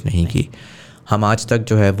कोशिश नहीं की. हम आज तक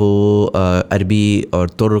जो है वो अरबी और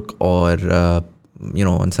तुर्क और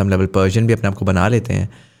ऑन सम लेवल पर्शियन भी अपने आप को बना लेते हैं.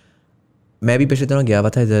 मैं भी पिछले दिनों गया हुआ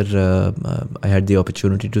था इधर. I had the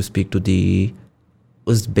opportunity to speak to the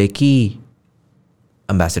उज़्बेकी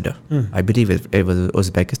ambassador. I believe it was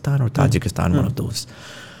Uzbekistan or Tajikistan, one of those.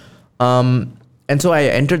 And so I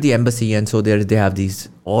entered the embassy, and so they have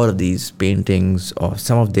all of these paintings of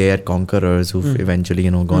some of their conquerors who've eventually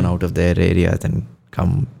gone out of their areas and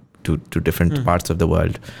come to different parts of the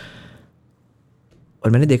world.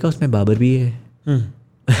 और मैंने देखा उसमें बाबर भी है.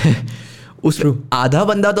 उस आधा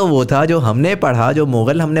बंदा तो वो था जो हमने पढ़ा, जो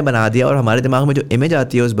मुगल हमने बना दिया, और हमारे दिमाग में जो इमेज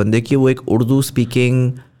आती है उस बंदे की, वो एक Urdu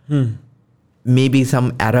speaking may be some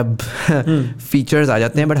Arab features आ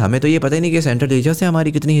जाते हैं. बट हमें तो ये पता ही नहीं कि सेंट्रल एशिया से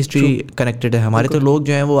हमारी कितनी हिस्ट्री कनेक्टेड है. हमारे तो लोग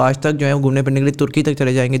जो हैं वो आज तक जो है घूमने फिरने के लिए तुर्की तक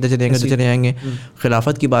चले जाएंगे, चले जाएंगे,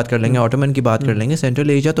 खिलाफत की बात कर लेंगे, ऑटोमन की बात कर लेंगे. सेंट्रल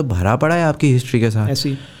एशिया तो भरा पड़ा है आपकी हिस्ट्री के साथ.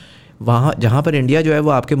 वहाँ जहाँ पर इंडिया जो है वो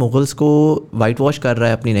आपके मुगल्स को वाइट वॉश कर रहा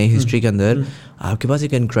है अपनी नई हिस्ट्री के अंदर, आपके पास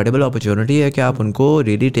एक इनक्रेडिबल अपॉर्चुनिटी है कि आप उनको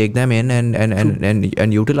really take them in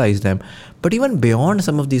and utilise them. But even beyond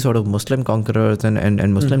some of the sort of Muslim conquerors and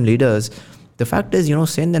Muslim leaders, the fact is,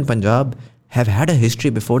 Sindh and Punjab have had a history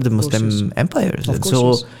before the Muslim empires. And so,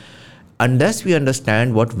 unless we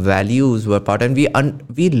understand what values were part, and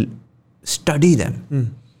we study them,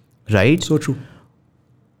 right? So true.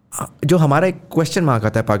 जो हमारा एक question mark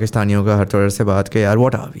आता है पाकिस्तानियों का हर तरह से बात के, यार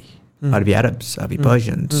what are we? Are we Arabs? Are we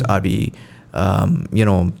Persians? Are we,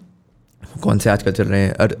 कौन से आजकल चल रहे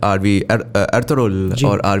हैं? Are we Ertugrul?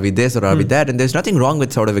 Or are we this? Or are we that? And there's nothing wrong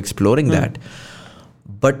with sort of exploring that.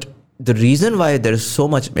 But the reason why there is so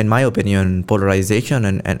much, in my opinion, polarization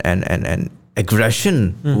and aggression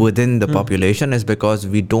within the population is because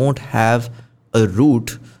we don't have a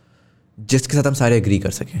root जिसके साथ हम सारे agree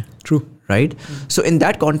कर सकें. True. Right? So in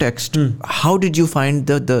that context, how did you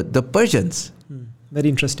find the Persians?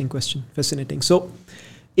 Very interesting question. Fascinating. So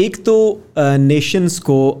एक तो nations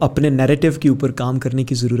को अपने narrative के ऊपर काम करने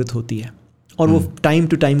की ज़रूरत होती है, और वो time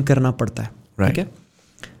to time करना पड़ता है. Right. ठीक है?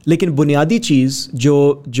 लेकिन बुनियादी चीज़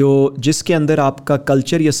जो जिसके अंदर आपका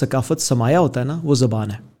कल्चर या सकाफ़त समाया होता है ना, वो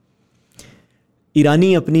ज़बान है.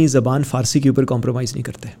 ईरानी अपनी ज़बान फ़ारसी के ऊपर कॉम्प्रोमाइज़ नहीं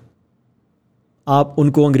करते. आप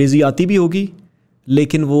उनको अंग्रेज़ी आती भी होगी,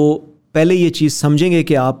 लेकिन वो पहले ये चीज़ समझेंगे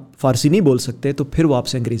कि आप फ़ारसी नहीं बोल सकते, तो फिर वो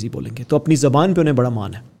आपसे अंग्रेज़ी बोलेंगे. तो अपनी ज़बान पे उन्हें बड़ा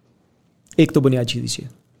मान है. एक तो बुनियादी चीज़ ये.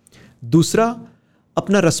 दूसरा,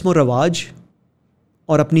 अपना रस्म व रवाज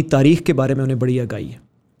और अपनी तारीख़ के बारे में उन्हें बड़ी आगाही है.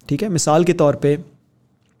 ठीक है. मिसाल के तौर पे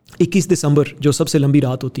 21 दिसंबर जो सबसे लंबी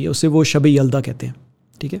रात होती है, उसे वो शब यल्दा कहते हैं.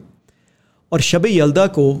 ठीक है. और शब यल्दा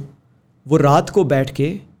को वो रात को बैठ के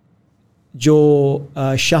जो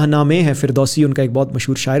शाहनामे है, फिरदौसी उनका एक बहुत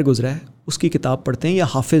मशहूर शायर गुजरा है, उसकी किताब पढ़ते हैं, या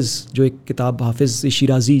हाफिज़ जो एक किताब हाफिज़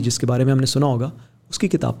शिराज़ी जिसके बारे में हमने सुना होगा, उसकी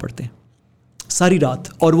किताब पढ़ते हैं सारी रात.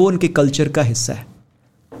 और वो उनके कल्चर का हिस्सा है.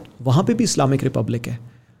 वहाँ पे भी इस्लामिक रिपब्लिक है,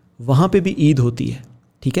 वहाँ पे भी ईद होती है.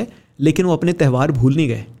 ठीक है. लेकिन वो अपने त्यौहार भूल नहीं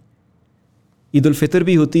गए. ईद उल फितर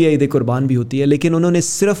भी होती है, ईद कुर्बान भी होती है, लेकिन उन्होंने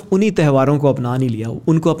सिर्फ उन्हीं त्यौहारों को अपना नहीं लिया.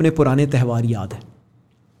 उनको अपने पुराने त्यौहार याद है,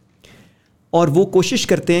 और वो कोशिश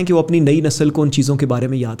करते हैं कि वो अपनी नई नस्ल को उन चीज़ों के बारे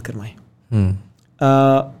में याद करवाएं.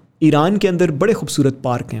 ईरान के अंदर बड़े खूबसूरत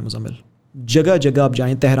पार्क हैं मुज़म्मिल, जगह जगह आप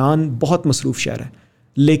जाएं. तेहरान बहुत मसरूफ़ शहर है,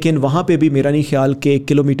 लेकिन वहाँ पे भी मेरा नहीं ख्याल कि 1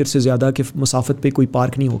 किलोमीटर से ज़्यादा के मसाफत पे कोई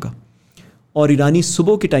पार्क नहीं होगा. और ईरानी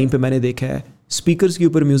सुबह के टाइम पे मैंने देखा है स्पीकर्स के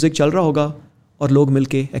ऊपर म्यूज़िक चल रहा होगा और लोग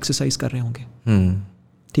मिलके एक्सरसाइज कर रहे होंगे.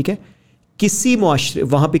 ठीक है. किसी मुआशरे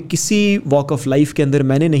वहाँ पे किसी वॉक ऑफ लाइफ के अंदर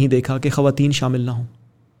मैंने नहीं देखा कि ख़वातीन शामिल ना हों.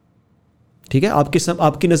 ठीक है,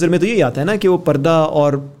 आपकी नज़र में तो यही आता है ना कि वो पर्दा,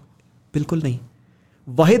 और बिल्कुल नहीं।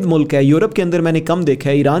 वाहिद मुल्क है यूरोप के अंदर, मैंने कम देखा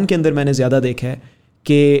है, ईरान के अंदर मैंने ज़्यादा देखा है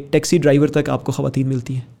कि टैक्सी ड्राइवर तक आपको ख़वातीन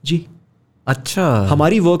मिलती हैं जी। अच्छा,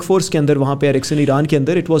 हमारी वर्कफोर्स के अंदर वहाँ पे एरिक्सन ईरान के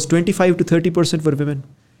अंदर it was 25 to 30% for women.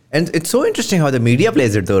 And it's so interesting how the media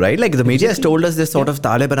plays it though, right? Like the media has told us this sort of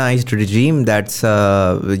Talibanized regime that's,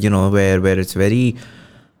 where it's very,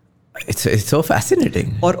 it's so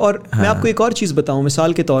fascinating. और मैं आपको एक और चीज़ बताऊँ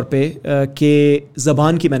मिसाल के तौर पे कि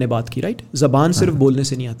ज़बान की मैंने बात की, राइट? ज़बान सिर्फ बोलने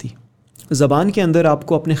से नहीं आती, ज़बान के अंदर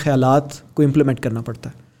आपको अपने ख़यालात को इम्प्लीमेंट करना पड़ता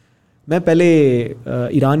है। मैं पहले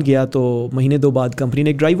ईरान गया तो महीने 2 बाद कंपनी ने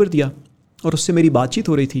एक ड्राइवर दिया और उससे मेरी बातचीत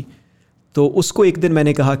हो रही थी, तो उसको एक दिन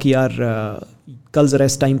मैंने कहा कि यार कल ज़रा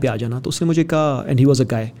इस टाइम पे आ जाना, तो उसने मुझे कहा, एंड ही वाज अ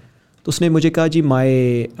गाय, तो उसने मुझे कहा जी माय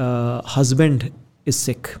हस्बैंड इज़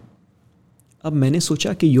सिक। अब मैंने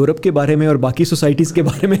सोचा कि यूरोप के बारे में और बाकी सोसाइटीज़ के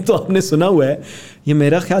बारे में तो आपने सुना हुआ है, ये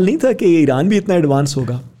मेरा ख्याल नहीं था कि ईरान भी इतना एडवांस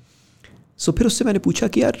होगा। सो फिर उससे मैंने पूछा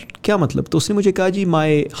कि यार क्या मतलब, तो उसने मुझे कहा जी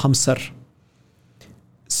माय हमसर।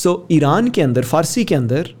 सो ईरान के अंदर, फ़ारसी के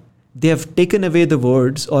अंदर, they have taken away the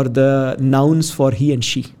words or the nouns for he and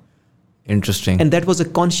she. Interesting. And that was a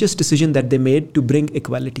conscious decision that they made to bring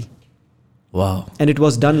equality. Wow. And it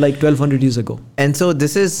was done like 1200 years ago. And so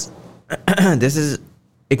this is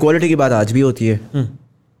equality की बात आज भी होती है.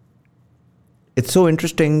 It's so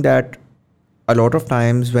interesting that a lot of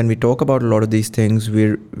times when we talk about a lot of these things,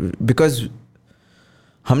 because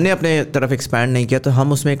हमने अपने तरफ expand नहीं किया तो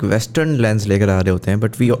हम उसमें एक वेस्टर्न लेंस लेकर आ रहे होते हैं,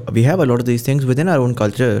 but we have a lot of these things within our own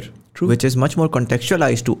culture which is much more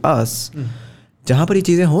contextualized to us, जहाँ पर ये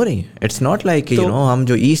चीज़ें हो रही हैं. It's not like you know हम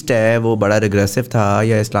जो ईस्ट है वो बड़ा रिग्रेसिव था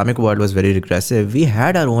या Islamic world was very regressive. We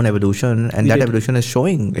had our own evolution and that evolution is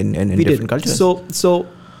showing in different cultures. So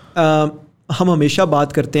हम हमेशा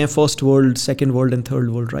बात करते हैं first world, second world and third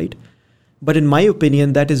world, right? But in my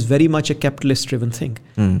opinion, that is very much a capitalist-driven thing.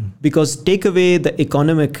 Because take away the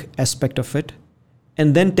economic aspect of it,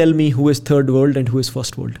 and then tell me who is third world and who is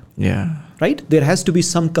first world. Yeah. Right? There has to be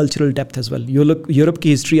some cultural depth as well. You look Europe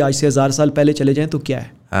की history आज से 1000 साल पहले चले जाएं तो क्या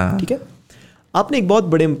है? ठीक है? आपने एक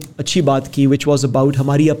बहुत बड़े अच्छी बात की which was about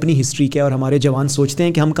हमारी अपनी हिस्ट्री क्या है और हमारे जवान सोचते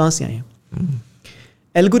हैं कि हम कहाँ से आए हैं.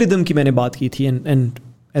 एल्गोरिदम की मैंने बात की थी and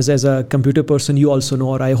as a computer person you also know,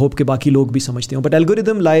 और I hope कि बाकी लोग भी समझते हो, but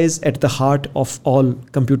algorithm lies at the heart of all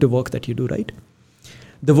computer work that you do, right?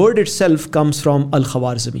 The word itself comes from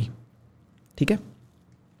Al-Khwarizmi. ठीक है?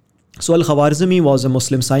 So Al-Khwarizmi was a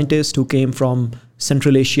Muslim scientist who came from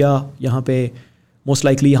Central Asia. यहाँ पे most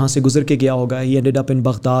likely यहाँ से गुजर के गया होगा. He ended up in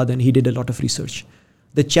Baghdad and he did a lot of research.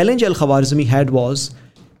 The challenge Al-Khwarizmi had was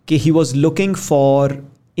कि he was looking for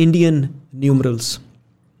Indian numerals.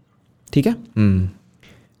 ठीक है?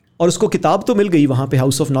 और उसको किताब तो मिल गई वहाँ पे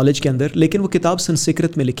हाउस ऑफ नॉलेज के अंदर, लेकिन वो किताब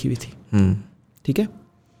संस्कृत में लिखी हुई थी. ठीक है?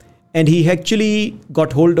 And he actually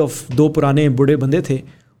got hold of 2 पुराने बूढ़े बंदे थे,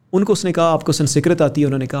 उनको उसने कहा आपको संस्कृत आती है?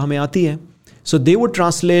 उन्होंने कहा हमें आती है. So they would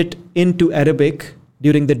translate into Arabic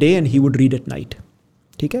during the day and he would read at night.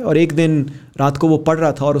 ठीक है? और एक दिन रात को वो पढ़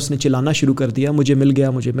रहा था और उसने चिल्लाना शुरू कर दिया, मुझे मिल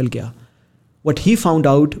गया, मुझे मिल गया. What he found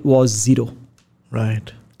out was 0.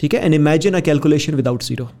 Right. ठीक है? And imagine a calculation without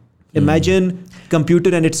 0. Imagine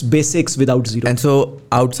computer and its basics without 0. And so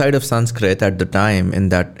outside of Sanskrit at the time in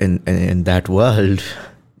that world,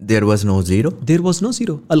 there was no 0? There was no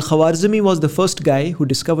 0. Al-Khwarizmi was the first guy who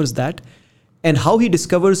discovers that. And how he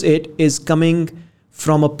discovers it is coming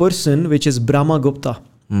from a person which is Brahmagupta.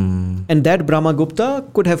 And that Brahmagupta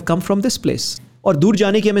could have come from this place. और दूर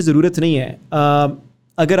जाने की हमें ज़रूरत नहीं है.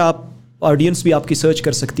 अगर आप ऑडियंस भी आपकी सर्च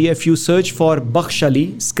कर सकती है. If you search for Bakhshali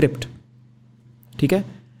script, ठीक है?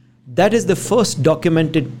 That is the first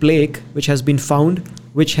documented plaque which has been found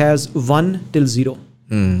which has 1 till 0.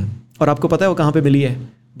 और आपको पता है वो कहाँ पे मिली है?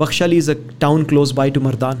 Bakhshali is a town close by to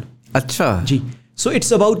Mardan. अच्छा जी. So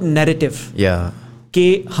it's about narrative. Yeah. कि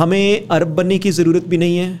हमें अरब बनने की ज़रूरत भी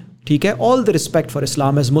नहीं है. ठीक है? All the respect for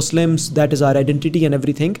Islam as Muslims, that is our identity and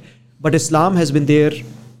everything. But Islam has been there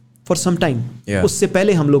for some time. Yeah. उससे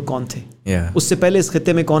पहले हम लोग कौन थे? Yeah. उससे पहले इस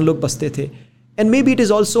खित्ते में कौन लोग बसते थे? And may be it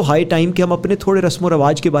is also high time कि हम अपने थोड़े रस्म व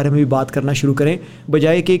रवाज के बारे में भी बात करना शुरू करें,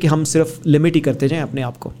 बजाय कि हम सिर्फ लिमिट ही करते जाएं अपने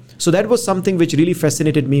आप को. सो that was something which really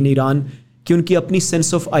fascinated me in Iran, कि उनकी अपनी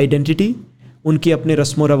सेंस ऑफ आइडेंटिटी, उनके अपने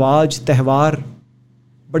रस्म व रवाज, त्यौहार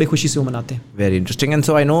बड़े खुशी से वो मनाते हैं. Very interesting. And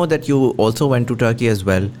so I know that you also went to Turkey as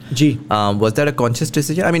well. Ji. Was that a conscious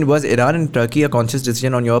decision? I mean, was Iran and Turkey a conscious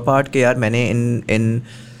decision on your part कि यार मैंने इन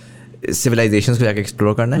civilizations को जाके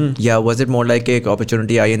explore करना है, या was it more like एक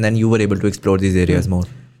opportunity I and then you were able to explore these areas more?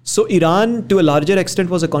 So Iran to a larger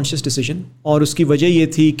extent was a conscious decision, और उसकी वजह ये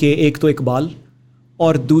थी कि एक तो इकबाल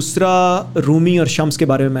और दूसरा रूमी और शम्स के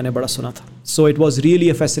बारे में मैंने बड़ा सुना था. So it was really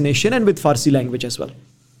a fascination and with Farsi language as well.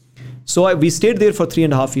 So we stayed there for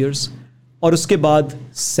 3.5 years और उसके बाद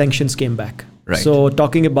sanctions came back. Right. So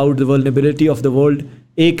talking about the vulnerability of the world,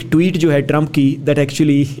 एक ट्वीट जो है Trump की that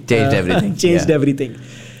actually changed everything. changed Yeah. everything.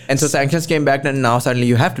 And so sanctions came back and now suddenly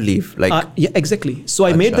you have to leave. Like, Yeah, exactly. So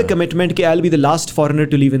I made the commitment कि I'll be the last foreigner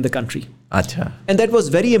to leave in the country. अच्छा. And that was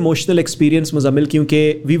very emotional experience, Muzammil, क्योंकि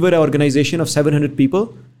we were an organization of 700 people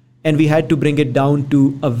and we had to bring it down to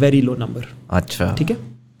a very low number. अच्छा. ठीक है?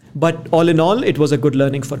 But all in all, it was a good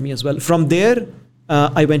learning for me as well. From there,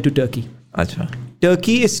 I went to Turkey. अच्छा.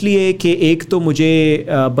 Turkey इसलिए कि एक तो मुझे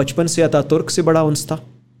बचपन से अतातुर्क से बड़ा उन्स था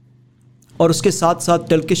और उसके साथ साथ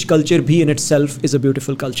टर्किश कल्चर भी in itself is a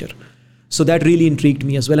beautiful culture. So that really intrigued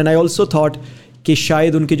me as well and I also thought कि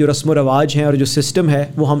शायद उनके जो रस्म व रवाज हैं और जो सिस्टम है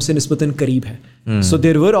वो हमसे निस्बतन करीब है. So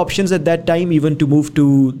there were options at that time even to move to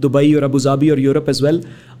Dubai और अबू धाबी और Europe as well.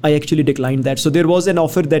 I actually declined that. So there was an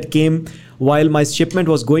offer that came while my shipment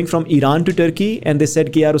was going from Iran to Turkey and they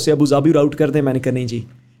said कि यार उसे Abu Dhabi राउट कर दें. मैंने कहा नहीं जी,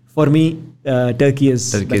 for me Turkey is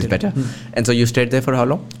better. And so you stayed there for how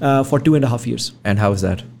long? For 2.5 years. And how was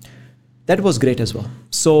that? That was great as well.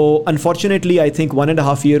 So unfortunately I think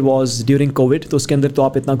 1.5 year was during COVID, तो उसके अंदर तो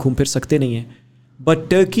आप इतना घूम फिर सकते नहीं हैं. But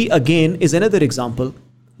Turkey again is another example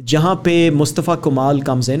जहाँ पे Mustafa Kemal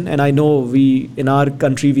comes in and I know we in our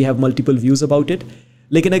country we have multiple views about it.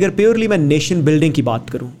 लेकिन अगर प्योरली मैं नेशन बिल्डिंग की बात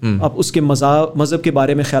करूँ, आप उसके मज़हब के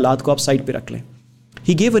बारे में ख्यालात को आप साइड पे रख लें.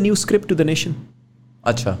 He gave a new script to the nation.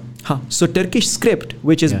 अच्छा. हाँ, so Turkish script,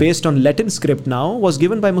 which is based on Latin script now, was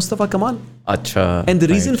given by Mustafa Kemal. अच्छा. And the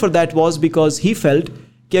reason for that was because he felt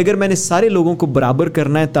कि अगर मैंने सारे लोगों को बराबर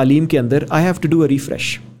करना है तालीम के अंदर, I have to do a refresh.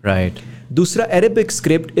 Right. दूसरा, Arabic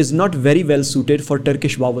script is not very well suited for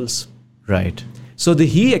Turkish vowels. Right. So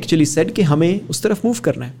he actually said कि हमें उस तरफ मूव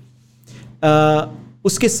करना है.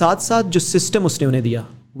 उसके साथ साथ जो सिस्टम उसने उन्हें दिया,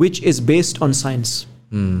 which is based on science.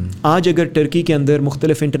 आज अगर टर्की के अंदर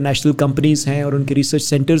मुख्तलिफ इंटरनेशनल कंपनीज हैं और उनके रिसर्च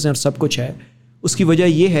सेंटर्स हैं और सब कुछ है, उसकी वजह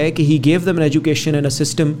यह है कि he gave them an education and a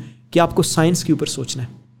system कि आपको साइंस के ऊपर सोचना है.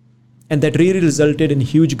 And that really resulted in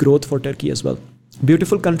huge growth for Turkey as well.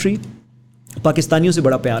 Beautiful country, पाकिस्तानियों से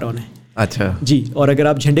बड़ा प्यार उन्हें. अच्छा जी. और अगर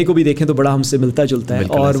आप झंडे को भी देखें तो बड़ा हमसे मिलता जुलता है.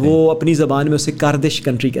 और वो अपनी ज़बान में उसे कार्दिश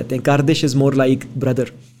कंट्री कहते हैं. कार्दिश इज़ मोर लाइक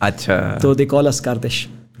ब्रदर. अच्छा. तो दे कॉल अस कार्दिश.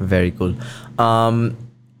 Very cool.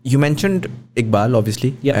 You mentioned Iqbal obviously,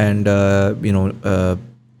 and you know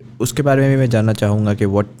उसके बारे में मैं जानना चाहूँगा कि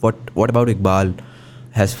what about Iqbal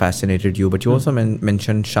has fascinated you, but you also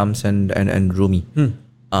mentioned Shams and Rumi.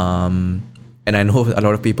 And I know a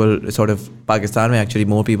lot of people sort of Pakistan में actually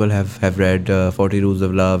more people have read 40 Rules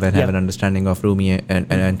of Love and have an understanding of Rumi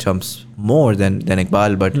and Shams more than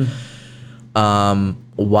Iqbal, but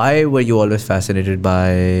why were you always fascinated by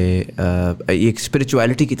एक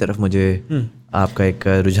spirituality की तरफ मुझे आपका एक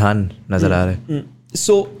रुझान नज़र आ रहा है.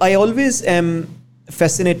 So I always am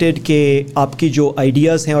fascinated कि आपकी जो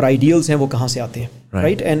ideas हैं और ideals हैं वो कहाँ से आते हैं,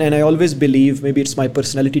 right? And I always believe, maybe it's my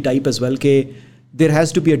personality type as well, कि there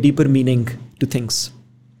has to be a deeper meaning to things.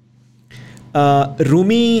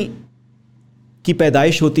 Rumi की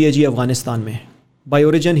पैदाइश होती है जी अफ़गानिस्तान में. By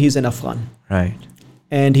origin he is an Afghan. Right.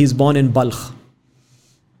 And he is born in Balkh.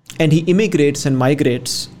 And he immigrates and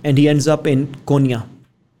migrates and he ends up in Konya.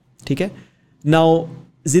 ठीक है. Now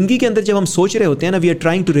ज़िंदगी के अंदर जब हम सोच रहे होते हैं ना, we are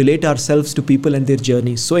trying to relate ourselves to people and their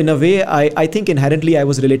journeys. So in a way I think inherently I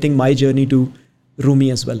was relating my journey to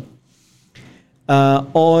Rumi as well.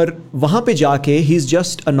 और वहाँ पे जाके he is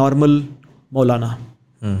just a normal मौलाना.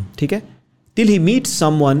 ठीक है. Till he meets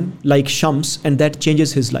someone like Shams and that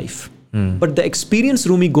changes his life. But the experience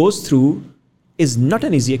Rumi goes through is not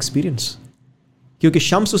an easy experience. क्योंकि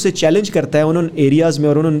शम्स उसे challenge करता है उन एरियाज़ में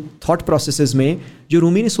और उन थॉट प्रोसेसेस में जो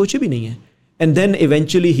रूमी ने सोचे भी नहीं है. And then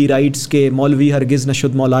eventually he writes के मौलवी हरगिज़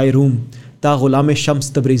नशुद मौलाए रूम ता गुलाम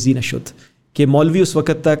शम्स तब्रेज़ी नशुद, कि मौलवी उस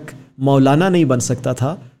वक़्त तक मौलाना नहीं बन सकता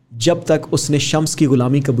था जब तक उसने शम्स की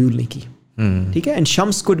ग़ुलामी कबूल नहीं की. ठीक है. And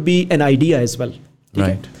Shams could be an idea as well.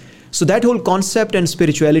 Right. So that whole concept and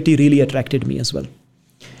spirituality really attracted me as well.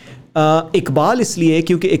 Iqbal इसलिए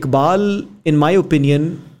क्योंकि Iqbal, in my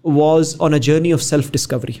opinion, was on a journey of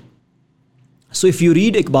self-discovery. So if you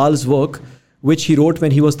read Iqbal's work, which he wrote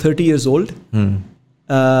when he was 30 years old,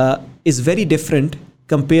 is very different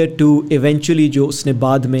compared to eventually जो उसने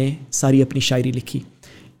बाद में सारी अपनी शायरी लिखी.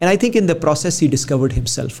 And I think in the process he discovered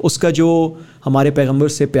himself. उसका जो हमारे पैगंबर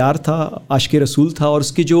से प्यार था, आशिक़ रसूल था, और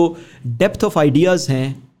उसकी जो depth of ideas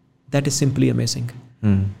हैं, that is simply amazing.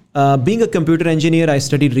 Being a computer engineer, I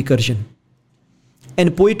studied recursion.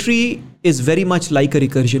 And poetry is very much like a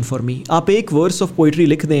recursion for me. आप एक verse of poetry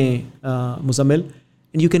लिख दें Muzammil,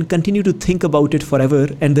 and you can continue to think about it forever,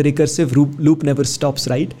 and the recursive loop never stops,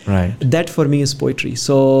 right? Right. That for me is poetry.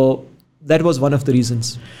 So that was one of the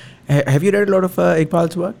reasons. Have you read a lot of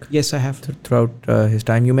Iqbal's work? Yes, I have. Throughout his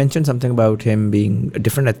time, you mentioned something about him being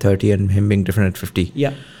different at 30 and him being different at 50.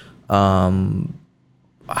 Yeah.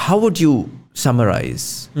 How would you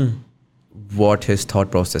summarize what his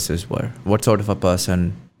thought processes were? What sort of a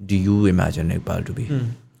person do you imagine Iqbal to be?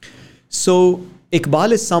 So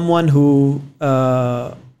Iqbal is someone who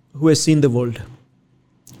has seen the world,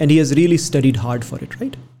 and he has really studied hard for it,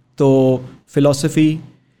 right? तो philosophy,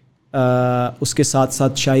 उसके साथ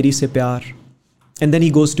साथ शायरी से प्यार, and then he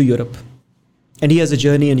goes to Europe, and he has a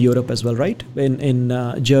journey in Europe as well, right? In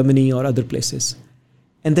Germany or other places,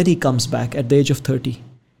 and then he comes back at the age of 30,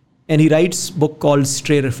 and he writes a book called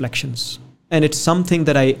Stray Reflections, and it's something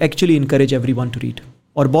that I actually encourage everyone to read.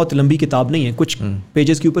 और बहुत लंबी किताब नहीं है, कुछ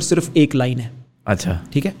pages के ऊपर सिर्फ एक लाइन है. अच्छा.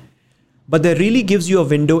 ठीक है. But that really gives you a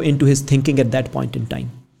window into his thinking at that point in time.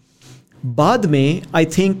 बाद में, I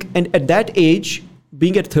think, and at that age,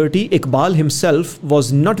 being at 30, Iqbal himself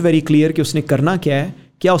was not very clear कि उसने करना क्या है,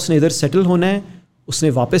 क्या उसने इधर सेटल होना है, उसने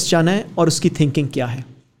वापस जाना है, और उसकी थिंकिंग क्या है.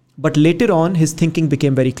 But later on, his thinking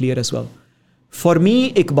became very clear as well. For me,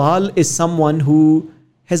 Iqbal is someone who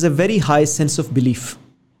has a very high sense of belief.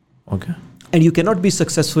 Okay. And you cannot be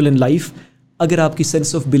successful in life अगर आपकी sense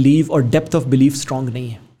of belief और depth of belief strong नहीं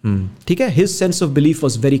है. ठीक है. His sense of belief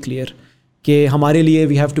was very clear कि हमारे लिए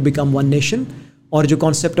we have to become one nation, और जो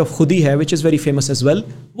concept of खुदी है, which is very famous as well,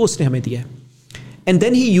 वो उसने हमें दिया है. And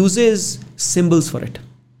then he uses symbols for it.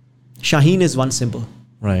 Shaheen is one symbol.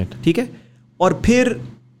 Right. ठीक है. और फिर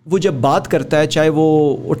वो जब बात करता है, चाहे वो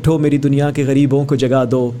उठो मेरी दुनिया के गरीबों को जगा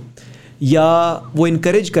दो, या वो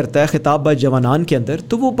इनकरेज करता है खिताब बा जवानान के अंदर,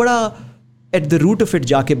 तो वो बड़ा at the root of it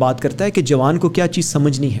जाके बात करता है कि जवान को क्या चीज़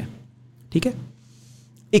समझनी है. ठीक है.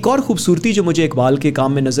 एक और खूबसूरती जो मुझे इकबाल के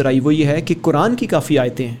काम में नज़र आई वो ये है कि कुरान की काफ़ी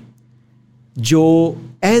आयतें हैं जो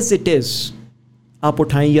एज इट इज़ आप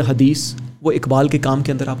उठाएं, या हदीस, वो इकबाल के काम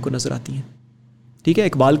के अंदर आपको नज़र आती हैं. ठीक है.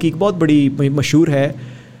 इकबाल की एक बहुत बड़ी मशहूर है,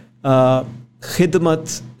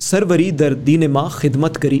 खिदमत सरवरी दर दीन माँ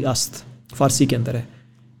खिदमत करी अस्त, फ़ारसी के अंदर है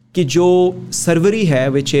कि जो सरवरी है,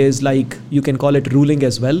 which is like you can call it ruling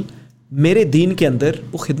as well, मेरे दीन के अंदर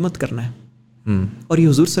वो खिदमत करना है. और ये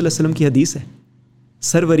हुजूर सल्लल्लाहु अलैहि वसल्लम की हदीस है,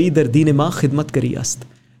 सरवरी दर दीन माँ खिदमत करी अस्त.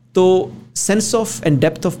 तो sense of and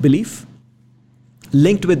depth of belief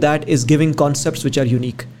linked with that is giving concepts which are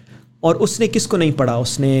unique. और उसने किसको नहीं पढ़ा,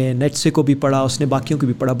 उसने नेटसे को भी पढ़ा, उसने बाकियों को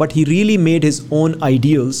भी पढ़ा, but he really made his own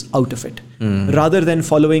ideals out of it, rather than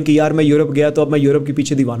following कि यार मैं यूरोप गया तो अब मैं यूरोप के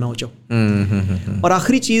पीछे दीवाना हो जाऊँ. और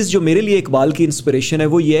आखिरी चीज़ जो मेरे लिए इकबाल की इंस्पिरेशन है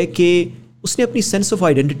वो ये है कि उसने अपनी सेंस ऑफ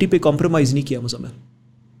आइडेंटिटी पे कॉम्प्रोमाइज़ नहीं किया. मुज़म्मिल,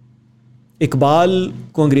 इकबाल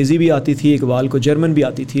को अंग्रेज़ी भी आती थी, इकबाल को जर्मन भी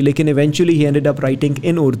आती थी, लेकिन eventually he ended up writing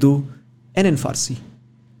in Urdu and in Farsi.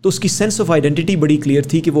 तो उसकी सेंस ऑफ आइडेंटिटी बड़ी क्लियर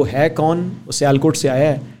थी कि वो है कौन, वो सियालकोट से आया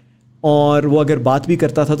है, और वो अगर बात भी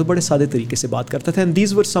करता था तो बड़े सादे तरीके से बात करता था. And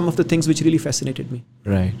these were some of the things which really fascinated me.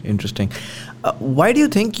 Right. Interesting. Why do you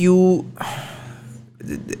think you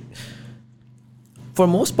for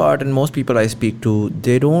most part and most people I speak to,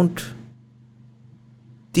 they don't,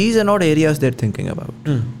 these are not areas they're thinking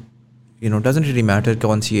about. You know, doesn't really matter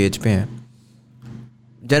कौन सी as पे हैं.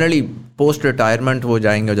 Generally post retirement वो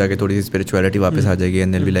जाएंगे और जाके थोड़ी सी spirituality वापस आ जाएगी,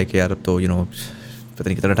 एंड देन बी लाइक यार अब तो यू नो पता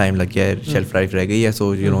नहीं कितना टाइम लग गया है, शेल्फ लाइफ रह गई है,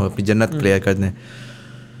 सो यू नो अपनी जन्नत क्लियर कर दें.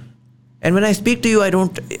 And when I speak to you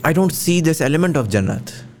I don't see this element of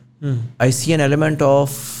जन्नत. I see an element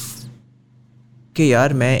of कि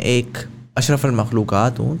यार मैं एक अशरफुल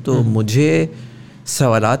मखलूक़ात हूँ, तो मुझे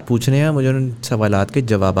सवालात पूछने हैं, मुझे उन सवालात के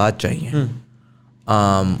जवाबात चाहिए.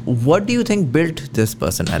 What do you think built this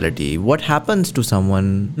personality? What happens to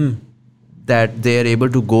someone that they are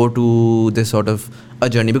able to go to this sort of a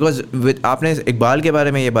journey? Because with आपने इकबाल के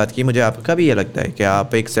बारे में ये बात की, मुझे आपका भी ये लगता है कि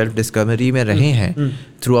आप एक सेल्फ डिस्कवरी में रहे हैं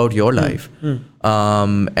throughout your life,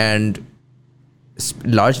 and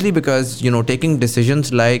largely because you know taking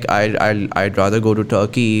decisions like I'd rather go to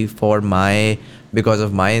Turkey for because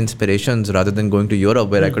of my inspirations rather than going to Europe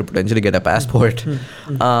where I could potentially get a passport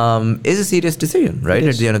is a serious decision, right?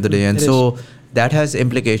 At the end of the day. And so that has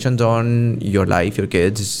implications on your life, your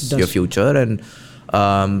kids, your future, and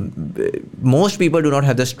most people do not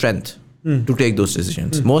have the strength to take those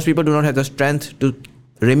decisions. Most people do not have the strength to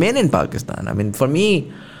remain in Pakistan. I mean, for me,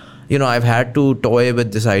 you know, I've had to toy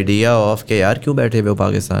with this idea of कि यार क्यों बैठे हुए हो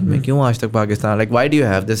पाकिस्तान में, क्यों आज तक Pakistan, like why do you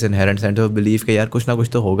have this inherent sense of belief कि यार कुछ ना कुछ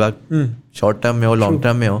तो होगा, short term में हो, long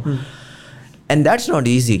term में हो, and that's not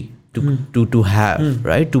easy. to have,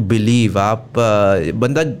 right? To believe. आप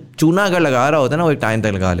बंदा चूना अगर लगा रहा होता है ना, वो एक टाइम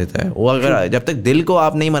तक लगा लेता है वो, अगर जब तक दिल को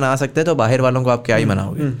आप नहीं मना सकते तो बाहर वालों को आप क्या ही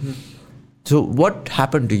मनाओगे. So what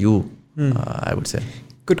happened to you? I would say.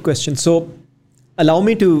 Good question. So allow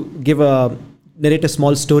me to narrate a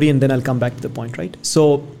small story and then I'll come back to the point, right? So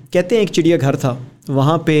कहते हैं एक चिड़ियाघर था,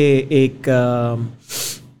 वहाँ पे एक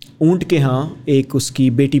ऊँट के यहाँ एक उसकी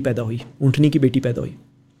बेटी पैदा हुई, ऊँटनी की बेटी पैदा हुई,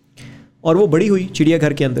 और वो बड़ी हुई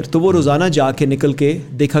चिड़ियाघर के अंदर. तो वो रोज़ाना जाके निकल के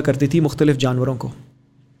देखा करती थी मुख्तलिफ़ जानवरों को.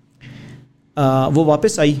 वो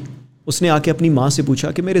वापस आई, उसने आके अपनी माँ से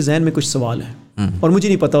पूछा कि मेरे जहन में कुछ सवाल है. और मुझे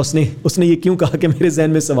नहीं पता उसने ये क्यों कहा कि मेरे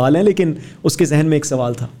जहन में सवाल हैं, लेकिन उसके जहन में एक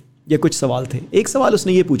सवाल था या कुछ सवाल थे. एक सवाल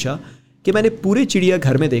उसने ये पूछा कि मैंने पूरे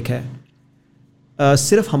चिड़ियाघर में देखा है,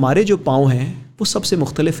 सिर्फ हमारे जो पाँव हैं वो सबसे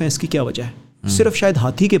मुख्तलिफ हैं, इसकी क्या वजह है? सिर्फ शायद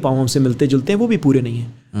हाथी के पाँव हमसे मिलते जुलते हैं, वो भी पूरे नहीं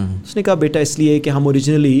हैं. उसने कहा बेटा इसलिए कि हम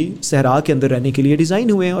ओरिजिनली सहरा के अंदर रहने के लिए डिज़ाइन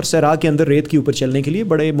हुए हैं और सहरा के अंदर रेत के ऊपर चलने के लिए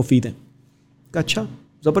बड़े मुफीद हैं. कहा अच्छा,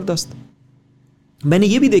 ज़बरदस्त. मैंने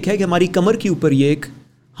ये भी देखा है कि हमारी कमर के ऊपर ये एक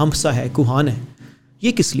हमसा है, कुहान है,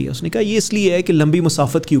 ये किस लिए? उसने कहा ये इसलिए है कि लंबी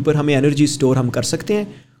मुसाफत के ऊपर हमें एनर्जी स्टोर हम कर सकते हैं,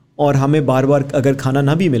 और हमें बार बार अगर खाना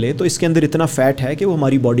ना भी मिले तो इसके अंदर इतना फ़ैट है कि वो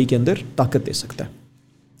हमारी बॉडी के अंदर ताकत दे सकता है.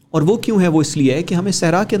 और वो क्यों है? वो इसलिए है कि हमें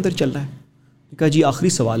सहरा के अंदर चलना है. कहा जी आखिरी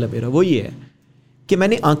सवाल है मेरा, वो ये है कि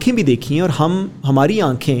मैंने आँखें भी देखी हैं, और हमारी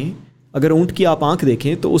आँखें, अगर ऊँट की आप आँख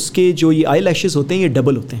देखें तो उसके जो ये आई लैशेज़ होते हैं ये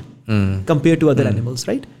डबल होते हैं compare to other animals,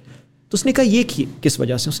 right? तो उसने कहा ये किस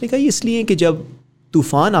वजह से? उसने कहा ये इसलिए कि जब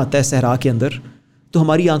तूफ़ान आता है सहरा के अंदर तो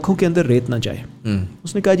हमारी आंखों के अंदर रेत ना जाए.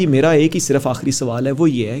 उसने कहा जी मेरा एक ही सिर्फ आखिरी सवाल है, वो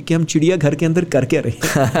ये है कि हम चिड़ियाघर के अंदर कर क्या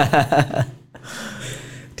रहे?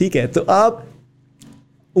 ठीक है, तो आप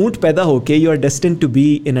ऊँट पैदा होके you are destined to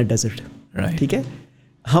be in a desert, ठीक है.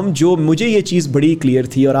 मुझे ये चीज़ बड़ी क्लियर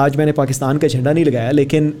थी, और आज मैंने पाकिस्तान का झंडा नहीं लगाया,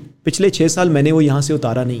 लेकिन पिछले 6 साल मैंने वो यहाँ से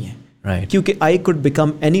उतारा नहीं है. क्योंकि I could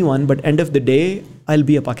become anyone but end of the day I will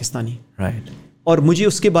be a Pakistani. और मुझे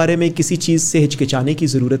उसके बारे में किसी चीज़ से हिचकिचाने की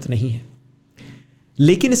ज़रूरत नहीं है.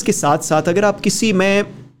 लेकिन इसके साथ साथ अगर आप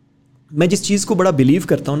मैं जिस चीज़ को बड़ा बिलीव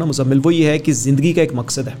करता हूँ ना मुज़म्मिल, वो ये है कि ज़िंदगी का एक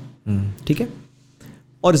मकसद है, ठीक है.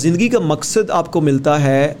 और ज़िंदगी का मकसद आपको मिलता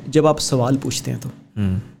है जब आप सवाल पूछते हैं.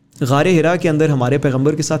 तो गारे हिरा के अंदर हमारे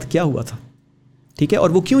पैगंबर के साथ क्या हुआ था, ठीक है,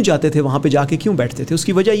 और वो क्यों जाते थे वहाँ पे, जाके क्यों बैठते थे?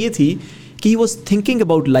 उसकी वजह ये थी कि he was thinking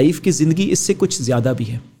about life, कि ज़िंदगी इससे कुछ ज़्यादा भी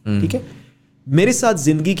है, ठीक है. मेरे साथ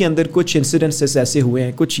ज़िंदगी के अंदर कुछ इंसिडेंसेस ऐसे हुए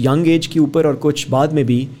हैं, कुछ यंग एज के ऊपर और कुछ बाद में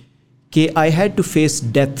भी, कि I had to face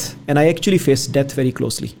death, and I actually face death very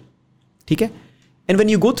closely, ठीक है. And when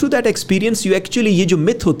you go through that experience, you actually, ये जो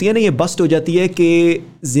मिथ होती है ना, ये बस्ट हो जाती है कि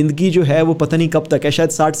ज़िंदगी जो है वो पता नहीं कब तक है, शायद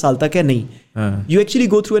 60 साल तक है. नहीं, you actually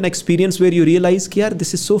go through an experience where you realize कि यार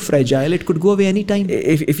this is so fragile, it could go away any time.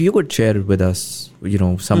 If you could share with us,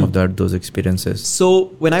 some of those experiences. So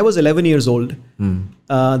when I was 11 years old,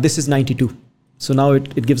 this is 92. So now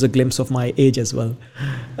it gives a glimpse of my age as well.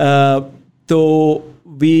 तो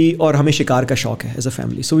और हमें शिकार का शौक है as a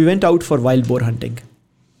family. So we went out for wild boar hunting.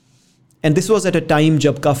 And this was at a time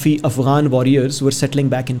जब काफ़ी Afghan warriors were settling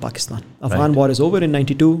back in Pakistan. Afghan war is over in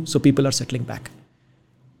 92, so people are settling back.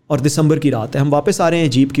 और दिसंबर की रात है, हम वापस आ रहे हैं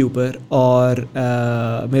जीप के ऊपर, और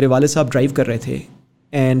मेरे वाले साहब ड्राइव कर रहे थे,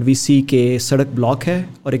 एंड वी सी के सड़क ब्लॉक है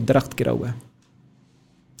और एक दरख्त गिरा हुआ है.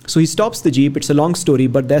 So he stops the jeep. It's a long story,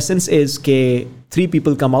 but the essence is के 3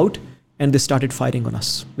 people come out and they started firing on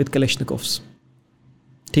us with Kalashnikovs.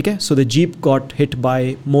 ठीक है, so the jeep got hit by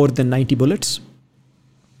more than 90 bullets.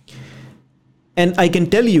 And I can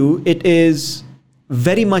tell you, it is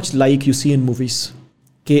very much like you see in movies.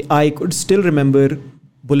 कि I could still remember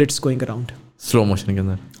bullets going around. Slow motion के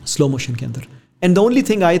अंदर. Slow motion के अंदर. And the only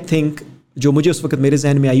thing I think जो मुझे उस वक्त मेरे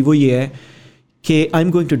जहन में आई वो ये है कि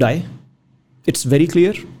I'm going to die. It's very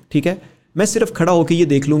clear. ठीक है, मैं सिर्फ खड़ा होकर ये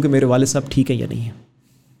देख लूँ कि मेरे वाले साहब ठीक है या नहीं है.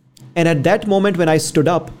 And at that moment when I stood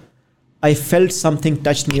up, I felt something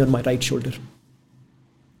touched me on my right shoulder.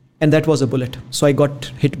 And that was a bullet. So I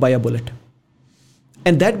got hit by a bullet.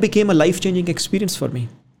 And that became a life-changing experience for me.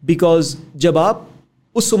 Because जब आप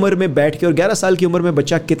उस उम्र में बैठ के, और 11 साल की उम्र में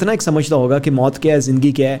बच्चा कितना एक समझता होगा कि मौत क्या है,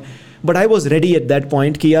 ज़िंदगी क्या है. But I was ready at that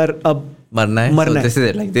point कि यार अब मरना है. So this is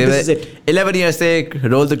it. Like this is it. 11 years से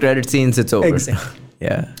roll the credit scenes, it's over. Exactly.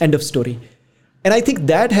 Yeah. End of story. And I think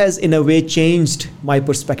that has in a way changed my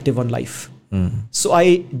perspective on life. So I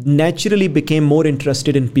naturally became more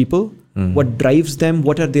interested in people, what drives them,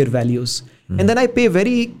 what are their values. And then I pay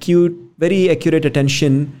very accurate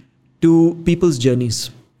attention to people's journeys.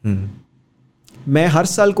 मैं हर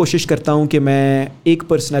साल कोशिश करता हूँ कि मैं एक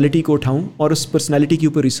personality को उठाऊँ और उस पर्सनालिटी के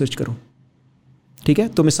ऊपर रिसर्च करूँ. ठीक है,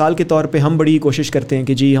 तो मिसाल के तौर पे हम बड़ी कोशिश करते हैं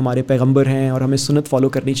कि जी हमारे पैगंबर हैं और हमें सुन्नत फॉलो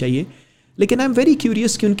करनी चाहिए. लेकिन आई एम वेरी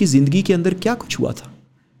क्यूरियस कि उनकी ज़िंदगी के अंदर क्या कुछ हुआ था,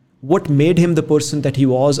 what made him the person that he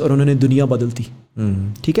was, और उन्होंने दुनिया बदलती.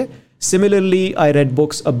 ठीक है. Similarly I read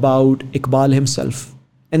books about Iqbal himself,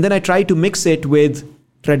 and then I try to mix it with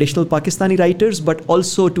traditional Pakistani writers, but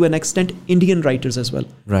also to an extent Indian writers as well.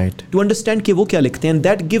 Right. To understand कि वो क्या लिखते हैं, and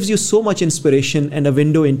that gives you so much inspiration and a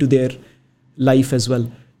window into their life as well.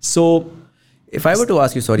 So, if I were to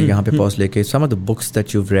ask you, sorry, यहाँ पे pause लेके, some of the books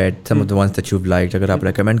that you've read, some of the ones that you've liked, अगर आप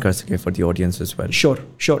recommend कर सके for the audience as well.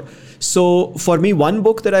 Sure. So for me, one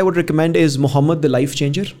book that I would recommend is Muhammad the Life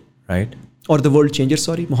Changer. Right. Or the World Changer,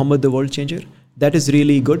 sorry, Muhammad the World Changer. That is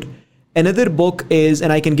really good. Another book is,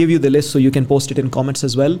 and I can give you the list so you can post it in comments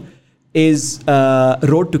as well, is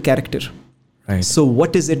Road to Character. Right. So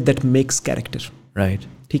what is it that makes character? Right.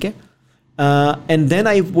 ठीक है. And then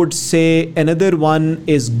I would say another one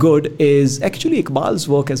is good is actually Iqbal's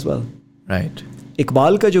work as well. Right.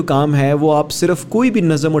 Iqbal का जो काम है वो आप सिर्फ कोई भी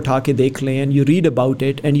नज़म उठा के देख लें, and you read about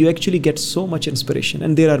it and you actually get so much inspiration,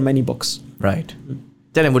 and there are many books. Right.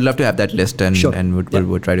 Then I would love to have that list, and sure. and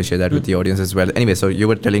would try to share that with the audience as well. Anyway, so you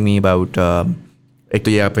were telling me about एक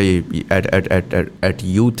तो यहाँ पे at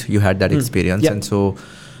youth you had that experience, and so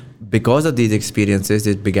because of these experiences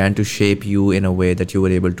it began to shape you in a way that you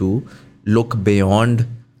were able to look beyond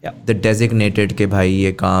the designated के भाई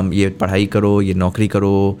ये काम, ये पढ़ाई करो, ये नौकरी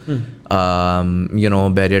करो, you know,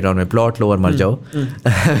 बैरियर टाउन में प्लॉट लो और मर जाओ.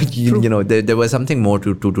 You know, there was something more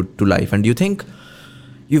to life, and do you think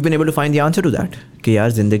you've been able to find the answer to that? कि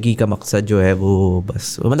यार ज़िंदगी का मकसद जो है वो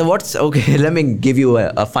बस, मतलब what's, okay, let me give you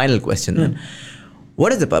a final question then.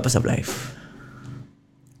 What is the purpose of life?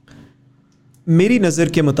 मेरी नज़र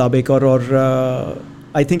के मुताबिक, और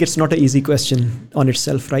I think it's not an easy question on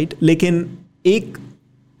itself, right? लेकिन एक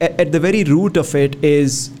at the very root of it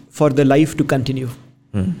is for the life to continue.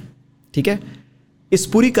 ठीक है. इस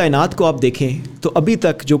पूरी कायनात को आप देखें तो अभी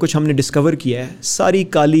तक जो कुछ हमने डिस्कवर किया है, सारी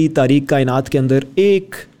काली तारीक कायनात के अंदर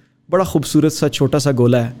एक बड़ा खूबसूरत सा छोटा सा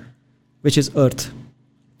गोला है विच इज़ अर्थ,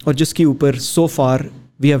 और जिसके ऊपर सो far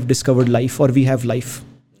we have discovered life, और वी हैव लाइफ.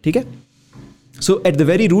 ठीक है. सो at the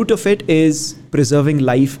very root of it is preserving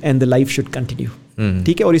life, and the life should continue.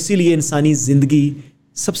 ठीक है. और इसीलिए इंसानी ज़िंदगी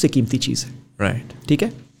सबसे कीमती चीज़ है. राइट. ठीक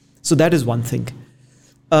है. So that is one thing.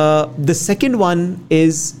 The second one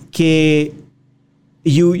is के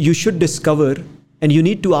you should discover and you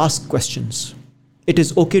need to ask questions. It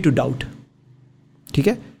is okay to doubt. ठीक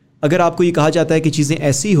है. अगर आपको ये कहा जाता है कि चीज़ें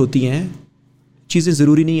ऐसी होती हैं, चीज़ें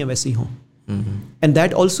ज़रूरी नहीं है वैसी हों. And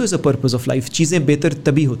that also is a purpose of life. चीज़ें बेहतर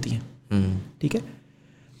तभी होती हैं. ठीक है.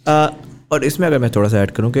 और इसमें अगर मैं थोड़ा सा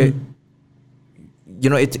ऐड करूँ कि you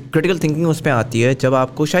know, it's critical thinking उस पर आती है जब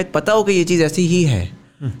आपको शायद पता हो कि ये चीज़ ऐसी ही है,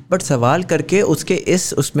 बट सवाल करके उसके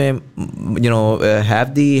उसमें you know,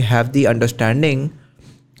 have the understanding.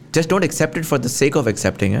 Just don't accept it for the sake of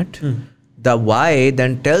accepting it. The why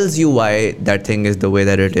then tells you why that thing is the way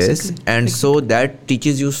that it is. And so that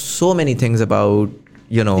teaches you so many things about,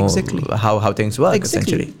 you know, how things work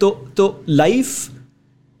essentially. So life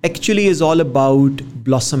actually is all about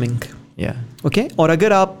blossoming. Yeah. Okay? और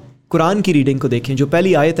अगर आप कुरान की reading को देखें, जो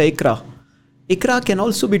पहली आयत है इकरा can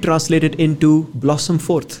also be translated into blossom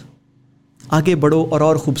forth. आगे बढ़ो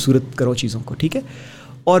और खूबसूरत करो चीज़ों को. ठीक है.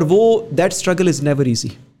 और वो that struggle is never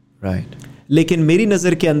easy. Right. लेकिन मेरी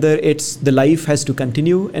नज़र के अंदर it's the life has to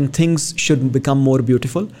continue and things should become more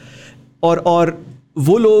beautiful. और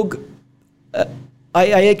वो लोग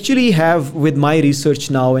I actually have with my research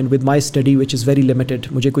now and with my study which is very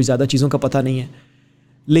limited, मुझे कोई ज़्यादा चीज़ों का पता नहीं है,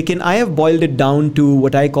 लेकिन I have boiled it down to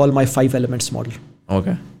what I call my 5 elements model.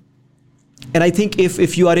 Okay. And I think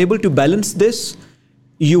if you are able to balance this,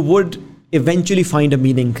 you would eventually find a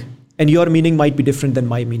meaning, and your meaning might be different than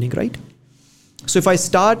my meaning, right? So if I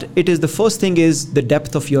start, it is the first thing is the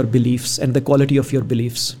depth of your beliefs and the quality of your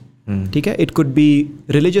beliefs. ठीक है. It could be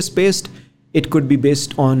religious based, it could be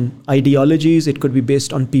based on ideologies, it could be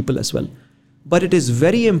based on people as well. But it is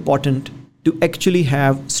very important to actually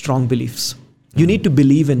have strong beliefs. You need to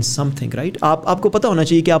believe in something, right? आपको पता होना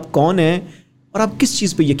चाहिए कि आप कौन हैं और आप किस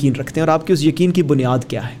चीज़ पे यकीन रखते हैं और आपकी उस यकीन की बुनियाद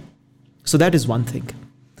क्या है. So that is one thing.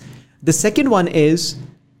 The second one is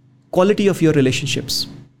quality of your relationships.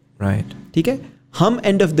 Right. ठीक है. हम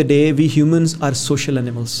and of the day we humans are social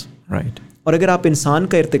animals. Right. और अगर आप इंसान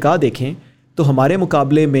का इर्तिका देखें तो हमारे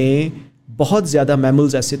मुकाबले में बहुत ज़्यादा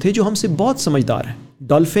मैमल्स ऐसे थे जो हमसे बहुत समझदार हैं.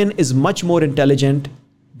 Dolphin is much more intelligent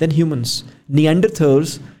then humans.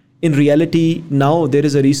 Neanderthals in reality now there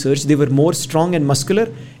is a research they were more strong and muscular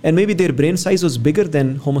and maybe their brain size was bigger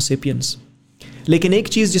than Homo sapiens. लेकिन एक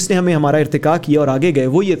चीज़ जिसने हमें हमारा इर्तिका किया और आगे गए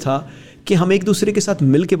वो ये था कि हम एक दूसरे के साथ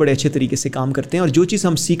मिल के बड़े अच्छे तरीके से काम करते हैं और जो चीज़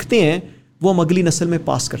हम सीखते हैं वो हम अगली नस्ल में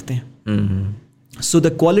पास करते हैं. सो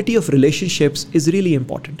the quality of relationships is really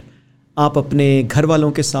important. आप अपने घर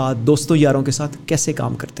वालों के साथ, दोस्तों यारों के साथ कैसे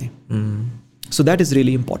काम करते हैं. So that is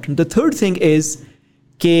really important. The third thing is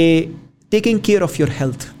के taking care of your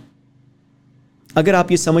health. अगर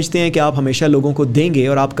आप ये समझते हैं कि आप हमेशा लोगों को देंगे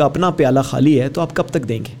और आपका अपना प्याला खाली है, तो आप कब तक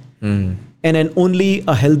देंगे. And only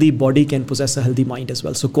a healthy body can possess a healthy mind as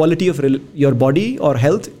well. So quality of your body or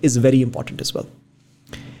health is very important as well.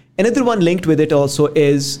 Another one linked with it also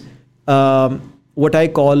is what I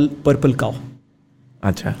call purple cow.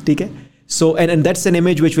 अच्छा. ठीक है. So and that's an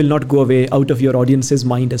image which will not go away out of your audience's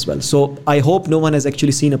mind as well. So I hope no one has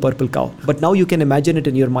actually seen a purple cow, but now you can imagine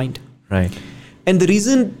it in your mind. Right. And the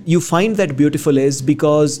reason you find that beautiful is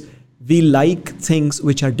because we like things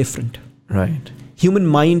which are different. Right. Human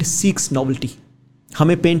mind seeks novelty.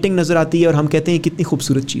 हमें painting नज़र आती है और हम कहते हैं कितनी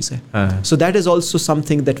खूबसूरत चीज़ है. So that is also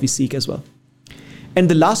something that we seek as well. And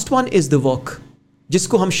the last one is the work,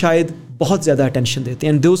 जिसको हम शायद बहुत ज़्यादा अटेंशन देते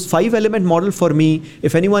हैं. And those 5 element model for me,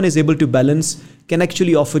 if anyone is able to balance, can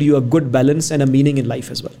actually offer you a good balance and a meaning in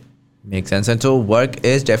life as well. Make sense. And so work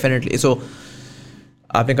is definitely, so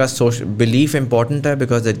आपने कहा social belief important है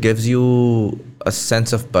because it gives you a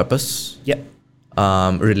sense of purpose.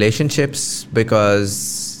 Relationships, because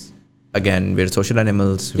again we're social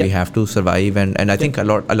animals, we have to survive, and I think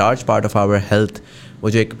a large part of our health,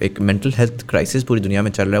 वो जो एक mental health crisis पूरी दुनिया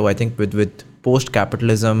में चल रहा है, वो I think with post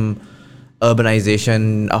capitalism, urbanization,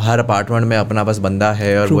 हर अपार्टमेंट में अपना बस बंदा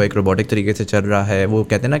है और वो एक रोबोटिक तरीके से चल रहा है. वो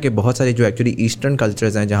कहते हैं ना कि बहुत सारी जो एक्चुअली ईस्टर्न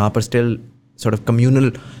कल्चर्स हैं जहाँ पर स्टिल sort of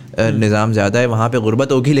communal निज़ाम ज़्यादा है, वहाँ पे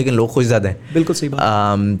गुर्बत होगी लेकिन लोग खुश ज़्यादा हैं. बिल्कुल सही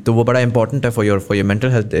बात. तो वो बड़ा इंपॉर्टेंट है for your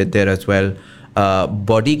mental health there as well.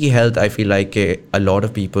 Body की health, I feel like a lot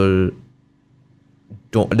of people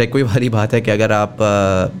don't like. कोई भारी बात है कि अगर आप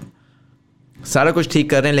सारा कुछ ठीक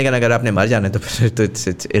कर रहे हैं लेकिन अगर आपने मर जाना है तो फिर तो इट्स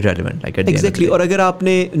इररिलेवेंट. Like exactly. और अगर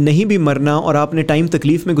आपने नहीं भी मरना और आपने टाइम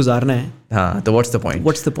तकलीफ में गुजारना है, हाँ, तो what's the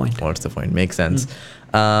point. Make sense.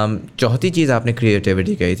 चौथी चीज़ आपने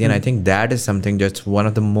क्रिएटिविटी कही थी, and I think that is something just one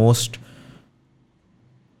of the most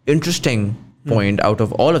interesting point out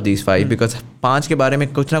of all of these 5, because 5 के बारे में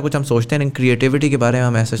कुछ ना कुछ हम सोचते हैं, लेकिन क्रिएटिविटी के बारे में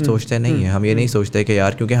हम ऐसा सोचते नहीं हैं. हम ये नहीं सोचते कि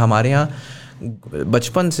यार क्योंकि हमारे यहाँ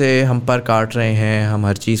बचपन से हम पर काट रहे हैं, हम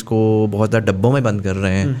हर चीज़ को बहुत ज़्यादा डब्बों में बंद कर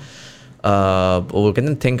रहे हैं. वो कहते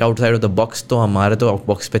हैं think outside of the box. तो हमारे तो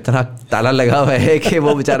बॉक्स पे इतना ताला लगा हुआ है कि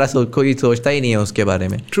वो बेचारा कोई सोचता ही नहीं है उसके बारे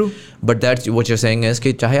में. True. But that's what you are saying is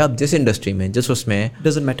कि चाहे आप जिस इंडस्ट्री में, जिस उसमें,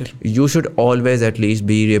 doesn't matter, you should always at least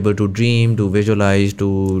be able to dream, to visualize,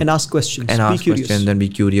 to and ask questions and be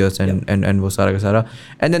curious एंड वो सारा का सारा.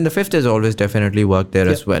 And then the fifth is always definitely work there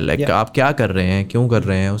as well. Like आप क्या कर रहे हैं, क्यों कर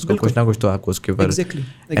रहे हैं, उसको कुछ ना कुछ तो आपको उसके ऊपर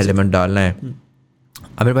एलिमेंट डालना है.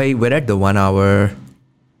 आमिर भाई, we're at the 1 hour,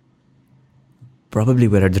 probably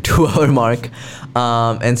we're at the 2 hour mark,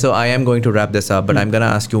 and so I am going to wrap this up, but I'm going to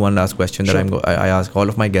ask you one last question that I ask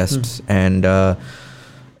all of my guests, and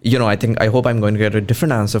I hope I'm going to get a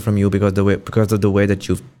different answer from you because of the way that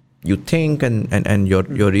you think and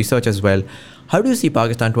your research as well. How do you see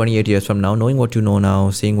Pakistan 28 years from now, knowing what you know now,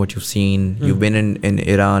 seeing what you've seen? You've been in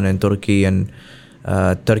Iran and Turkey and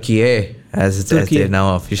Turkey as they now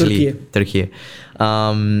officially Turkey.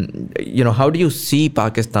 How do you see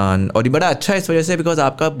Pakistan? और ये बड़ा अच्छा है इस वजह से because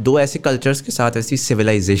आपका 2 ऐसे कल्चर्स के साथ, ऐसी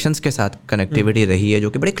सिविलाइजेशंस के साथ कनेक्टिविटी रही है जो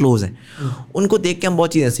कि बड़े क्लोज हैं. उनको देख के हम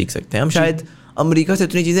बहुत चीज़ें सीख सकते हैं. हम शायद अमेरिका से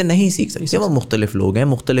इतनी चीज़ें नहीं सीख सकते. वो मुख्तलिफ लोग हैं,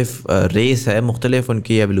 मुख्तलिफ रेस है, मुख्तलिफ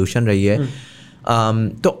उनकी एवोल्यूशन रही है.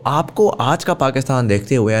 तो आपको आज का पाकिस्तान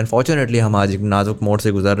देखते हुए, अनफॉर्चुनेटली हम आज एक नाजुक मोड़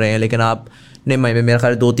से गुजर रहे हैं, लेकिन आपने मेरा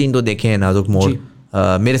ख्याल 2-3 तो देखे हैं नाजुक मोड़,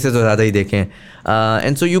 मेरे से तो ज़्यादा ही देखे हैं.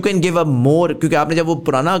 And so you can give a more, क्योंकि आपने जब वो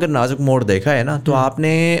पुराना अगर नाजुक मोड़ देखा है ना, तो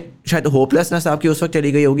आपने शायद होपलेसनेस आपकी उस वक्त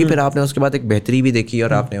चली गई होगी, फिर आपने उसके बाद एक बेहतरी भी देखी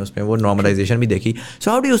और आपने उसमें वो नॉर्मलाइजेशन भी देखी.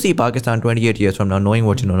 So how do you see Pakistan 28 years from now, knowing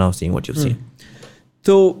what you know now, seeing what you've seen?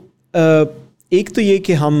 तो एक तो ये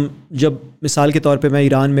कि हम जब मिसाल के तौर पे मैं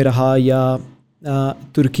ईरान में रहा या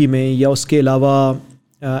तुर्की में, या उसके अलावा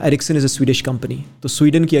Ericsson is a Swedish company, तो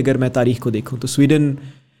स्वीडन की अगर मैं तारीख को देखूँ तो Sweden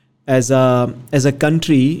as a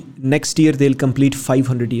country next year they'll complete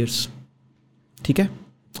 500 years. ठीक है.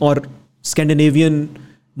 और स्कैंडिनेवियन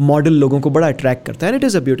मॉडल लोगों को बड़ा अट्रैक्ट करता है, and it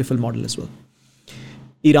is a beautiful model as well.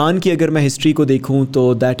 Iran की अगर मैं हिस्ट्री को देखूँ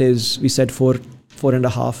तो दैट इज़ वी सेड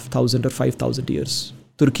 4,500 और 5,000 years.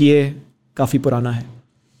 तुर्की काफ़ी पुराना है.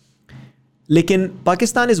 लेकिन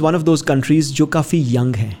Pakistan is one of those countries जो काफ़ी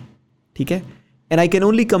यंग हैं. ठीक है. And I can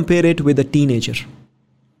only compare it with a teenager.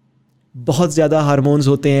 बहुत ज़्यादा हार्मोन्स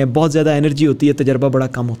होते हैं, बहुत ज़्यादा एनर्जी होती है, तजर्बा बड़ा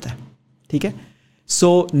कम होता है. ठीक है.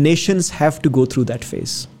 So nations have to go through that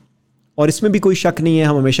phase. और इसमें भी कोई शक नहीं है,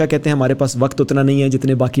 हम हमेशा कहते हैं हमारे पास वक्त उतना नहीं है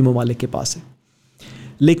जितने बाकी ममालिक के पास है.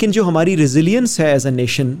 लेकिन जो हमारी रेजिलियंस है as a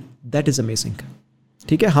nation, that is amazing.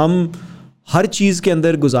 ठीक है, हम हर चीज़ के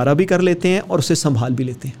अंदर गुजारा भी कर लेते हैं और उसे संभाल भी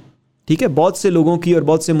लेते हैं। ठीक है, बहुत से लोगों की और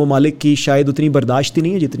बहुत से ममालिक की शायद उतनी बर्दाश्त ही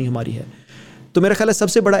नहीं है जितनी हमारी है। तो मेरा ख्याल है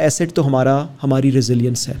सबसे बड़ा एसेट तो हमारी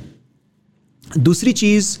रेजिलियंस है। दूसरी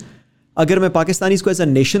चीज़, अगर मैं पाकिस्तानीज़ को एज अ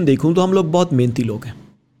नेशन देखूं तो हम लोग बहुत मेहनती लोग हैं,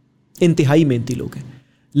 इंतहाई मेहनती लोग हैं,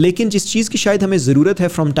 लेकिन जिस चीज़ की शायद हमें ज़रूरत है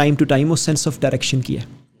फ्रॉम टाइम टू टाइम, वो सेंस ऑफ डायरेक्शन की है।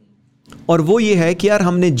 और वो ये है कि यार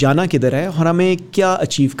हमने जाना किधर है और हमें क्या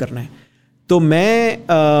अचीव करना है। तो मैं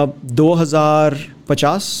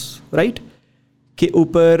 2050 राइट के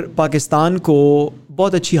ऊपर पाकिस्तान को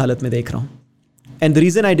बहुत अच्छी हालत में देख रहा हूँ। And the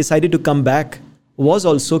reason I decided to come back was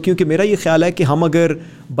also क्योंकि मेरा ये ख्याल है कि हम अगर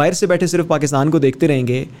बाहर से बैठे सिर्फ पाकिस्तान को देखते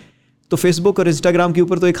रहेंगे तो फेसबुक और इंस्टाग्राम के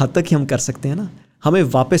ऊपर तो एक हद तक ही हम कर सकते हैं ना, हमें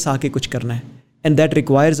वापस आके कुछ करना है। And that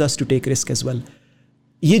requires us to take risk as well.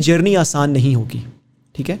 ये जर्नी आसान नहीं होगी,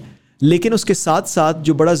 ठीक है, लेकिन उसके साथ साथ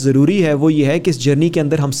जो बड़ा ज़रूरी है वो ये है कि इस जर्नी के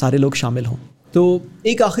अंदर हम सारे लोग शामिल हों। तो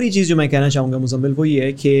एक आखिरी चीज़ जो मैं कहना चाहूँगा मुज़म्मिल, वो ये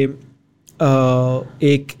है कि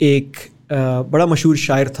एक बड़ा मशहूर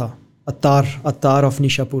शायर था अत्तार ऑफ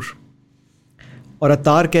निशापुर, और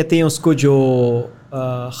अत्तार कहते हैं उसको जो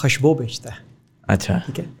खुशबू बेचता है। अच्छा,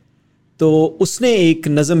 ठीक है, तो उसने एक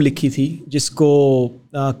नज़म लिखी थी जिसको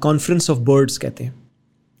कॉन्फ्रेंस ऑफ बर्ड्स कहते हैं,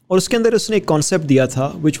 और उसके अंदर उसने एक कॉन्सेप्ट दिया था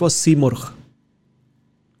विच वॉज सी मुर्ग।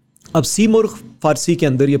 अब सी मुर्ग फ़ारसी के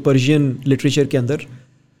अंदर या पर्शियन लिटरेचर के अंदर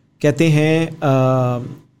कहते हैं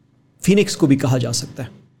फिनिक्स को भी कहा जा सकता है।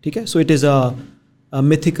 ठीक है, so it is a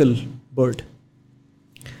mythical bird.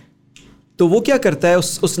 तो वो क्या करता है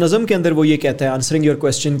उस नज़म के अंदर, वो ये कहता है, आंसरिंग योर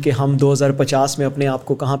क्वेश्चन कि हम 2050 में अपने आप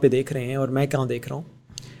को कहाँ पे देख रहे हैं और मैं कहाँ देख रहा हूँ।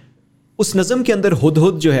 उस नज़म के अंदर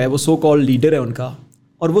हुदहुद जो है वो सो कॉल्ड लीडर है उनका,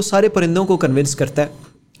 और वो सारे परिंदों को कन्विंस करता है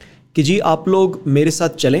कि जी आप लोग मेरे साथ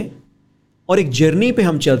चलें और एक जर्नी पे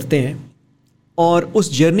हम चलते हैं, और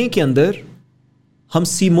उस जर्नी के अंदर हम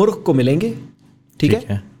सी मुर्ग को मिलेंगे। ठीक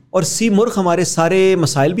है, और सी मुर्ग हमारे सारे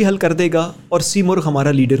मसाइल भी हल कर देगा और सी मुर्ग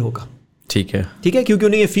हमारा लीडर होगा। ठीक है, क्योंकि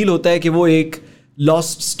उन्हें ये फील होता है कि वो एक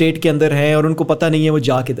लॉस्ट स्टेट के अंदर है और उनको पता नहीं है वो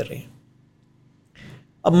जा किधर रहे हैं।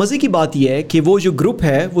 अब मज़े की बात यह है कि वो जो ग्रुप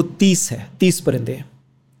है वो 30 परिंदे हैं।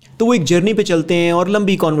 तो वो एक जर्नी पे चलते हैं और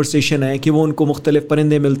लंबी कॉन्वर्सेशन है कि वो उनको मुख्तलिफ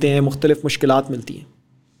परिंदे मिलते हैं, मुख्तलिफ मुश्किलात मिलती हैं।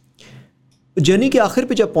 जर्नी के आखिर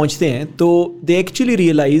पे जब पहुंचते हैं तो दे एक्चुअली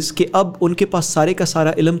रियलाइज़ कि अब उनके पास सारे का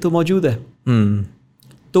सारा इल्म तो मौजूद है।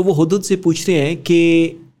 तो वो हुदहुद से पूछते हैं कि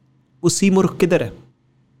वो सी मुर्ग किधर है।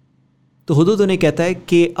 तो हुदहुद उन्हें कहता है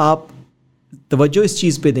कि आप तवज्जो इस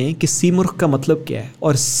चीज़ पे दें कि सी मुर्ग का मतलब क्या है,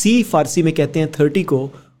 और सी फ़ारसी में कहते हैं 30 को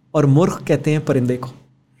और मुर्ग कहते हैं परिंदे को।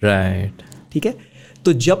 राइट, ठीक है।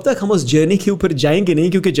 तो जब तक हम उस जर्नी के ऊपर जाएंगे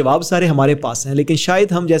नहीं, क्योंकि जवाब सारे हमारे पास हैं, लेकिन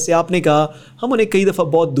शायद हम, जैसे आपने कहा, हम उन्हें कई दफ़ा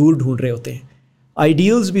बहुत दूर ढूंढ रहे होते हैं।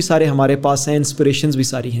 आइडियल्स भी सारे हमारे पास हैं, इंस्पिरेशंस भी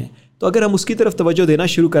सारी हैं। तो अगर हम उसकी तरफ तवज्जो देना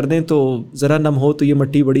शुरू कर दें तो ज़रा नम हो तो ये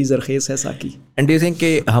मिट्टी बड़ी ज़रखेज़ है साकी। एंड डू यू थिंक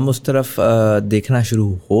कि हम उस तरफ देखना शुरू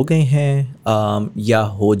हो गए हैं या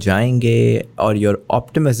हो जाएंगे, और your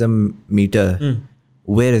optimism metre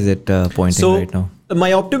where is it Poynting right now?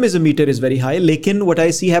 My optimism metre is very high, लेकिन what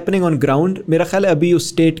I C happening on ground, मेरा ख्याल है अभी उस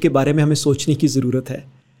स्टेट के बारे में हमें सोचने की ज़रूरत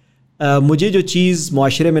है। मुझे जो चीज़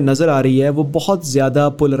मुआशरे में नज़र आ रही है वो बहुत ज़्यादा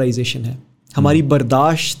पोलराइजेशन है। हमारी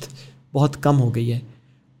बर्दाश्त बहुत कम हो गई है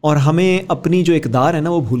और हमें अपनी जो इक़दार है ना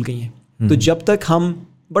वो भूल गई हैं। तो जब तक हम,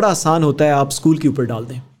 बड़ा आसान होता है आप स्कूल के ऊपर डाल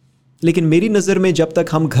दें, लेकिन मेरी नज़र में जब तक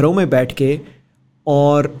हम घरों में बैठ के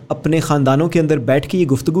और अपने ख़ानदानों के अंदर बैठ के ये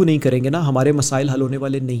गुफ्तगू नहीं करेंगे ना, हमारे मसाइल हल होने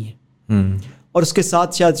वाले नहीं हैं। और उसके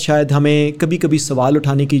साथ शायद हमें कभी कभी सवाल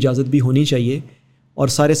उठाने की इजाज़त भी होनी चाहिए, और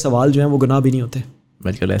सारे सवाल जो हैं वो गुनाह भी नहीं होते।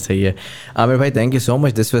 बिल्कुल ऐसा ही है। आमिर भाई, thank you so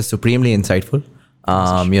much, this was supremely insightful.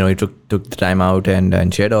 You took the time out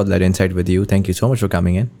and shared all that insight with you. Thank you so much for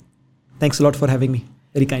coming in. Thanks a lot for having me.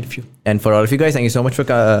 Very kind of you. And for all of you guys, thank you so much for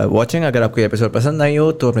watching. अगर आपको ये episode पसंद आई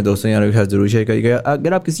हो तो अपने दोस्तों यारों के साथ जरूर शेयर करिएगा।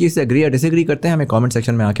 अगर आप किसी चीज़ से एग्री या डिसएग्री करते हैं, हमें कमेंट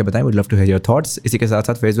सेक्शन में आके बताएं। We'd love to hear your thoughts. इसी के साथ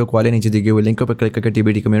साथ फेसबुक वाले नीचे दिए हुए लिंक पर क्लिक करके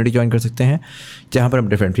TBD कम्युनिटी ज्वाइन कर सकते हैं, जहाँ पर हम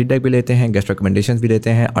डिफरेंट फीडबैक भी लेते हैं, गेस्ट रिकमेंडेशंस भी लेते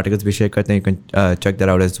हैं, आर्टिकल्स भी शेयर करते हैं। Check that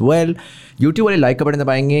out as well. YouTube वाले लाइक का बटन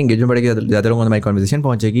दबाएंगे, एंगेजमेंट बढ़ेगी, ज़्यादा लोगों तक हमारी कॉन्वर्सेशन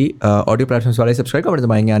पहुंचेगी। ऑडियो प्लेटफॉर्म्स वाले सब्सक्राइब का बटन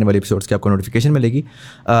दबाएंगे, आने वाले एपिसोड्स की आपको नोटिफिकेशन मिलेगी।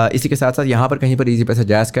 इसी के साथ साथ यहाँ पर कहीं पर ईजी पैसा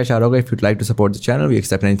जैज़ कैश आ रहा होगा। If you'd like to support the channel, we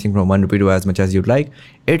accept anything from ₹1 to as much as you'd like.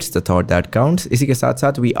 It's the thought that counts. इसी के साथ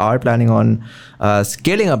साथ we are planning on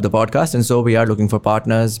scaling up the podcast, and so we are looking for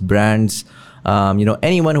partners, brands,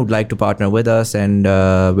 anyone who'd like to partner with us, and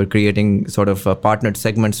we're creating sort of partnered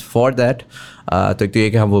segments for that. So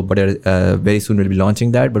very soon we'll be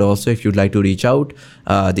launching that. But also, if you'd like to reach out,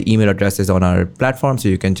 the email address is on our platform, so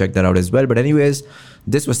you can check that out as well. But anyways,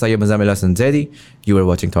 this was Sayyid Muzammil Hasan Zaidi. You were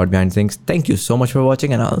watching Thought Behind Things. Thank you so much for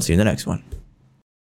watching, and I'll see you in the next one.